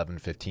like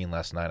 11:15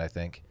 last night, I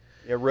think.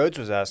 Yeah, Rhodes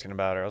was asking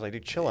about her. I was like,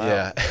 dude, chill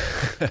out.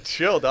 Yeah.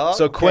 Chill, dog.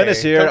 So Quinn is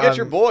Okay. here. Come get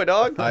your boy,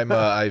 dog.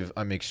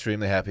 I'm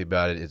extremely happy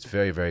about it. It's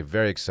very, very,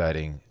 very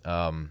exciting.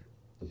 And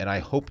I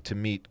hope to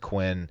meet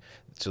Quinn.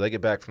 So they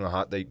get back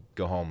from they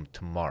go home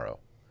tomorrow,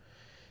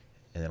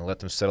 and then let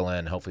them settle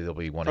in. Hopefully they'll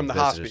be wanting From the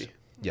visitors. hospy.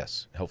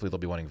 Yes. Hopefully they'll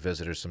be wanting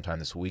visitors sometime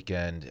this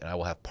weekend, and I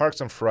will have Parks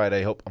on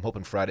Friday. I'm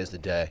hoping Friday's the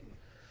day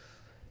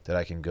that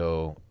I can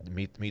go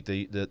meet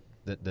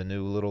the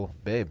new little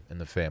babe in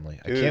the family.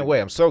 I Dude. can't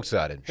wait. I'm so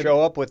excited.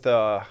 Show up with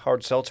a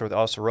hard seltzer with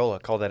acerola.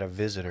 Call that a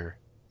visitor.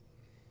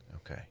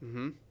 Okay.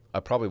 Mm-hmm. I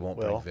probably won't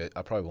Will?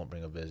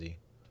 bring a Vizzy,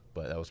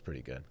 but that was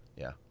pretty good.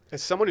 Yeah.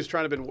 As someone who's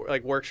trying to been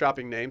like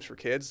workshopping names for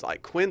kids,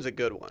 like Quinn's a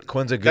good one.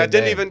 Quinn's a good that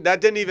didn't name. even that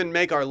didn't even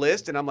make our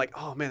list, and I'm like,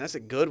 oh man, that's a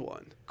good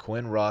one.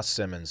 Quinn Ross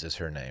Simmons is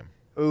her name.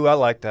 Ooh, I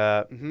like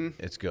that. Mm-hmm.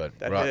 It's good.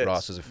 That hits.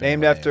 Ross is a family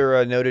Named name. after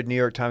a noted New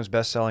York Times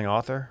best-selling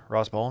author,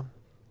 Ross Bolin.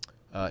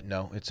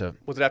 No, it's a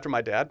Was it after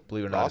my dad?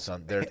 believe it or not, Ross? it's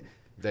on their.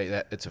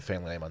 It's a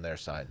family name on their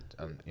side.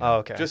 Oh,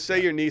 okay. Just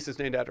say your niece is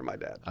named after my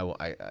dad.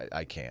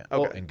 I can't.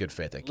 Okay. In good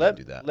faith, I can't let,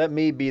 do that. let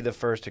me be the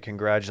first to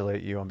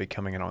congratulate you on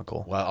becoming an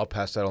uncle. Well, I'll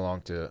pass that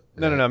along to.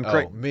 No. I'm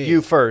correct. Me.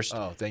 You first.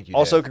 Oh, thank you.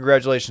 Also, Dave.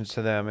 congratulations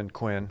to them and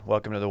Quinn.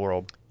 Welcome to the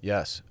world.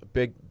 Yes,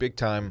 big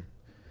time,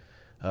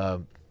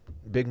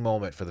 big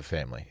moment for the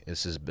family.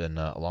 This has been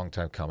a long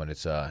time coming.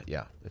 It's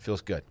it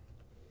feels good,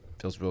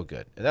 feels real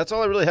good, and that's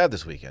all I really had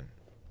this weekend.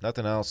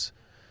 Nothing else.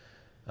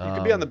 You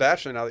could be on The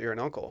Bachelor now that you're an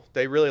uncle.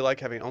 They really like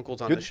having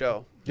uncles on Good. the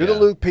show. You're Yeah. the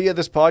Luke P of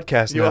this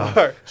podcast You now.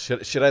 are.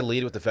 Should I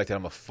lead with the fact that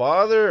I'm a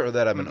father or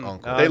that I'm an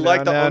uncle? They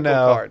like the uncle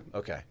card.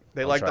 Okay.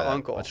 They I'll like try the that.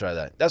 uncle. I'll try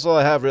that. That's all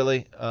I have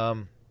really.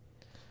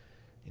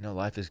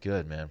 Life is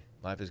good, man.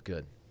 Life is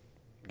good.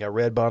 Got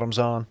red bottoms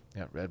on.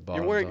 Yeah, red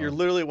bottoms. You're on.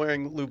 literally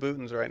wearing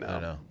Louboutins right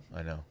now.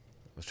 I know.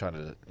 I was trying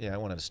to. Yeah, I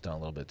wanted to stunt a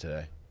little bit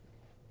today.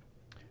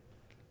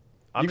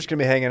 I'm just going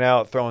to be hanging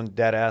out, throwing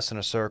dead ass in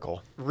a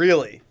circle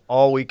Really?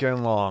 all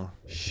weekend long.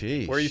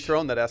 Sheesh. Where are you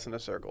throwing that S in a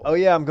circle? Oh,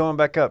 yeah, I'm going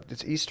back up.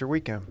 It's Easter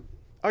weekend.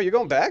 Oh, you're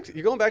going back?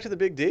 You're going back to the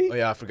Big D? Oh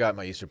yeah, I forgot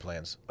my Easter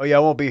plans. Oh, yeah, I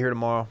won't be here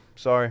tomorrow.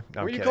 Sorry. No,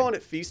 Where I'm are you kidding. calling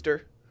it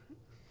Feaster?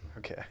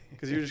 Okay.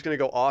 Because you're just going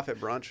to go off at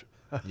brunch.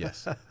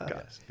 Yes.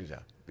 Yes. Good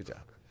job. Good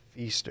job.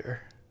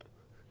 Feaster.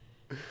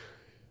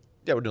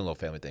 Yeah, we're doing a little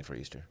family thing for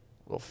Easter.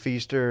 Little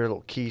feaster,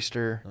 little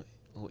keister. A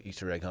little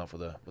Easter egg hunt for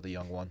the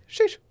young one.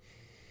 Sheesh.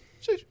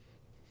 Sheesh.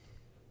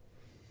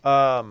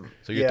 So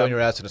So you're throwing your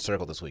ass in a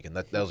circle this weekend.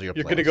 Those are your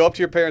You're plans. going to go up to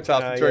your parents'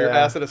 house and throw your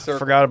ass in a circle.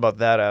 Forgot about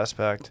that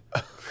aspect.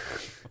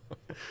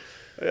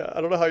 Yeah,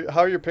 I don't know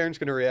how are your parents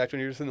going to react when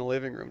you're just in the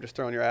living room, just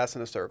throwing your ass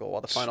in a circle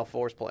while the Final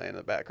Four's playing in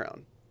the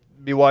background.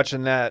 Be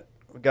watching that.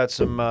 We got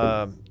some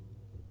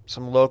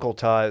local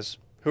ties.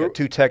 Who- Got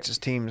two Texas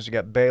teams. We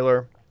got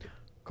Baylor.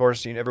 Of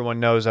course, everyone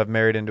knows I've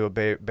married into a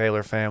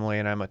Baylor family,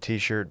 and I'm a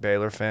T-shirt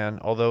Baylor fan,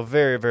 although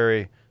very,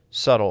 very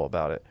subtle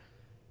about it.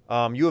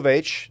 U of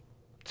H,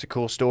 it's a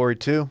cool story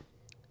too.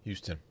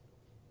 Houston.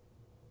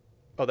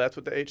 Oh, that's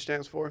what the H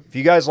stands for? If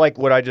you guys like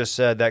what I just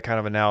said, that kind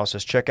of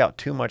analysis, check out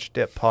Too Much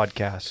Dip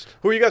podcast.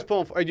 Who are you guys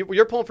pulling for?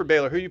 You're pulling for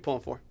Baylor. Who are you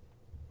pulling for?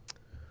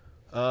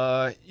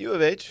 U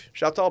of H.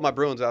 Shout out to all my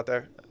Bruins out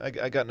there. I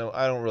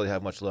don't really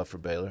have much love for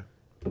Baylor.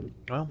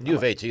 Well, U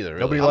of H either. Really.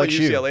 Nobody I'm likes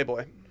a you. UCLA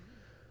boy.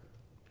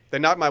 They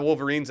knocked my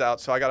Wolverines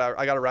out, so I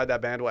gotta ride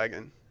that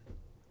bandwagon.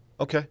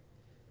 Okay.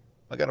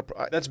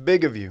 That's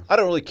big of you. I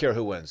don't really care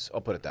who wins.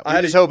 I'll put it that way.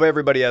 I just hope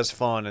everybody has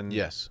fun. And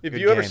Yes. If good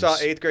you ever games. saw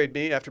 8th grade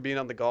me after being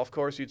on the golf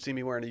course, you'd see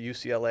me wearing a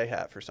UCLA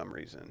hat for some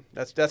reason.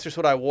 That's just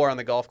what I wore on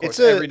the golf course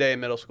every day in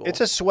middle school.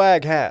 It's a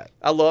swag hat.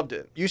 I loved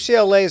it.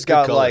 UCLA's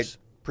got like colors.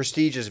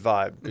 prestigious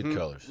vibe. Good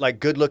colors. Like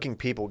good-looking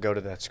people go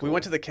to that school. We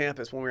went to the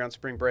campus when we were on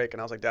spring break,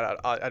 and I was like, Dad,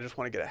 I just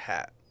want to get a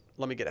hat.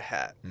 Let me get a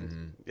hat.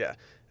 Yeah.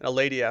 And a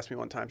lady asked me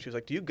one time, she was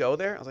like, do you go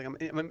there? I was like, I'm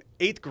in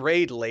 8th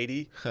grade,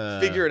 lady.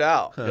 Figure it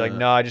out. You're like,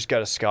 no, I just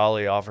got a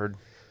Scully offered.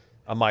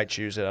 I might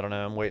choose it. I don't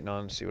know. I'm waiting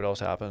on to see what else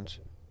happens.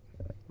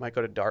 Might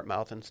go to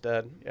Dartmouth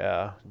instead.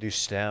 Yeah, do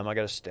STEM. I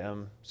got a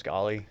STEM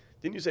Scully.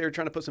 Didn't you say you were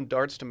trying to put some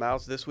darts to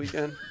mouths this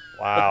weekend?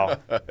 Wow.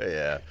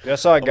 Yeah. I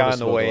saw a I'm guy gonna on the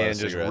smoke a way lot in of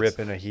just cigarettes.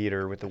 ripping a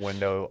heater with the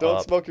window Don't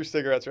up. smoke your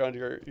cigarettes around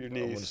your I'm going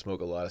to knees. smoke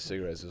a lot of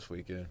cigarettes this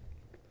weekend.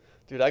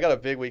 Dude, I got a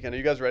big weekend. Are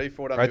you guys ready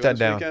for what I'm Write doing that this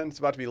down. weekend? It's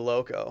about to be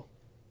loco.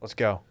 Let's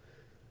go.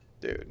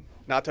 Dude,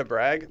 not to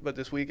brag, but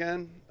this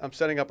weekend I'm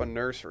setting up a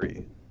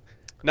nursery.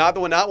 Not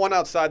one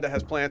outside that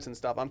has plants and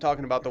stuff. I'm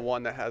talking about the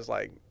one that has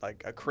like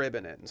a crib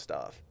in it and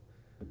stuff.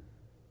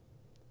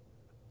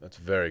 That's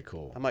very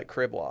cool. I might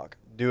crib walk.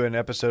 Do an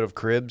episode of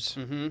Cribs.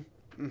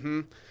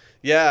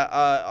 Yeah,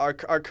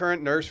 our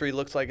current nursery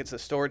looks like it's a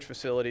storage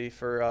facility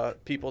for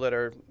people that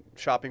are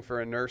shopping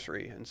for a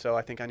nursery, and so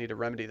I think I need to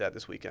remedy that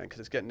this weekend because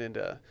it's getting into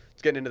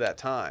that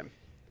time.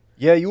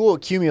 Yeah, you will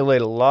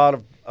accumulate a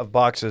lot of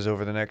boxes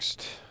over the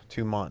next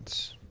 2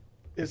 months.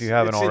 If you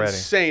haven't it's already.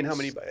 insane how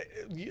many.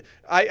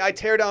 I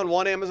tear down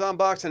one Amazon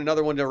box and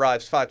another one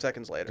arrives 5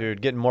 seconds later.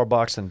 Dude, getting more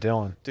box than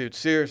Dylan. Dude,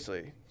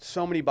 seriously,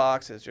 so many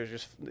boxes are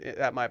just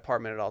at my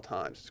apartment at all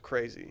times. It's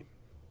crazy.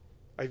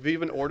 Have you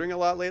been ordering a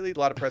lot lately? A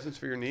lot of presents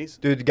for your niece?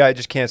 Dude, the guy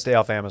just can't stay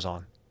off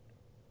Amazon.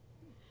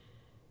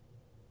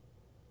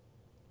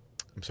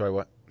 I'm sorry,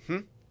 what?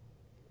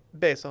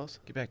 Bezos.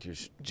 Get back to your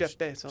Jeff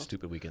Bezos.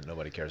 stupid weekend that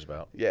nobody cares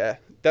about. Yeah,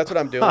 that's what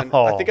I'm doing.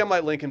 Oh. I think I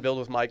might link and build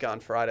with Mike on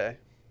Friday.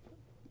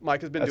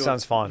 Mike has been That doing.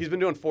 sounds fun. He's been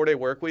doing 4-day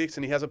work weeks,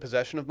 and he has a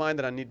possession of mine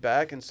that I need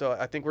back. And so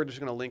I think we're just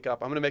gonna link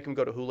up. I'm gonna make him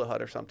go to Hula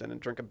Hut or something and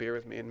drink a beer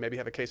with me, and maybe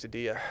have a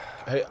quesadilla.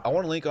 Hey, I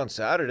want to link on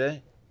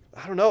Saturday.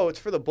 I don't know. It's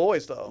for the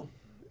boys though,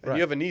 and Right.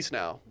 you have a niece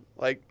now.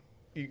 Like,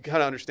 you kind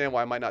of understand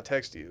why I might not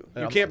text you. And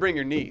You I'm- can't bring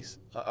your niece.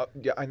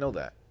 Yeah, I know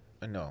that.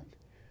 I know.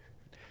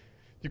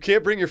 You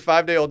can't bring your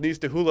 5-day-old niece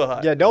to Hula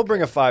Hut. Yeah, don't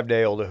bring a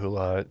 5-day-old to Hula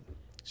Hut.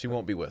 She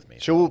won't be with me.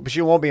 She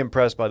won't be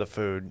impressed by the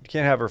food. You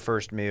can't have her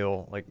first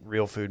meal, like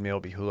real food meal,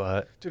 be Hula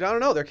Hut. Dude, I don't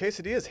know. Their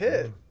quesadillas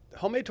hit.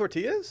 Homemade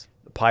tortillas?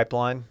 The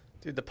pipeline.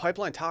 Dude, the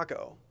pipeline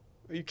taco.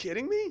 Are you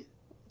kidding me?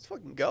 Let's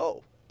fucking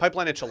go.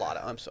 Pipeline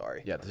enchilada. I'm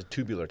sorry. Yeah, there's a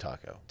tubular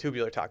taco.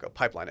 Tubular taco.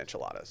 Pipeline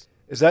enchiladas.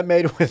 Is that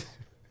made with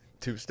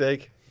tube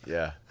steak?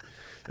 Yeah.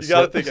 You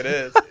got to think it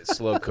is. It's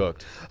slow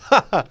cooked.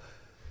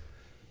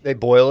 They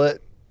boil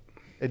it.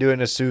 They do it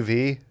in a sous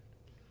vide.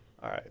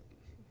 All right.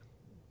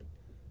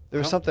 There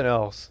was something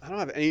else. I don't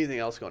have anything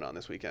else going on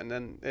this weekend,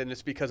 and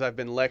it's because I've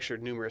been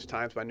lectured numerous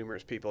times by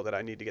numerous people that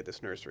I need to get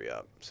this nursery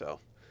up. So,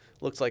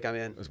 looks like I'm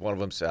in. Was one of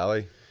them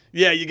Sally?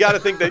 Yeah, you got to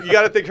think that. You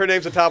got to think her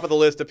name's the top of the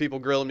list of people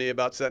grilling me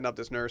about setting up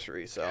this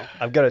nursery. So,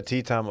 I've got a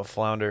tea time with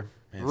Flounder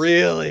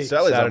really,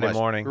 Sally's on Saturday my,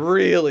 morning.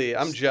 really,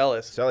 I'm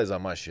jealous. Sally's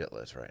on my shit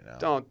list right now.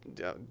 Don't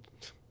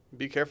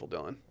be careful,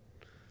 Dylan.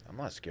 I'm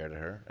not scared of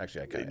her.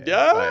 Actually, I kind of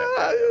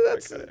Yeah,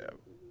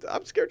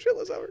 I'm scared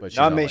shitless of her. But she's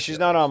Not on me. my She's shit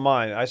not list. on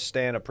mine. I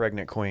stand a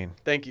pregnant queen.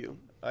 Thank you.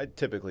 I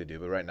typically do,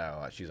 but right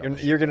now she's on You're, my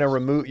shit you're gonna list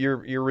remove.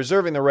 You're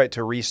reserving the right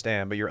to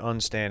restand, but you're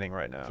unstanding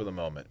right now. for the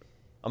moment.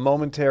 A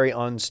momentary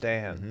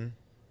unstand. Mm-hmm.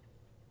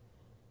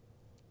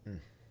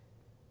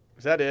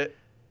 Is that it?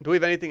 Do we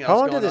have anything else? How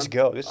long going did this on?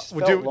 go? This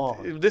felt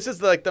long. This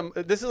is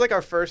like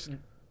our first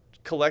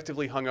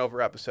collectively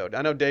hungover episode.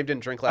 I know Dave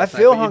didn't drink last I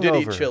feel night, but you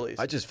did hungover. eat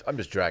Chili's. I'm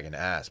just dragging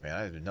ass, man.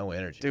 I have no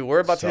energy. Dude, we're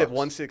about to hit Sucks.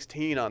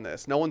 116 on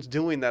this. No one's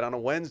doing that on a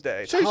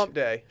Wednesday. It's Sheesh. hump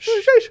day.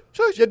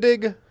 Sheesh. You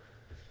dig?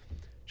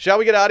 Shall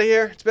we get out of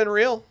here? It's been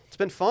real. It's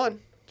been fun.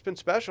 It's been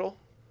special.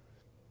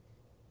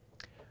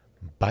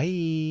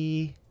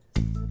 Bye.